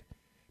inadequate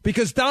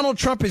because Donald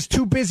Trump is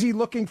too busy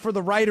looking for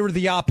the writer of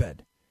the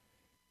op-ed.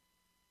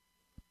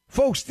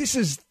 Folks, this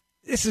is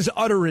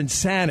utter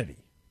insanity.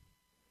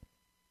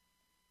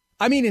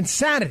 I mean,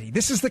 insanity.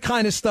 This is the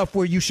kind of stuff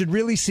where you should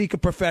really seek a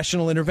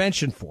professional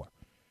intervention for.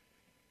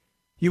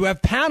 You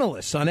have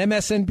panelists on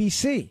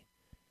MSNBC,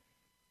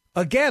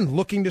 again,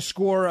 looking to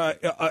score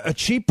a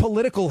cheap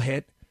political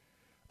hit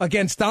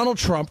against Donald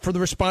Trump for the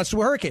response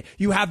to a hurricane.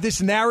 You have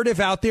this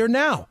narrative out there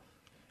now.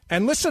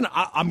 And listen,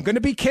 I'm going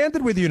to be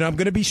candid with you, and I'm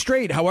going to be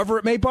straight, however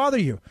it may bother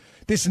you.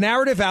 This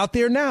narrative out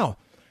there now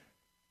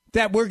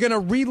that we're going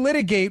to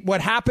relitigate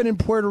what happened in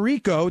Puerto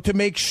Rico to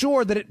make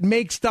sure that it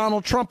makes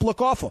Donald Trump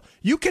look awful.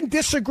 You can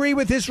disagree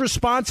with his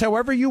response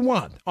however you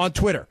want on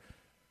Twitter.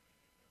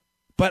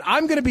 But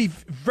I'm going to be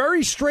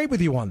very straight with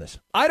you on this.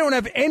 I don't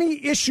have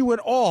any issue at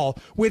all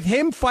with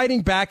him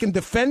fighting back and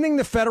defending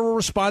the federal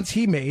response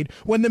he made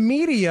when the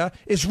media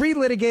is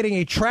relitigating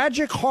a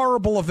tragic,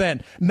 horrible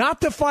event,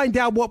 not to find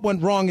out what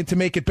went wrong and to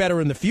make it better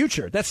in the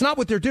future. That's not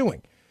what they're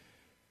doing.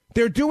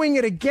 They're doing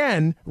it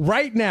again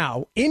right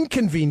now,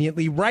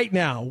 inconveniently right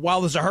now,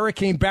 while there's a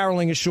hurricane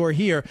barreling ashore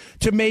here,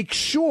 to make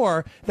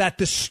sure that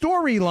the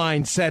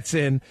storyline sets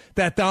in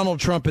that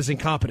Donald Trump is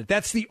incompetent.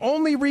 That's the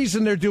only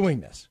reason they're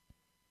doing this.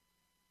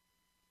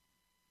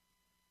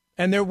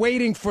 And they're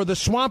waiting for the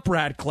swamp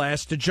rat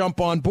class to jump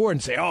on board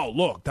and say, oh,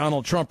 look,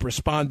 Donald Trump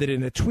responded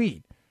in a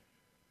tweet.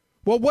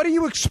 Well, what do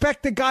you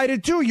expect the guy to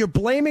do? You're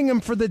blaming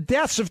him for the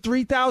deaths of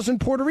 3,000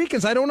 Puerto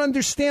Ricans. I don't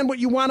understand what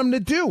you want him to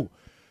do.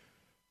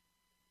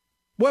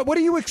 What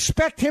do you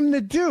expect him to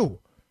do?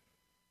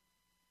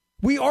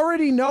 We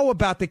already know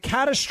about the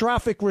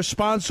catastrophic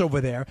response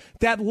over there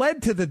that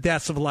led to the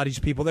deaths of a lot of these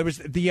people. There was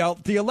the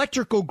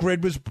electrical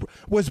grid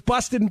was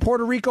busted in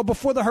Puerto Rico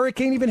before the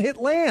hurricane even hit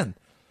land.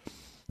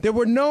 There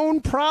were known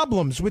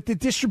problems with the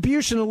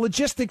distribution and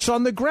logistics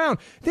on the ground.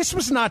 This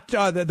was not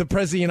the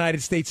President of the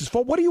United States'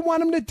 fault. What do you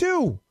want him to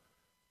do?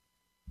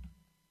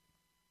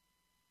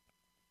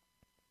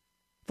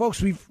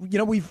 Folks,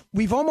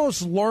 we've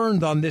almost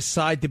learned on this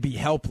side to be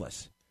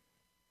helpless.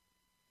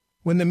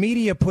 When the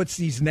media puts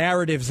these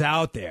narratives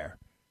out there,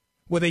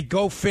 where they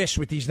go fish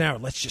with these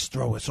narratives, let's just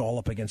throw us all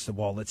up against the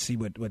wall. Let's see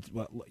what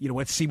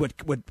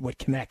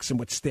connects and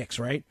what sticks,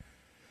 right?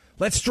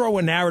 Let's throw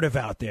a narrative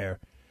out there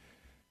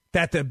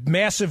that the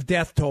massive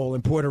death toll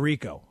in Puerto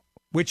Rico,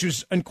 which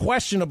was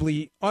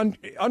unquestionably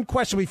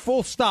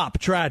full stop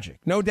tragic,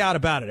 no doubt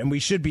about it, and we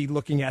should be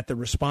looking at the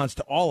response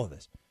to all of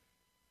this.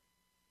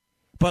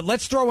 But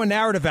let's throw a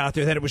narrative out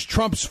there that it was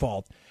Trump's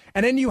fault.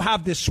 And then you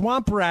have this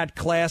swamp rat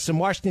class in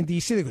Washington,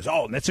 D.C. that goes,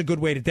 oh, that's a good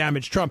way to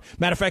damage Trump.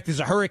 Matter of fact,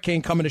 there's a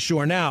hurricane coming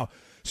ashore now.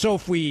 So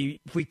if we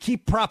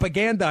keep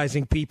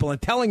propagandizing people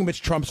and telling them it's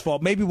Trump's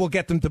fault, maybe we'll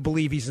get them to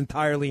believe he's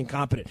entirely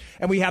incompetent.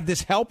 And we have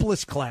this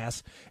helpless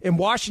class in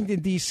Washington,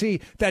 D.C.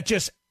 that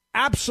just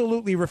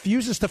absolutely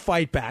refuses to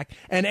fight back.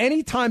 And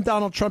anytime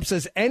Donald Trump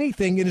says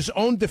anything in his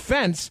own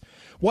defense,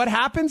 what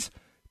happens?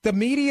 The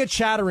media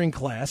chattering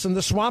class and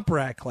the swamp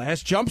rat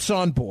class jumps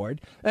on board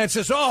and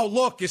says, oh,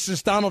 look, this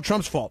is Donald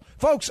Trump's fault.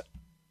 Folks,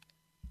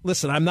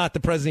 listen, I'm not the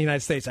President of the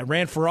United States. I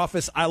ran for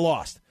office. I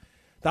lost.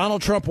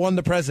 Donald Trump won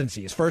the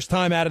presidency, his first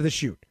time out of the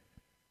chute.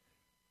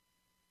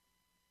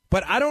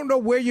 But I don't know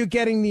where you're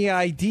getting the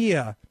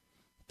idea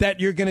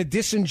that you're going to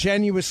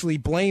disingenuously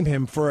blame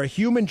him for a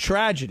human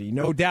tragedy,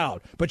 no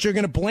doubt. But you're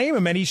going to blame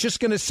him and he's just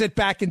going to sit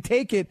back and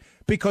take it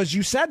because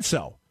you said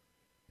so.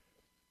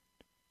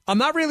 I'm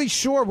not really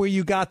sure where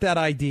you got that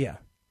idea.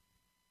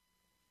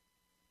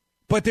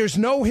 But there's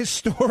no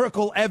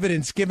historical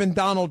evidence, given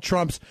Donald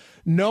Trump's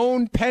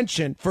known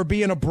penchant for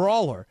being a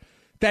brawler,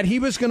 that he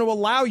was going to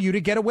allow you to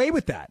get away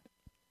with that.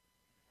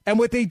 And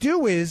what they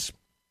do is,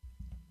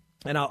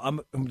 and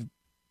I'm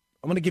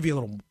going to give you a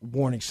little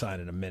warning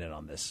sign in a minute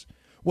on this.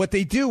 What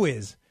they do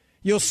is,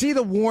 you'll see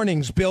the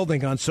warnings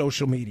building on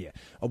social media.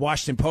 A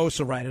Washington Post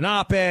will write an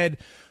op-ed.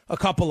 A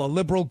couple of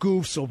liberal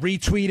goofs will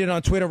retweet it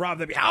on Twitter. Rob,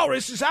 they'll be, oh,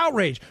 this is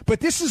outrage. But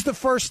this is the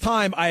first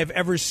time I have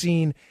ever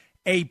seen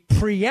a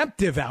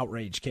preemptive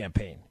outrage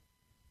campaign,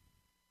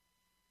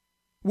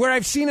 where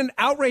I've seen an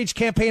outrage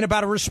campaign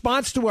about a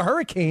response to a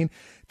hurricane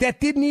that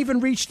didn't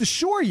even reach the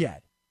shore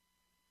yet.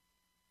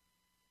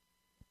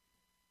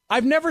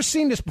 I've never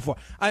seen this before.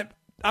 I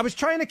was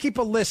trying to keep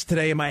a list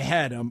today in my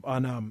head on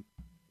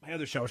my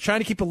other show. I was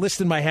trying to keep a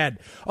list in my head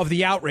of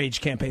the outrage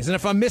campaigns. And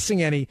if I'm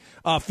missing any,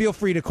 feel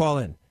free to call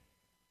in.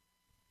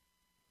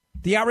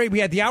 We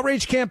had the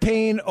outrage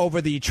campaign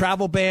over the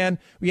travel ban.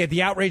 We had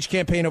the outrage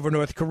campaign over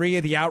North Korea,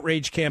 the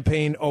outrage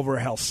campaign over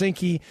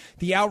Helsinki,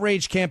 the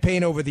outrage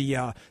campaign over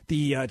the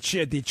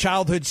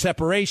childhood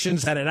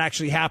separations that had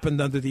actually happened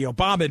under the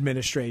Obama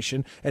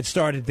administration. It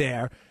started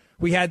there.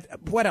 We had,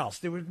 what else?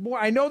 There was more.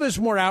 I know there's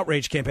more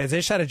outrage campaigns. I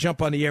just had to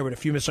jump on the air with a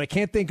few minutes, so I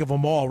can't think of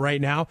them all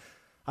right now.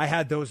 I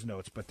had those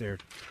notes, but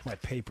my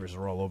papers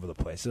are all over the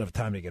place. I don't have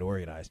time to get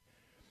organized.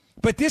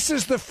 But this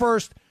is the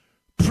first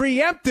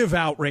preemptive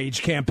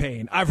outrage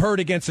campaign I've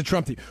heard against the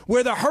Trump team,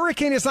 where the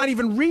hurricane has not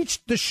even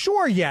reached the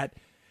shore yet,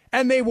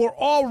 and they were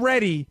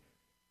already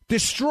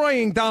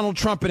destroying Donald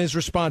Trump and his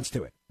response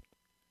to it.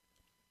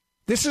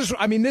 This is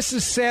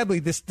sadly,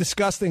 this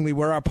disgustingly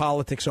where our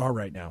politics are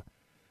right now.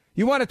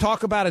 You want to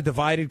talk about a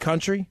divided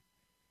country?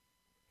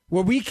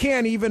 Where we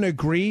can't even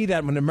agree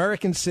that when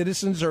American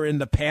citizens are in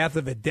the path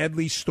of a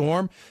deadly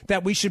storm,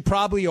 that we should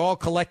probably all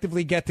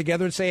collectively get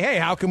together and say, hey,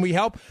 how can we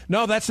help?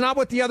 No, that's not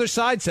what the other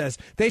side says.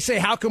 They say,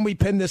 how can we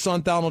pin this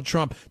on Donald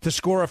Trump to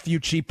score a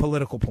few cheap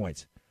political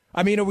points?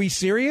 I mean, are we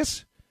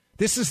serious?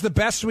 This is the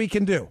best we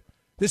can do.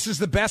 This is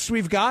the best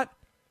we've got.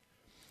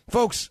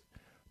 Folks,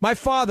 my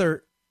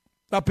father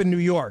up in New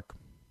York,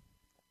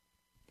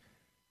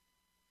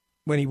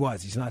 when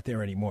he's not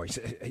there anymore.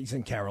 He's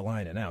in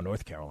Carolina now,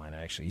 North Carolina,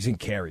 actually. He's in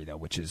Cary, though,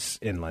 which is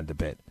inland a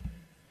bit.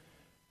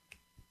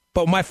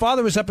 But my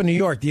father was up in New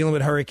York dealing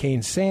with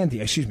Superstorm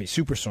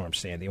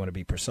Sandy, I want to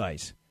be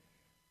precise.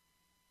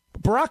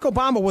 Barack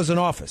Obama was in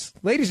office.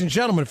 Ladies and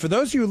gentlemen, for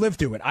those of you who lived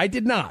through it, I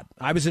did not.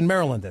 I was in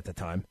Maryland at the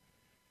time.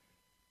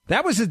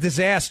 That was a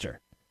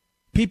disaster.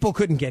 People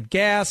couldn't get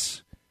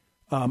gas.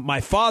 My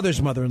father's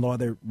mother-in-law,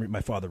 my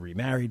father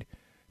remarried.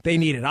 They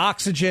needed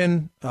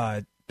oxygen.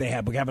 Were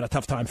having a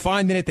tough time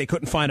finding it. They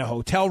couldn't find a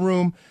hotel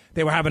room.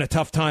 They were having a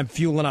tough time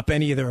fueling up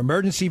any of their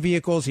emergency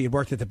vehicles. He had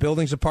worked at the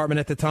buildings department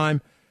at the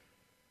time.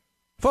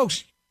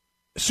 Folks,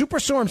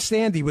 Superstorm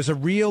Sandy was a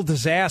real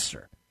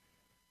disaster.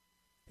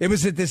 It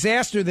was a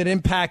disaster that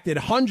impacted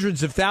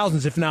hundreds of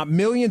thousands, if not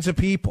millions of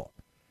people.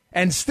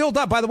 And still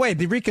done. By the way,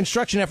 the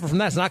reconstruction effort from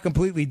that is not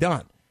completely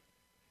done.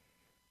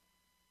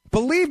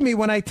 Believe me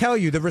when I tell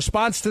you the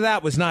response to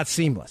that was not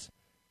seamless.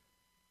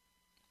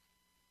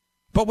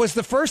 But was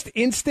the first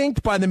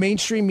instinct by the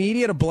mainstream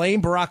media to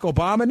blame Barack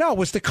Obama? No, it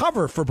was to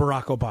cover for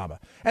Barack Obama.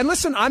 And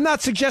listen, I'm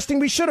not suggesting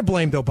we should have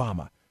blamed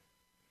Obama.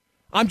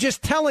 I'm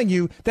just telling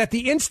you that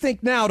the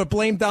instinct now to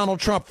blame Donald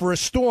Trump for a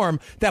storm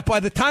that by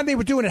the time they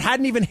were doing it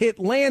hadn't even hit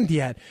land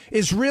yet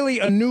is really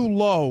a new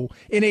low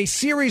in a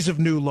series of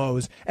new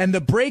lows, and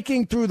the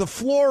breaking through the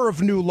floor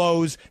of new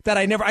lows that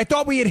I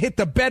thought we had hit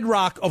the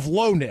bedrock of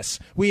lowness.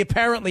 We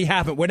apparently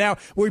haven't.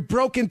 We're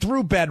broken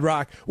through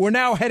bedrock. We're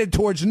now headed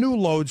towards new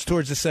lows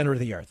towards the center of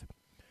the earth.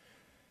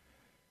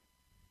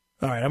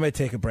 All right, I'm going to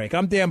take a break.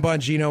 I'm Dan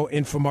Bongino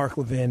in for Mark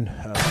Levin.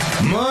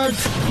 Mark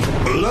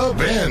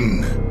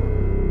Levin.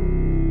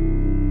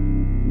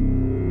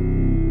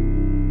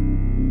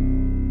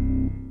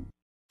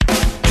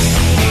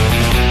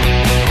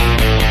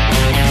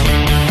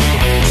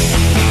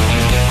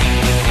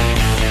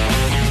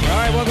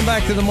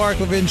 Back to the Mark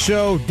Levin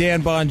Show.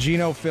 Dan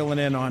Bongino filling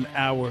in on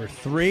hour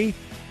 3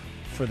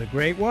 for the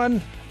great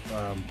one.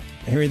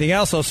 Everything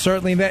else, I'll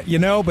certainly let you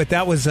know. But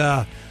that was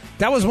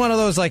one of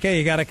those like, hey,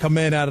 you got to come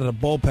in out of the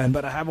bullpen,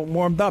 but I haven't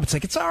warmed up. It's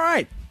like, it's all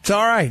right. It's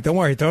all right. Don't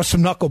worry. Throw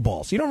some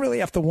knuckleballs. You don't really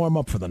have to warm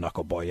up for the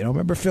knuckleball. You know,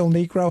 remember Phil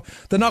Necro?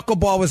 The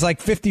knuckleball was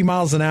like 50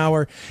 miles an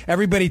hour.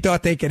 Everybody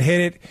thought they could hit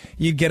it.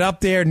 You'd get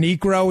up there,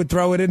 Necro would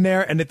throw it in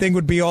there, and the thing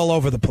would be all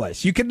over the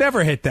place. You could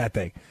never hit that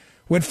thing.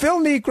 When Phil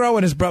Necro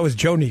and his brother, was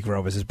Joe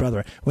Necro, was his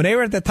brother, when they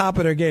were at the top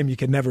of their game, you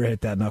could never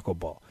hit that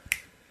knuckleball.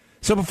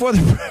 So before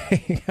the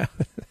break,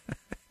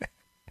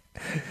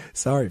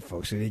 sorry,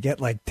 folks, you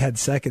get like 10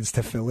 seconds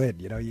to fill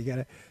in. You know, you got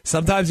to,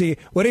 sometimes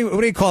what do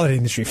you call it in the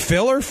industry?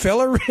 Filler,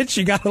 Rich?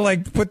 You got to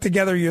like put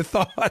together your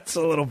thoughts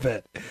a little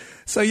bit.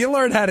 So you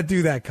learn how to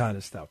do that kind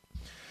of stuff.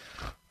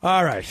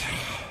 All right.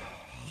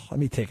 Let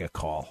me take a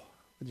call.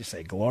 What'd you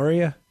say,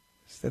 Gloria?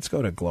 Let's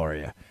go to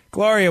Gloria.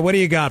 Gloria, what do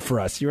you got for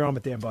us? You're on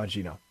with Dan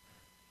Bongino.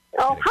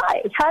 Oh,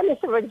 hi. Hi,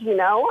 Mr.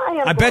 Regino.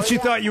 I bet you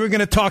thought you were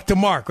going to talk to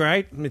Mark,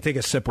 right? Let me take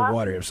a sip of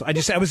water here.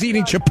 I was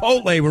eating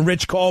Chipotle when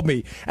Rich called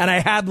me, and I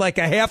had like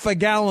a half a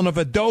gallon of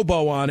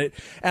adobo on it,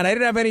 and I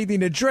didn't have anything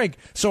to drink,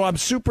 so I'm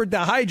super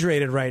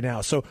dehydrated right now.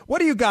 So what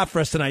do you got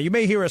for us tonight? You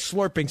may hear a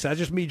slurping sound.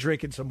 Just me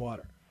drinking some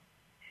water.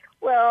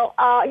 Well,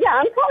 yeah,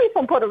 I'm calling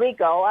from Puerto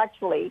Rico,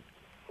 actually.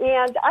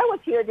 And I was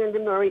here during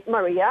the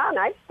Maria, and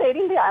I've stayed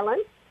in the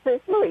island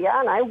since Maria,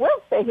 and I will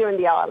stay here in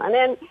the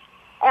island.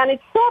 And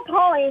it's so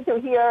appalling to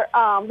hear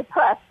the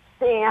press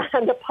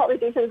and the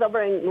politicians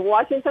over in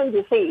Washington,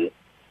 D.C.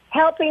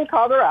 helping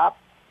cover up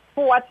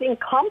for what's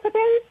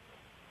incompetent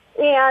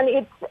and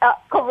it's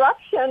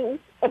corruption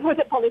with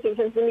the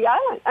politicians in the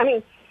island. I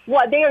mean,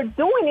 what they are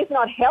doing is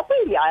not helping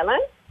the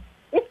island.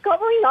 It's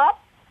covering up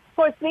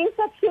for things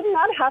that should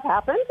not have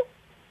happened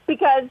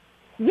because,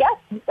 yes,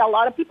 a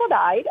lot of people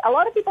died. A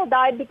lot of people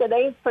died because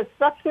the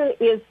infrastructure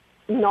is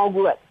no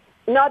good,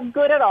 not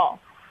good at all.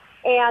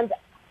 And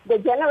the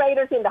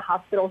generators in the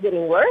hospitals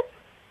getting worse.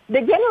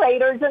 The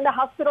generators in the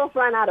hospitals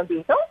ran out of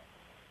diesel.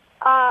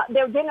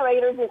 Their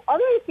generators in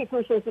other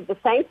institutions did the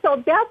same.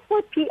 So that's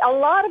what a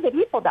lot of the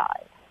people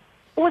died.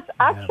 It was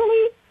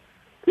actually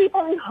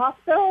people in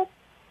hospitals.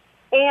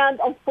 And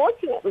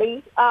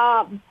unfortunately,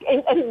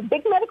 in a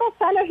big medical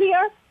center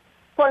here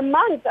for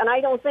months, and I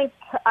don't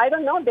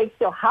know if they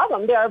still have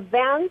them, there are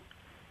vans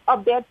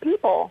of dead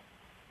people.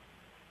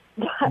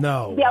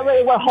 No. Yeah,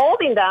 they were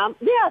holding them.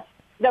 Yes.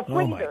 The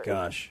freezers. Oh, my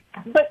gosh.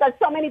 But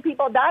so many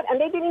people died,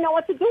 and they didn't know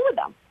what to do with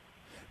them.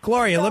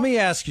 Gloria, let me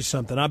ask you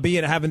something.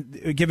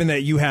 Given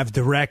that you have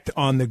direct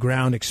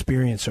on-the-ground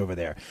experience over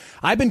there.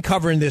 I've been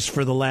covering this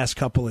for the last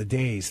couple of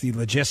days, the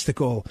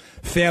logistical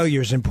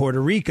failures in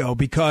Puerto Rico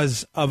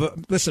because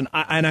of, listen,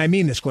 and I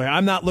mean this, Gloria,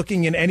 I'm not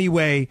looking in any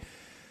way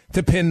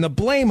to pin the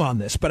blame on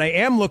this, but I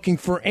am looking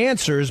for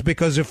answers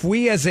because if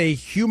we as a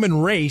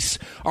human race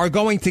are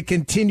going to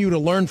continue to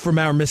learn from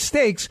our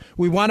mistakes,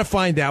 we want to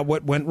find out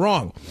what went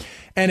wrong.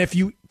 And if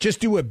you just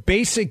do a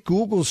basic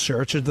Google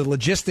search of the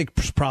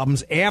logistics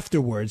problems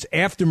afterwards,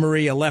 after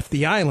Maria left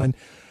the island,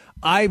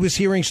 I was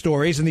hearing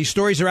stories, and these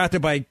stories are out there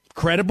by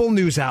credible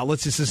news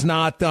outlets. This is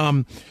not,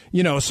 some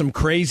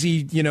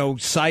crazy,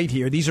 site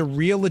here. These are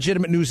real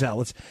legitimate news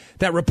outlets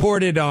that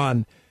reported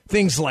on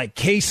things like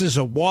cases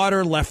of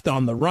water left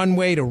on the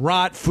runway to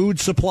rot, food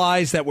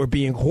supplies that were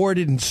being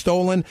hoarded and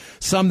stolen,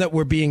 some that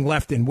were being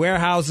left in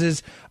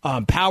warehouses,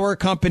 power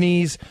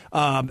companies,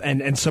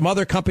 and some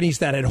other companies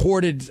that had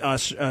hoarded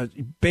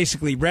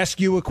basically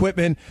rescue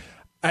equipment.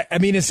 I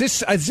mean, is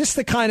this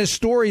the kind of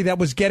story that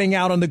was getting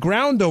out on the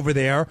ground over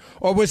there,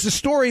 or was the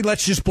story,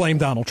 let's just blame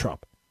Donald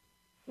Trump?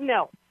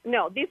 No.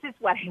 This is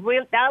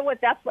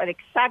that's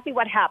exactly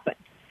what happened.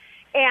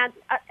 And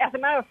as a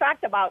matter of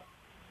fact, about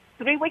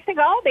 3 weeks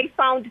ago, they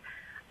found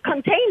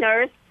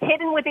containers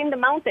hidden within the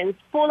mountains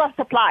full of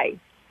supplies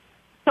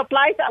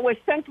that were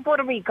sent to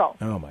Puerto Rico.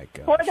 Oh my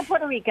God! For the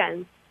Puerto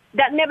Ricans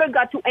that never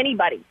got to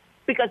anybody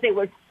because they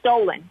were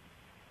stolen.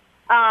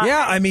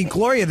 Yeah, I mean,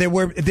 Gloria,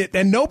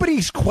 and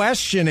nobody's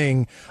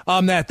questioning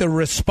that the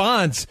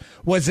response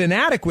was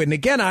inadequate. And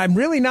again, I'm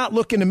really not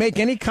looking to make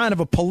any kind of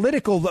a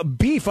political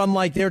beef,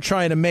 unlike they're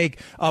trying to make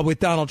with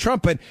Donald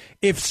Trump. But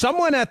if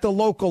someone at the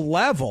local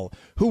level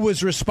who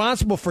was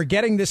responsible for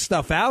getting this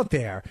stuff out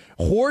there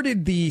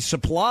hoarded the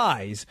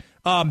supplies,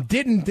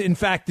 didn't in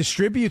fact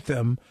distribute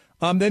them,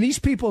 then these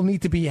people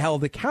need to be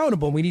held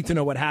accountable. We need to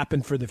know what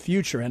happened for the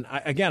future. And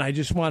I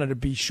just wanted to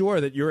be sure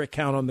that your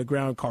account on the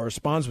ground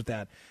corresponds with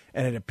that.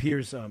 And it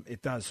appears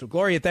it does. So,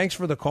 Gloria, thanks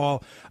for the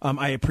call.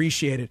 I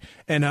appreciate it.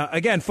 And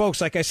again,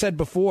 folks, like I said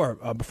before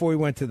we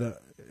went to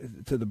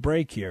the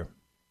break here,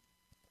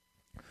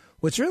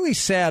 what's really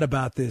sad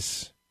about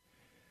this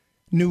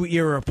new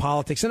era of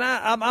politics, and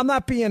I'm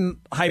not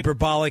being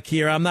hyperbolic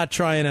here. I'm not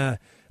trying to,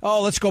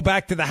 let's go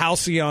back to the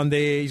halcyon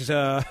days,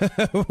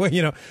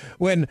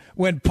 when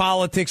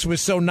politics was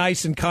so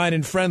nice and kind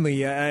and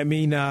friendly. I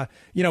mean,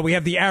 we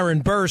have the Aaron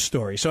Burr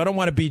story, so I don't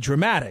want to be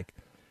dramatic.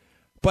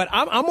 But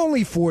I'm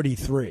only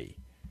 43,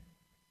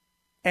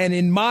 and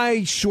in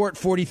my short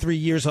 43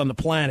 years on the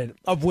planet,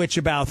 of which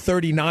about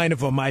 39 of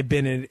them I've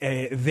been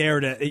there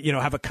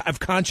to have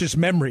conscious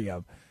memory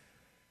of,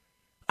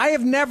 I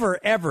have never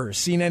ever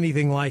seen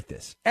anything like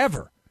this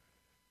ever.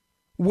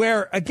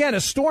 Where again,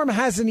 a storm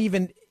hasn't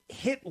even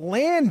hit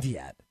land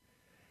yet,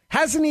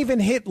 and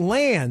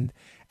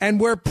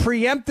we're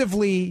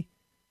preemptively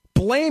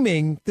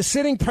blaming the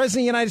sitting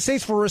president of the United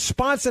States for a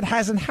response that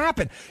hasn't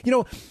happened.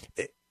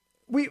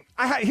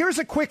 Here's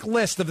a quick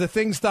list of the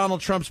things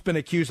Donald Trump's been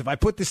accused of. I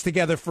put this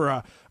together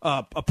for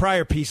a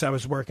prior piece I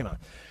was working on.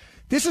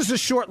 This is a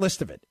short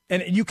list of it.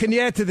 And you can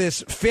add to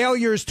this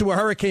failures to a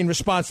hurricane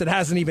response that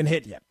hasn't even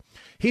hit yet.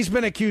 He's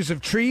been accused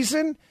of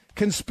treason,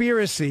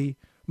 conspiracy,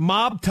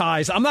 mob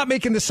ties. I'm not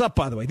making this up,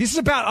 by the way.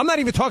 I'm not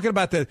even talking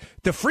about the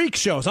freak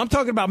shows. I'm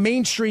talking about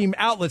mainstream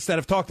outlets that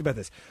have talked about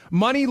this.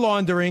 Money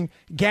laundering,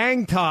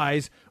 gang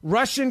ties,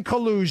 Russian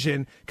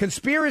collusion,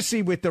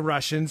 conspiracy with the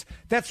Russians.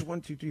 That's 1,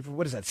 2, 3, 4.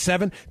 What is that?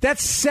 7?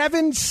 That's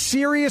 7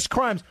 serious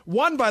crimes.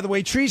 One, by the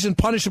way, treason,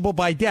 punishable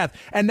by death.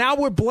 And now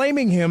we're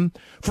blaming him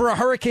for a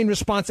hurricane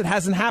response that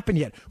hasn't happened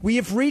yet. We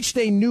have reached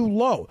a new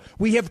low.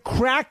 We have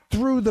cracked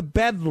through the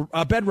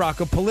bedrock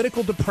of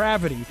political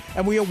depravity,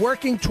 and we are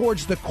working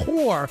towards the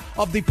core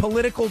of the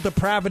political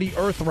depravity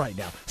earth right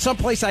now.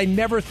 Someplace I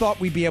never thought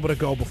we'd be able to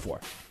go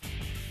before.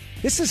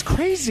 This is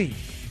crazy.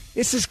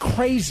 The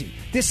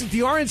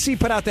RNC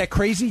put out that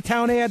Crazy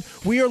Town ad.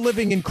 We are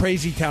living in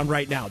Crazy Town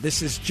right now.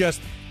 This is just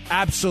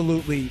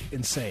absolutely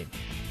insane.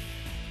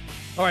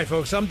 All right,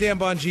 folks, I'm Dan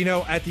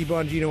Bongino, at the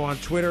Bongino on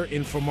Twitter,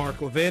 in for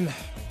Mark Levin.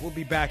 We'll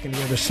be back on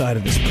the other side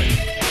of this break.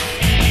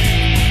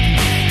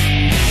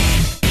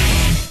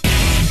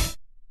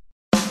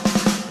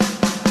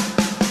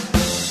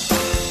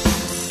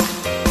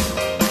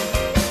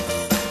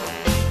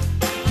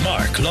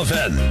 Mark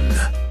Levin,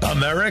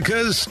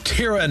 America's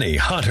tyranny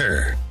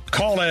hunter.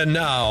 Call in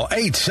now,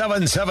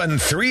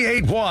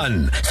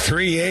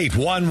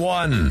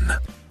 877-381-3811.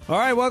 All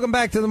right, welcome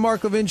back to the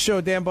Mark Levin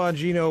Show. Dan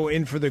Bongino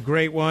in for the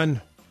great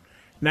one.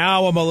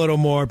 Now I'm a little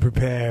more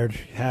prepared.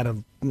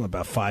 Had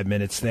about 5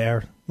 minutes there.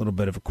 A little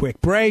bit of a quick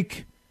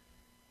break.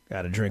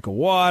 Got a drink of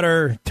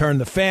water. Turn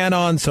the fan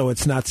on so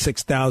it's not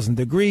 6,000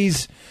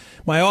 degrees.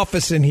 My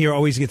office in here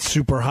always gets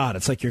super hot.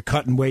 It's like you're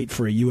cutting weight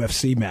for a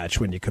UFC match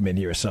when you come in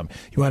here or something.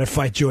 You want to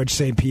fight George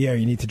St. Pierre,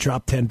 you need to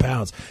drop 10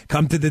 pounds.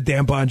 Come to the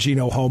Dan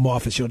Bongino home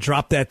office. You'll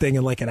drop that thing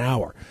in like an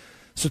hour.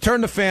 So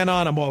turn the fan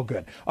on. I'm all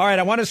good. All right,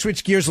 I want to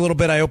switch gears a little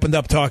bit. I opened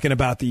up talking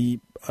about the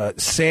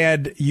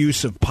sad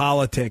use of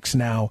politics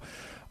now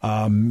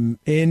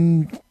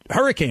in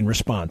hurricane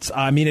response.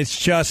 I mean, it's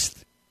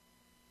just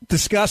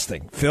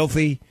disgusting,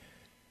 filthy,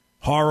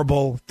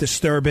 horrible,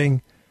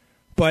 disturbing,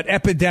 but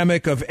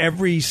epidemic of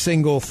every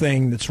single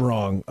thing that's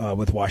wrong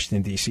with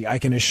Washington, D.C. I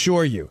can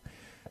assure you,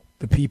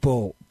 the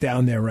people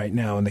down there right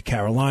now in the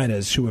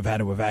Carolinas who have had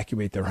to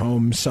evacuate their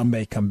homes, some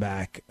may come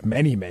back,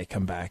 many may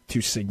come back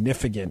to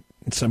significant,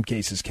 in some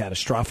cases,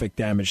 catastrophic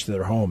damage to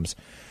their homes.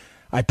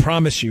 I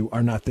promise you,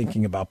 are not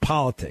thinking about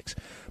politics.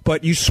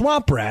 But you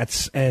swamp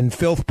rats and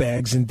filth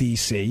bags in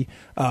D.C.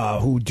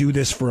 Who do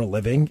this for a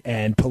living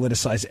and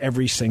politicize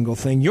every single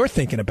thing, you're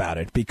thinking about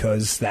it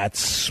because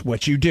that's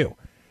what you do.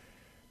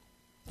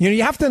 You know,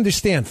 you have to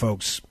understand,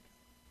 folks,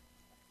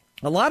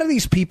 a lot of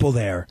these people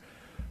there,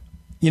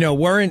 you know,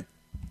 weren't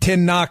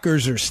tin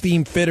knockers or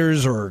steam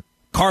fitters or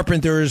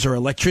carpenters or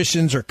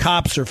electricians or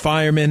cops or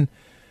firemen.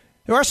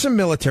 There are some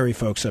military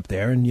folks up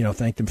there, and, you know,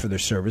 thank them for their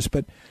service.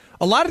 But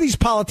a lot of these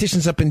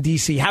politicians up in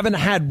D.C. haven't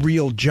had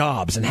real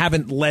jobs and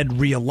haven't led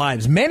real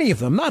lives. Many of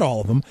them, not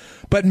all of them,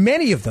 but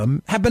many of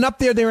them have been up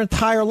there their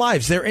entire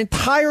lives. Their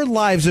entire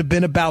lives have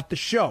been about the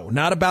show,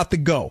 not about the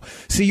go.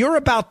 See, you're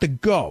about the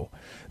go.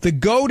 The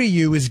go to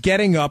you is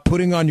getting up,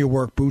 putting on your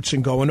work boots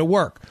and going to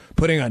work.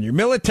 Putting on your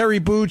military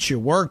boots, your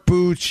work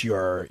boots,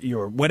 your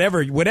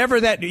whatever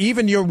that,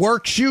 even your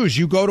work shoes.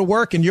 You go to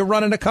work and you're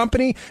running a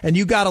company and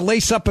you got to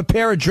lace up a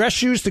pair of dress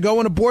shoes to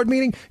go in a board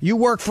meeting. You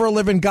work for a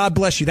living. God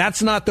bless you.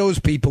 That's not those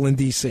people in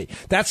D.C.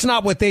 That's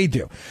not what they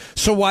do.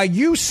 So while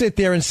you sit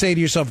there and say to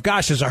yourself,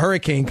 gosh, there's a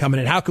hurricane coming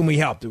in. How can we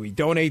help? Do we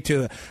donate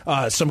to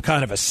some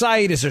kind of a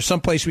site? Is there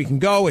some place we can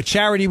go? A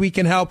charity we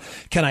can help?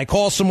 Can I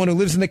call someone who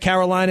lives in the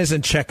Carolinas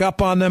and check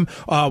up on them?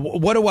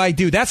 What do I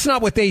do? That's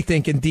not what they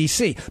think in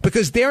D.C.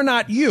 because they're not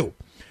you.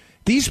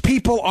 These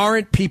people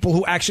aren't people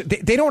who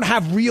actually, they don't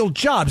have real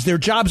jobs. Their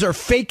jobs are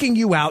faking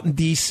you out in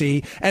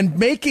D.C. and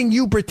making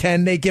you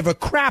pretend they give a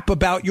crap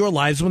about your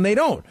lives when they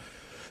don't.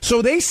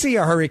 So they see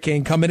a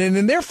hurricane coming in,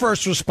 and their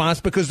first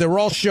response, because they're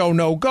all show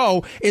no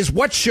go, is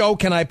what show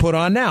can I put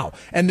on now?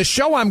 And the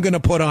show I'm going to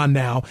put on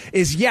now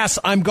is, yes,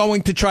 I'm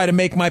going to try to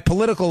make my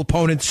political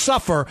opponents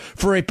suffer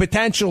for a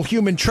potential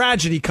human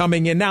tragedy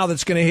coming in now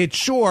that's going to hit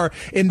shore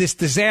in this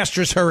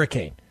disastrous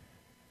hurricane.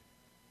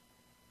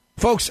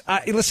 Folks,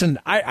 listen,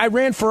 I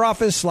ran for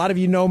office. A lot of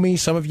you know me.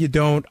 Some of you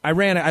don't. I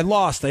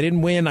lost. I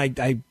didn't win.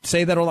 I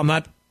say that all. I'm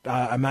not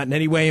in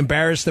any way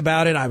embarrassed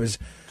about it. I was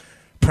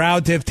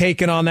proud to have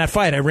taken on that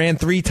fight. I ran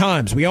 3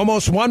 times. We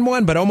almost won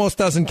one, but almost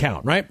doesn't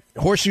count, right?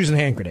 Horseshoes and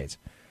hand grenades.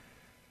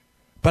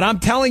 But I'm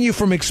telling you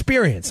from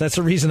experience, that's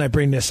the reason I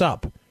bring this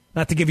up,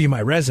 not to give you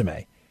my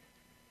resume,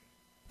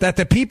 that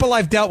the people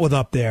I've dealt with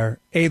up there,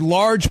 a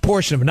large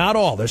portion of, not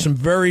all, there's some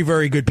very,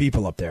 very good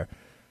people up there,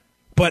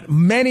 but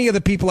many of the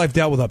people I've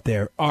dealt with up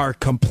there are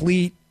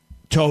complete,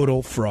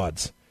 total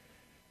frauds.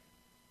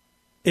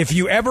 If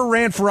you ever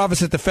ran for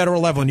office at the federal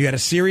level and you had a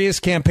serious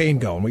campaign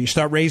going where you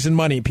start raising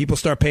money and people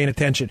start paying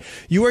attention,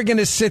 you are going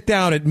to sit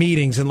down at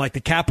meetings in like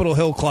the Capitol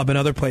Hill Club and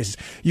other places.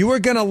 You are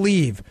going to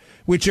leave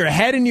with your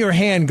head in your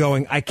hand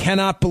going, I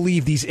cannot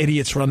believe these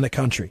idiots run the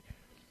country.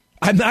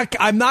 I'm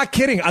not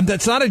kidding.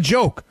 That's not a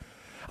joke.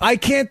 I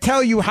can't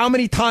tell you how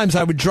many times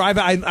I would drive.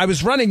 I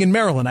was running in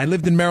Maryland. I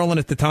lived in Maryland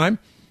at the time.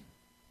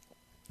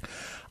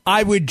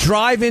 I would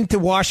drive into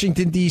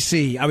Washington,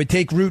 D.C. I would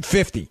take Route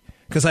 50.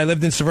 Because I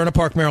lived in Severna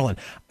Park, Maryland.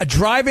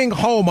 Driving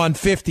home on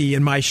 50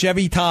 in my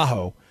Chevy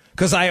Tahoe,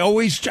 because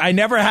I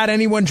never had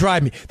anyone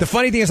drive me. The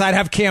funny thing is I'd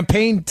have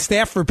campaign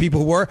staff for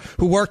people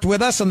who worked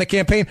with us on the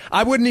campaign.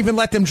 I wouldn't even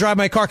let them drive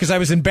my car because I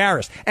was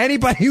embarrassed.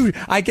 Anybody who,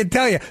 I can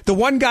tell you, the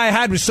one guy I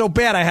had was so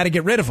bad I had to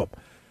get rid of him.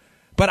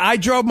 But I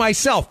drove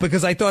myself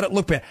because I thought it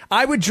looked bad.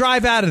 I would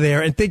drive out of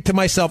there and think to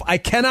myself, I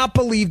cannot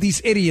believe these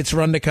idiots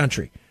run the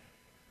country.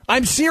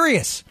 I'm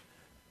serious.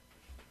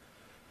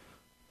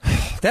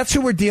 That's who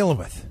we're dealing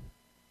with.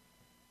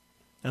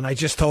 And I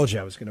just told you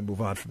I was going to move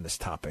on from this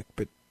topic,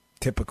 but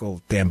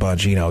typical Dan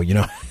Bongino, you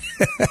know,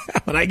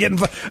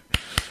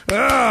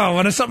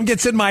 when something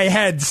gets in my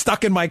head,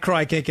 stuck in my craw,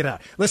 I can't get out.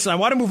 Listen, I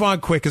want to move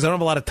on quick because I don't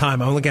have a lot of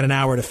time. I only got an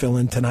hour to fill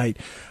in tonight.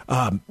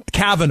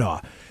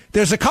 Kavanaugh.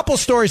 There's a couple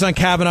stories on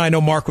Kavanaugh. I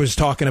know Mark was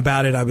talking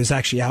about it. I was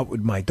actually out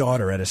with my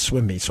daughter at a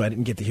swim meet, so I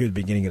didn't get to hear the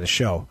beginning of the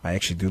show. I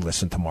actually do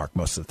listen to Mark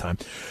most of the time.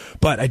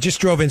 But I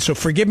just drove in, so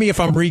forgive me if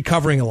I'm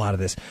recovering a lot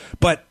of this.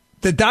 But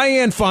the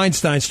Dianne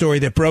Feinstein story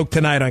that broke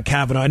tonight on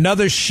Kavanaugh,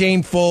 another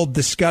shameful,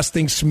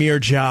 disgusting smear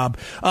job.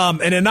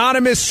 An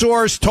anonymous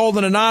source told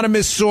an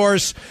anonymous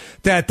source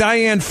that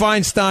Dianne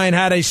Feinstein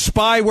had a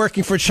spy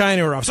working for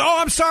China in her office. Oh,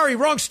 I'm sorry,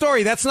 wrong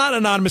story. That's not an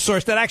anonymous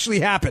source. That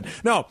actually happened.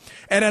 No,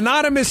 an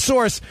anonymous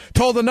source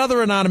told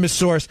another anonymous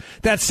source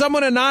that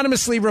someone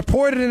anonymously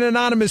reported an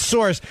anonymous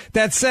source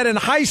that said in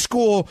high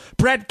school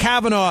Brett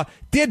Kavanaugh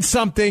did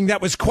something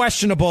that was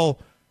questionable.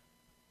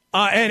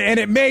 And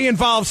it may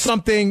involve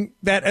something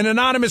that an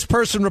anonymous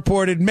person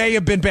reported may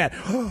have been bad.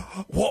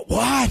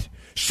 What?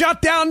 Shut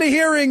down the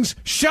hearings.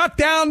 Shut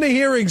down the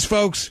hearings,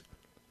 folks.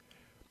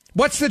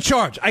 What's the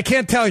charge? I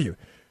can't tell you.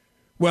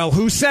 Well,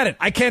 who said it?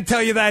 I can't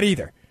tell you that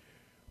either.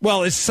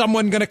 Well, is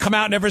someone going to come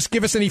out and ever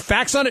give us any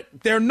facts on it?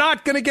 They're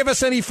not going to give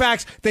us any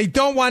facts. They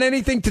don't want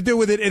anything to do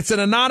with it. It's an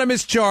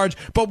anonymous charge,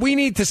 but we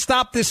need to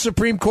stop this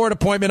Supreme Court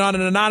appointment on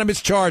an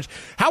anonymous charge.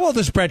 How old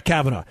is Brett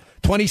Kavanaugh?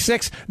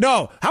 26?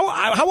 No.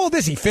 How old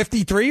is he?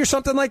 53 or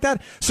something like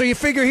that? So you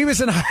figure he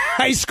was in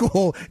high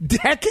school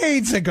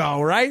decades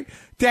ago, right?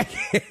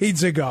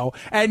 Decades ago.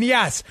 And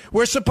yes,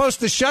 we're supposed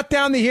to shut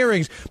down the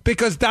hearings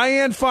because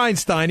Dianne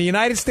Feinstein, a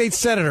United States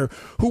senator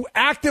who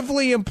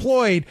actively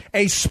employed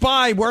a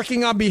spy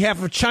working on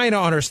behalf of China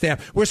on her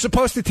staff, we're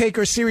supposed to take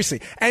her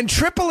seriously. And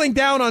tripling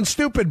down on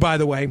stupid, by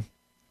the way,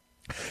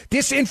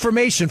 this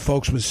information,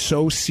 folks, was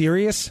so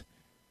serious.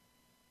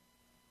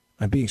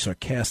 I'm being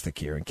sarcastic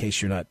here in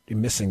case you're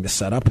missing the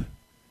setup.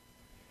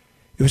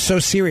 It was so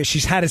serious.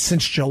 She's had it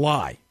since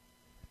July.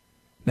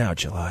 Now,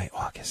 July,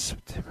 August,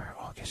 September,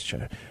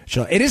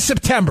 July. It is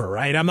September,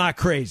 right? I'm not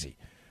crazy.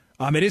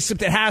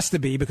 It has to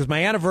be because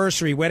my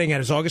anniversary wedding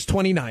is August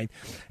 29th.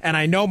 And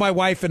I know my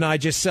wife and I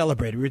just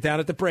celebrated. We were down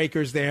at the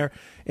Breakers there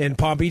in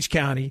Palm Beach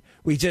County.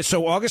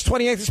 So August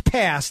 28th is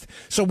past.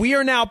 So we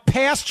are now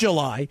past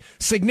July.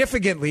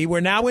 Significantly, we're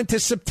now into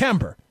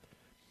September.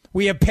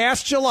 We have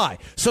passed July.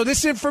 So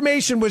this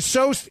information was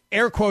so,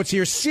 air quotes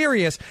here,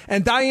 serious.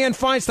 And Dianne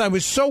Feinstein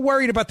was so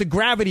worried about the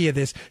gravity of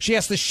this. She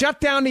has to shut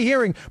down the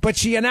hearing, but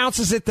she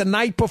announces it the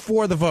night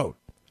before the vote.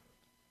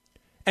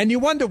 And you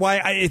wonder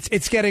why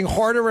it's getting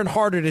harder and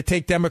harder to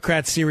take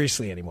Democrats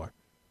seriously anymore.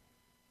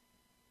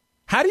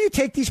 How do you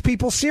take these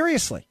people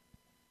seriously?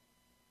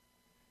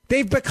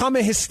 They've become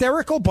a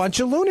hysterical bunch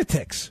of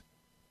lunatics.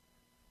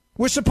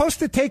 We're supposed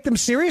to take them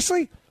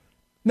seriously?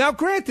 Now,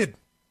 granted,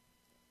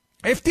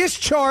 if this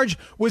charge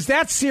was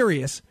that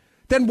serious,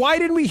 then why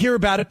didn't we hear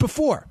about it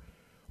before?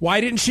 Why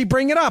didn't she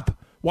bring it up?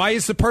 Why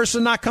is the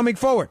person not coming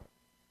forward?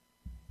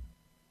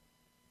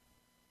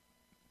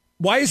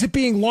 Why is it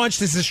being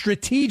launched as a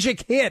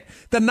strategic hit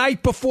the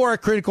night before a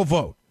critical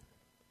vote?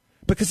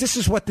 Because this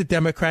is what the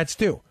Democrats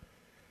do.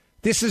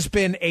 This has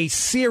been a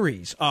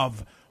series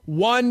of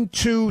 1,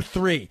 2,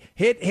 3,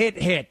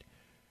 hit,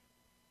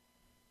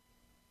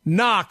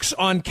 knocks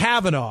on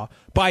Kavanaugh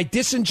by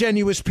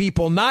disingenuous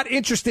people not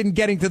interested in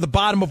getting to the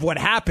bottom of what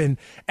happened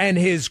and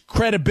his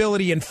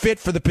credibility and fit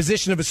for the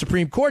position of a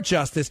Supreme Court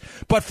justice,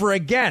 but for,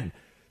 again,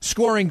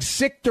 scoring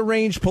sick,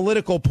 deranged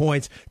political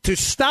points to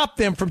stop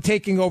them from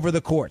taking over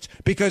the courts.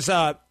 Because,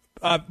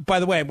 by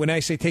the way, when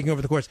I say taking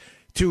over the courts,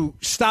 to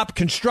stop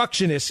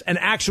constructionists and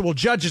actual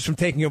judges from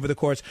taking over the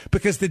courts,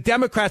 because the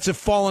Democrats have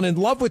fallen in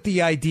love with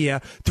the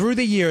idea through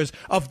the years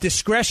of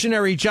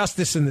discretionary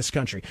justice in this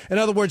country. In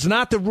other words,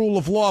 not the rule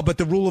of law, but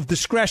the rule of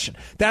discretion.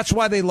 That's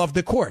why they love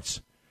the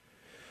courts.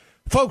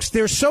 Folks,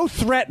 they're so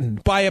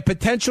threatened by a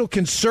potential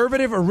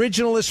conservative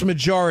originalist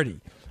majority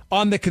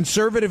on the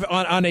conservative,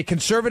 on a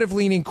conservative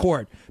leaning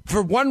court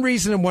for one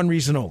reason and one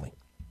reason only.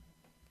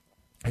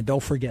 And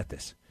don't forget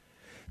this.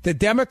 The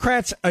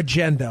Democrats'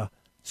 agenda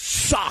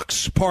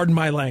sucks, pardon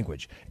my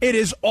language. It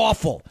is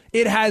awful.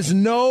 It has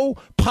no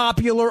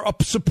popular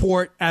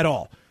support at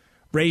all.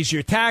 Raise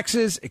your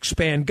taxes,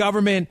 expand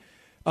government,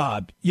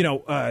 absence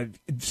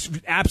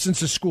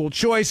of school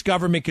choice,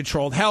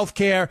 government-controlled health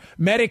care,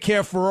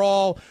 Medicare for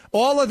all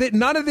of it.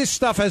 None of this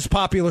stuff has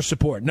popular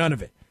support. None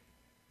of it.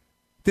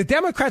 The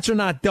Democrats are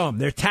not dumb.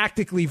 They're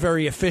tactically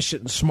very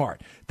efficient and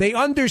smart. They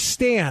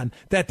understand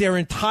that their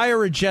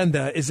entire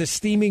agenda is a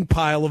steaming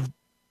pile of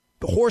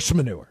horse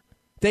manure.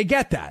 They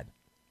get that.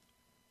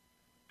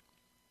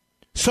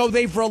 So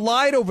they've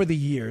relied over the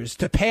years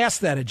to pass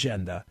that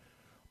agenda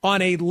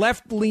on a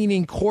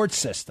left-leaning court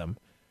system,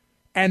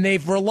 and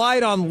they've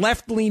relied on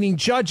left-leaning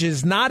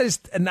judges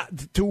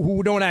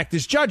who don't act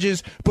as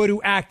judges, but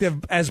who act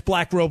as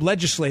black-robe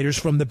legislators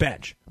from the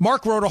bench.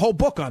 Mark wrote a whole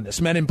book on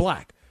this, Men in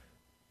Black.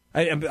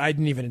 I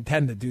didn't even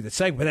intend to do the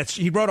segment.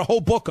 He wrote a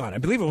whole book on it. I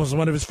believe it was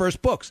one of his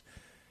first books.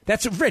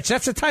 That's Rich.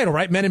 That's the title,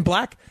 right? Men in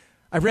Black.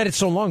 I read it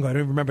so long ago, I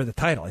don't even remember the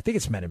title. I think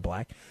it's Men in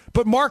Black.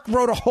 But Mark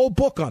wrote a whole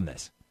book on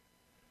this,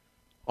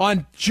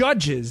 on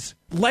judges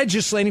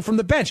legislating from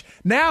the bench.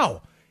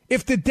 Now,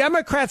 if the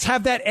Democrats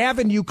have that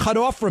avenue cut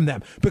off from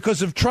them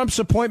because of Trump's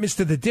appointments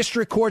to the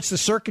district courts, the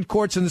circuit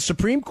courts, and the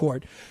Supreme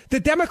Court, the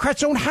Democrats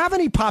don't have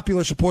any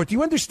popular support. Do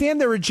you understand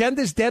their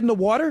agenda is dead in the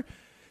water?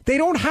 They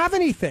don't have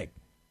anything.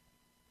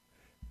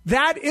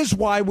 That is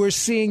why we're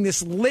seeing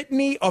this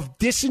litany of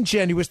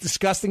disingenuous,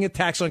 disgusting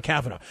attacks on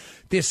Kavanaugh.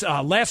 This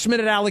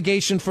last-minute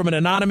allegation from an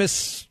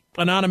anonymous,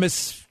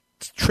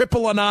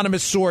 triple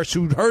anonymous source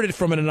who heard it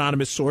from an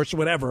anonymous source,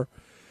 whatever.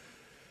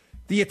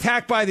 The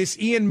attack by this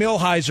Ian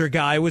Millhiser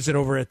guy, was it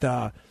over at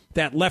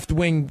that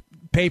left-wing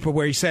paper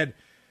where he said,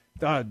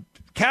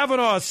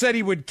 Kavanaugh said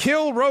he would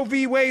kill Roe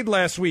v. Wade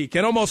last week,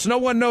 and almost no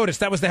one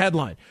noticed. That was the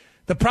headline.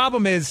 The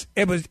problem is,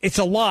 it's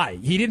a lie.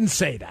 He didn't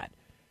say that.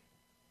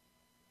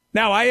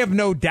 Now, I have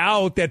no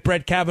doubt that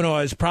Brett Kavanaugh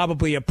is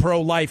probably a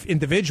pro-life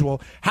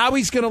individual. How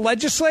he's going to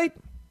legislate?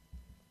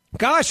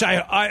 Gosh,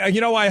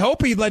 I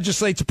hope he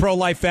legislates a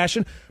pro-life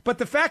fashion. But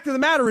the fact of the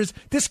matter is,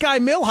 this guy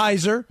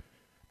Millhiser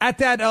at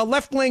that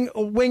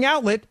left-wing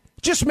outlet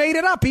just made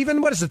it up. Even,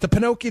 what is it, the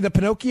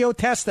Pinocchio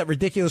test, that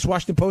ridiculous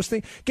Washington Post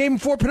thing? Gave him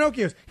 4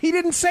 Pinocchios. He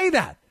didn't say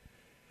that.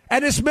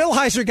 And this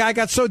Millhiser guy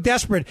got so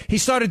desperate, he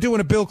started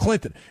doing a Bill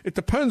Clinton. It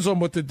depends on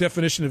what the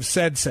definition of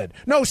said.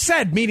 No,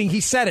 said, meaning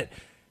he said it.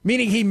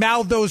 Meaning he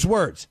mouthed those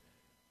words.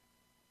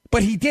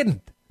 But he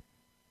didn't.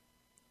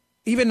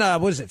 Even,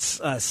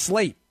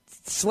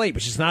 Slate,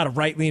 which is not a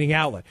right-leaning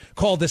outlet,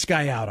 called this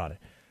guy out on it.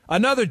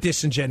 Another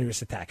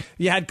disingenuous attack.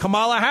 You had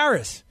Kamala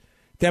Harris,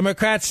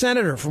 Democrat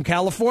senator from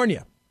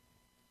California.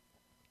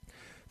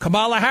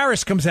 Kamala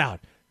Harris comes out,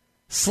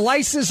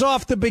 slices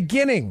off the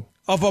beginning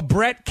of a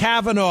Brett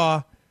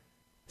Kavanaugh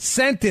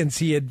sentence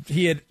he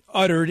had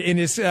uttered in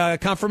his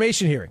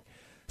confirmation hearing.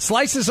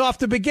 Slices off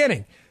the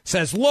beginning.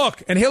 Says,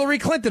 look, and Hillary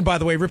Clinton, by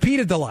the way,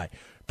 repeated the lie.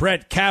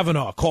 Brett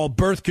Kavanaugh called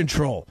birth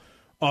control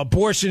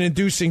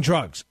abortion-inducing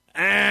drugs.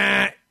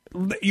 He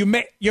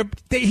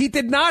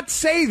did not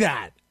say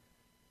that.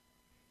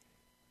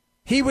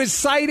 He was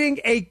citing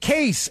a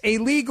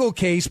legal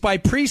case by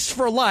Priests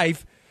for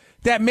Life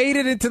that made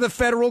it into the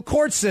federal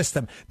court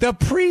system. The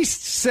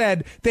priests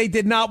said they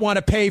did not want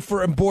to pay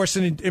for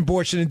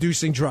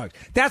abortion-inducing drugs.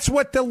 That's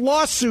what the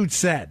lawsuit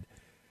said.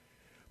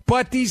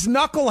 But these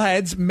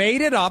knuckleheads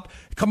made it up.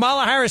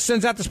 Kamala Harris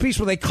sends out this piece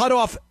where he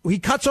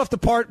cuts off the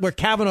part where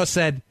Kavanaugh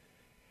said,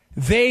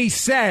 they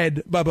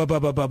said, blah, blah, blah,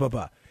 blah, blah, blah,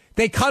 blah.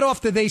 They cut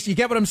off the they. You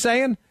get what I'm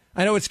saying?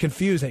 I know it's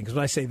confusing because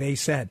when I say they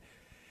said,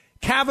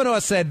 Kavanaugh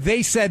said,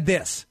 they said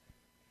this.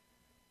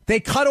 They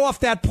cut off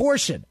that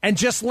portion and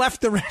just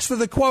left the rest of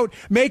the quote,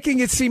 making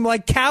it seem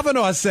like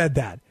Kavanaugh said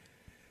that.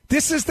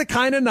 This is the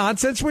kind of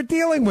nonsense we're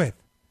dealing with.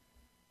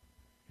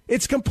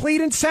 It's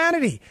complete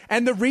insanity.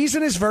 And the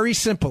reason is very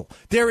simple.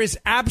 There is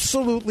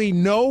absolutely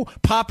no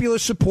popular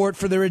support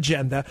for their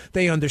agenda.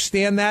 They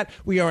understand that.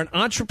 We are an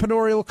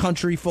entrepreneurial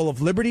country full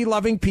of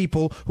liberty-loving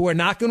people who are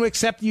not going to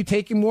accept you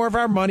taking more of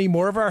our money,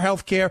 more of our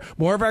health care,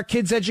 more of our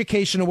kids'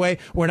 education away.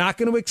 We're not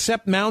going to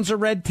accept mounds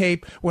of red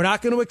tape. We're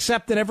not going to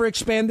accept an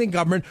ever-expanding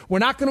government. We're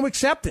not going to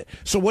accept it.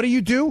 So what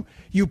do?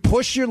 You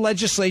push your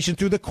legislation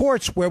through the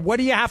courts where what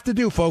do you have to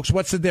do, folks?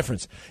 What's the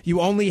difference?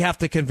 You only have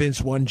to convince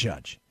one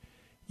judge.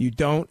 You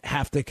don't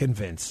have to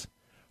convince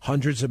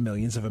hundreds of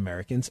millions of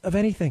Americans of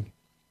anything.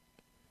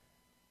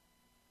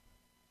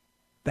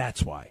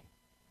 That's why.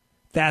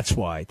 That's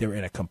why they're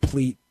in a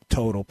complete,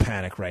 total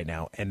panic right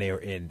now, and they're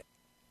in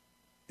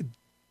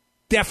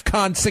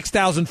DEFCON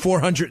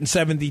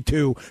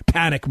 6,472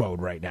 panic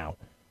mode right now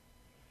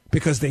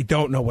because they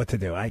don't know what to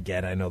do. I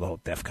know the whole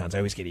DEFCONs. I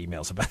always get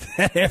emails about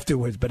that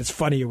afterwards, but it's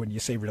funnier when you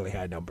say really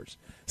high numbers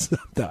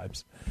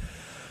sometimes.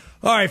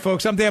 All right,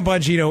 folks, I'm Dan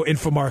Bongino in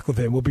for Mark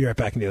Levin. We'll be right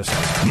back on the other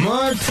side.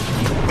 Mark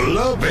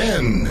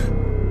Levin.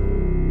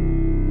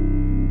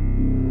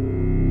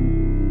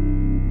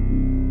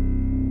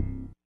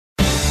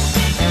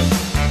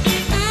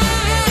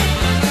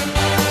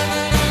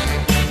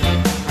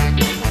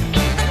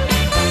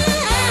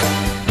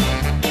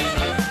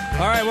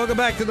 All right, welcome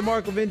back to the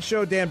Mark Levin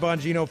Show. Dan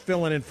Bongino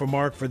filling in for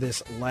Mark for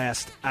this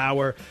last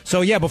hour. So,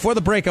 yeah, before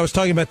the break, I was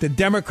talking about the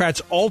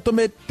Democrats'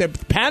 ultimate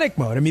panic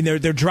mode. I mean, they're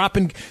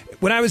dropping.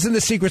 When I was in the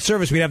Secret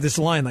Service, we'd have this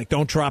line like,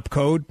 don't drop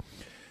code.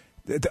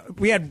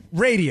 We had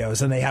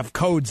radios, and they have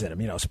codes in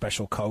them,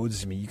 special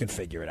codes. I mean, you can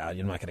figure it out.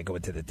 You're not going to go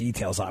into the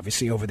details,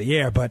 obviously, over the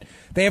air, but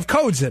they have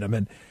codes in them.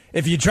 And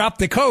if you drop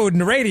the code in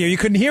the radio, you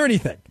couldn't hear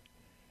anything.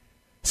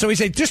 So we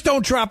say, just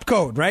don't drop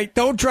code, right?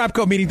 Don't drop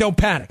code, meaning don't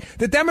panic.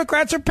 The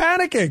Democrats are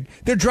panicking.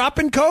 They're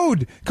dropping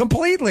code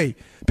completely.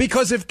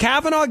 Because if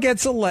Kavanaugh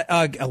gets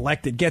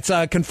elected, gets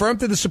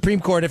confirmed to the Supreme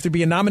Court after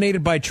being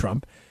nominated by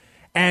Trump,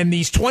 and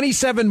these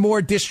 27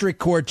 more district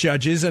court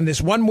judges and this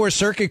one more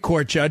circuit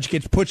court judge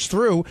gets pushed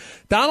through,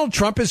 Donald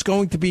Trump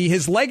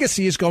his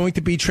legacy is going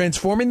to be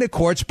transforming the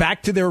courts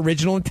back to their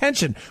original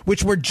intention,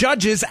 which were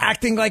judges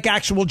acting like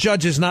actual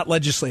judges, not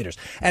legislators.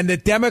 And the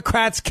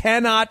Democrats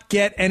cannot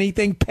get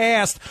anything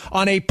passed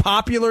on a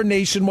popular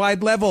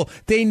nationwide level.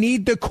 They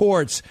need the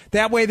courts.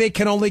 That way they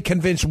can only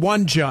convince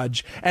one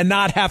judge and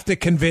not have to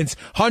convince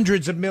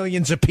hundreds of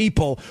millions of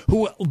people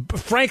who,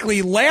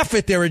 frankly, laugh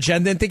at their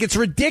agenda and think it's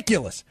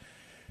ridiculous.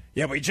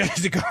 Yeah,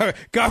 the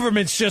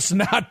government's just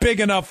not big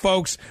enough,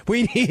 folks.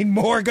 We need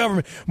more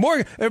government.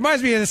 It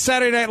reminds me of the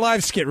Saturday Night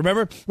Live skit.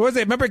 Remember? What was it?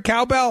 Remember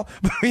cowbell?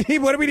 What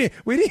do we need?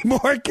 We need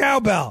more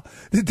cowbell.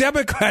 The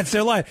Democrats,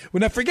 they're lying.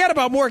 When I forget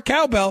about more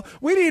cowbell,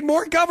 we need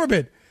more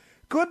government.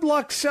 Good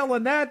luck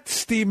selling that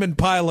steaming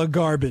pile of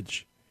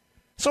garbage.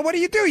 So what do?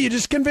 You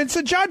just convince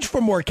a judge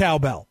for more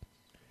cowbell.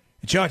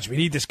 Judge, we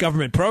need this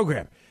government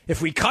program. If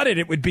we cut it,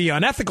 it would be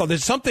unethical.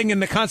 There's something in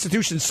the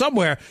Constitution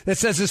somewhere that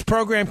says this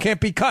program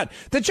can't be cut.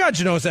 The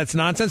judge knows that's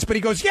nonsense, but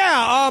he goes,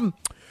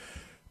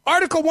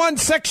 Article 1,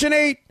 Section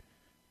 8,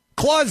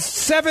 Clause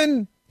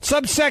 7,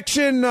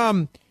 subsection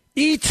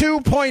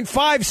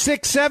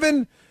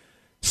E2.567,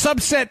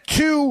 subset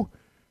 2,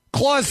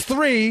 Clause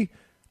 3.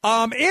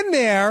 In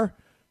there,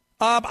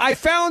 I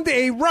found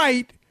a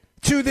right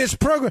to this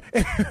program.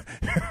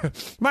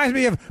 Reminds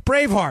me of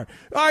Braveheart.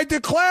 I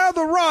declare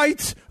the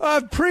rights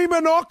of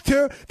prima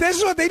nocta. This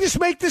is what they just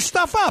make this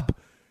stuff up.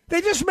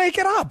 They just make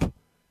it up.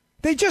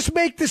 They just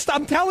make this.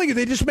 I'm telling you,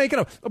 they just make it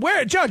up.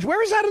 Judge,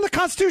 where is that in the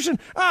Constitution?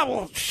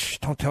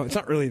 Don't tell me. It's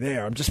not really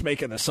there. I'm just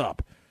making this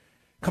up.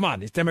 Come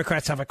on, these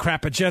Democrats have a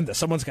crap agenda.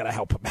 Someone's got to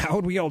help them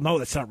out. We all know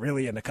that's not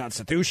really in the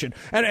Constitution.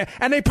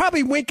 And they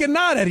probably wink and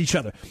nod at each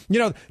other. You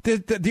know,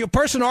 the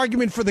person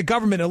arguing for the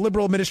government, a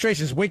liberal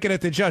administration, is winking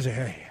at the judge.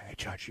 Hey,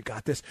 Judge, you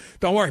got this.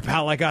 Don't worry,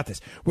 pal, I got this.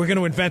 We're going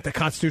to invent the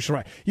constitutional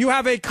right. You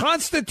have a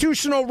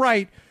constitutional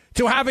right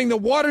to having the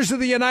waters of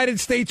the United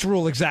States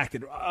rule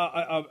enacted.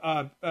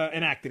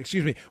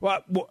 Excuse me.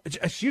 Well,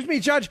 excuse me,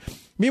 Judge.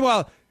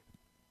 Meanwhile,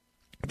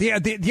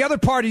 the other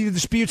party to the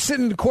dispute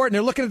sitting in the court and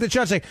they're looking at the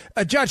judge like,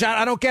 Judge,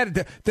 I don't get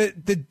it.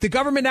 The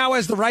government now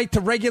has the right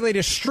to regulate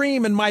a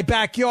stream in my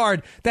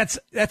backyard. That's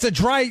a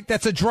dry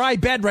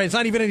bed, right? It's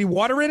not even any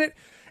water in it.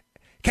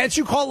 Can't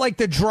you call it like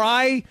the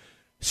dry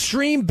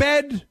stream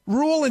bed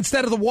rule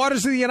instead of the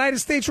waters of the United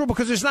States rule?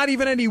 Because there's not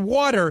even any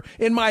water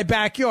in my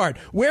backyard.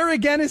 Where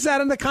again is that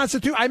in the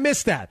Constitution? I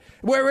missed that.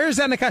 Where is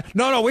that in the Constitution?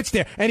 No, it's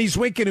there. And he's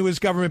winking to his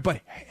government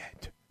buddy.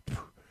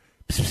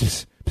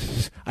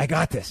 I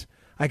got this.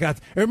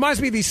 It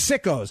reminds me of these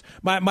sickos.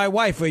 My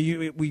wife,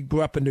 we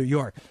grew up in New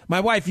York. My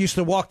wife used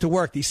to walk to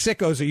work. These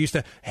sickos are used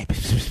to,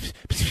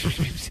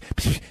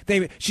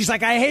 she's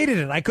like, I hated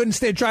it. I couldn't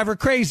drive her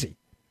crazy.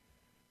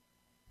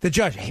 The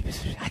judge, hey,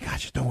 I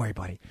got you. Don't worry,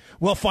 buddy.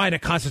 We'll find a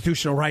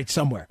constitutional right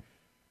somewhere.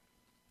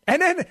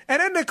 And then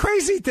the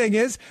crazy thing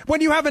is,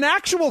 when you have an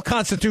actual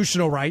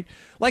constitutional right,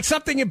 like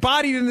something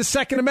embodied in the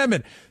Second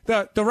Amendment,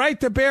 the right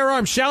to bear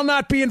arms shall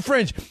not be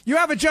infringed. You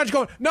have a judge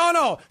going,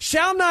 no,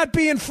 shall not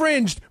be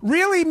infringed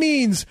really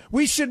means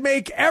we should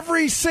make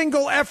every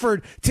single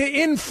effort to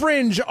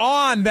infringe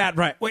on that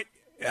right. Wait,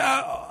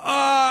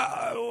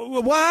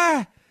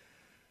 what?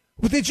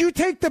 Did you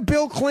take the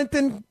Bill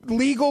Clinton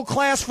legal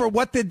class for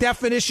what the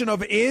definition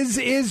of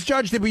is,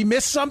 Judge? Did we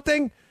miss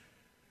something?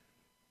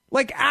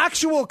 Like,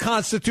 actual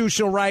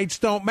constitutional rights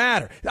don't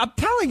matter. I'm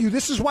telling you,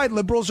 this is why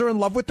liberals are in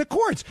love with the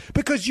courts.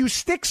 Because you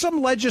stick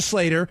some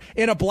legislator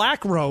in a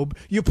black robe,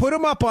 you put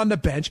him up on the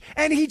bench,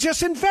 and he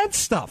just invents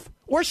stuff.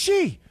 Or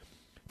she.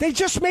 They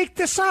just make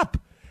this up.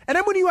 And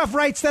then when you have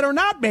rights that are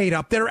not made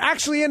up, that are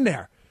actually in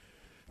there,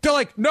 they're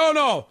like,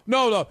 no.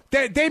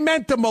 They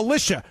meant the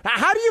militia.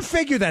 How do you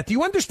figure that? Do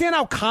you understand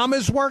how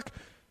commas work?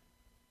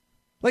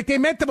 Like, they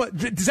meant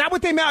is that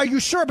what they meant? Are you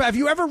sure? But have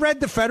you ever read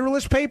the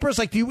Federalist Papers?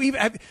 Like, do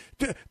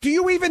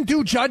you even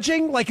do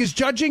judging? Like, is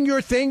judging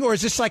your thing, or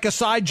is this like a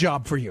side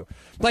job for you?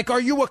 Like, are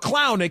you a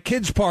clown at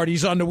kids'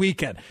 parties on the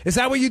weekend? Is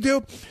that what you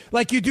do?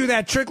 Like, you do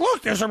that trick.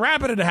 Look, there's a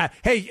rabbit in the hat.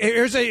 Hey,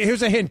 here's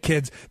a hint,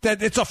 kids,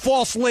 that it's a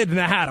false lid in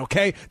the hat,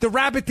 okay? The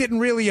rabbit didn't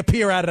really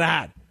appear out of the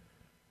hat.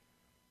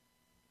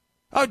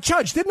 Oh,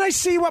 Judge, didn't I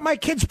see you at my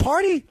kid's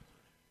party?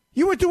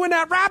 You were doing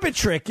that rabbit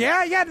trick.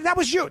 Yeah, that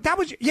was you.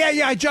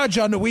 Yeah, I judge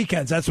on the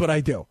weekends. That's what I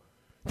do.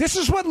 This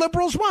is what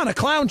liberals want, a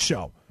clown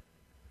show.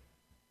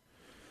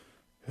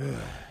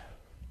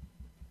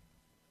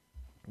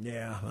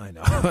 Yeah, I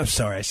know. I'm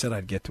sorry. I said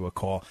I'd get to a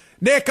call.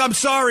 Nick, I'm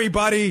sorry,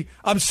 buddy.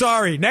 I'm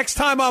sorry. Next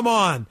time I'm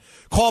on,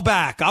 call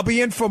back. I'll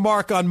be in for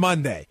Mark on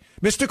Monday.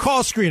 Mr.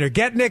 Call Screener,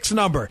 get Nick's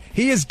number.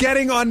 He is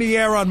getting on the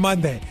air on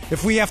Monday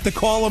if we have to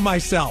call him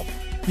myself.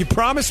 You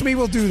promise me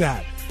we'll do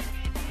that.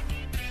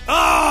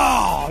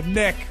 Oh,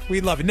 Nick,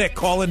 we love it. Nick,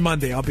 call in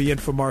Monday. I'll be in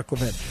for Mark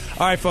Levin.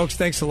 All right, folks,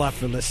 thanks a lot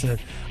for listening.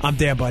 I'm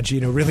Dan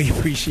Bongino. Really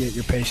appreciate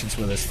your patience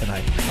with us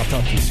tonight. I'll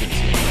talk to you soon.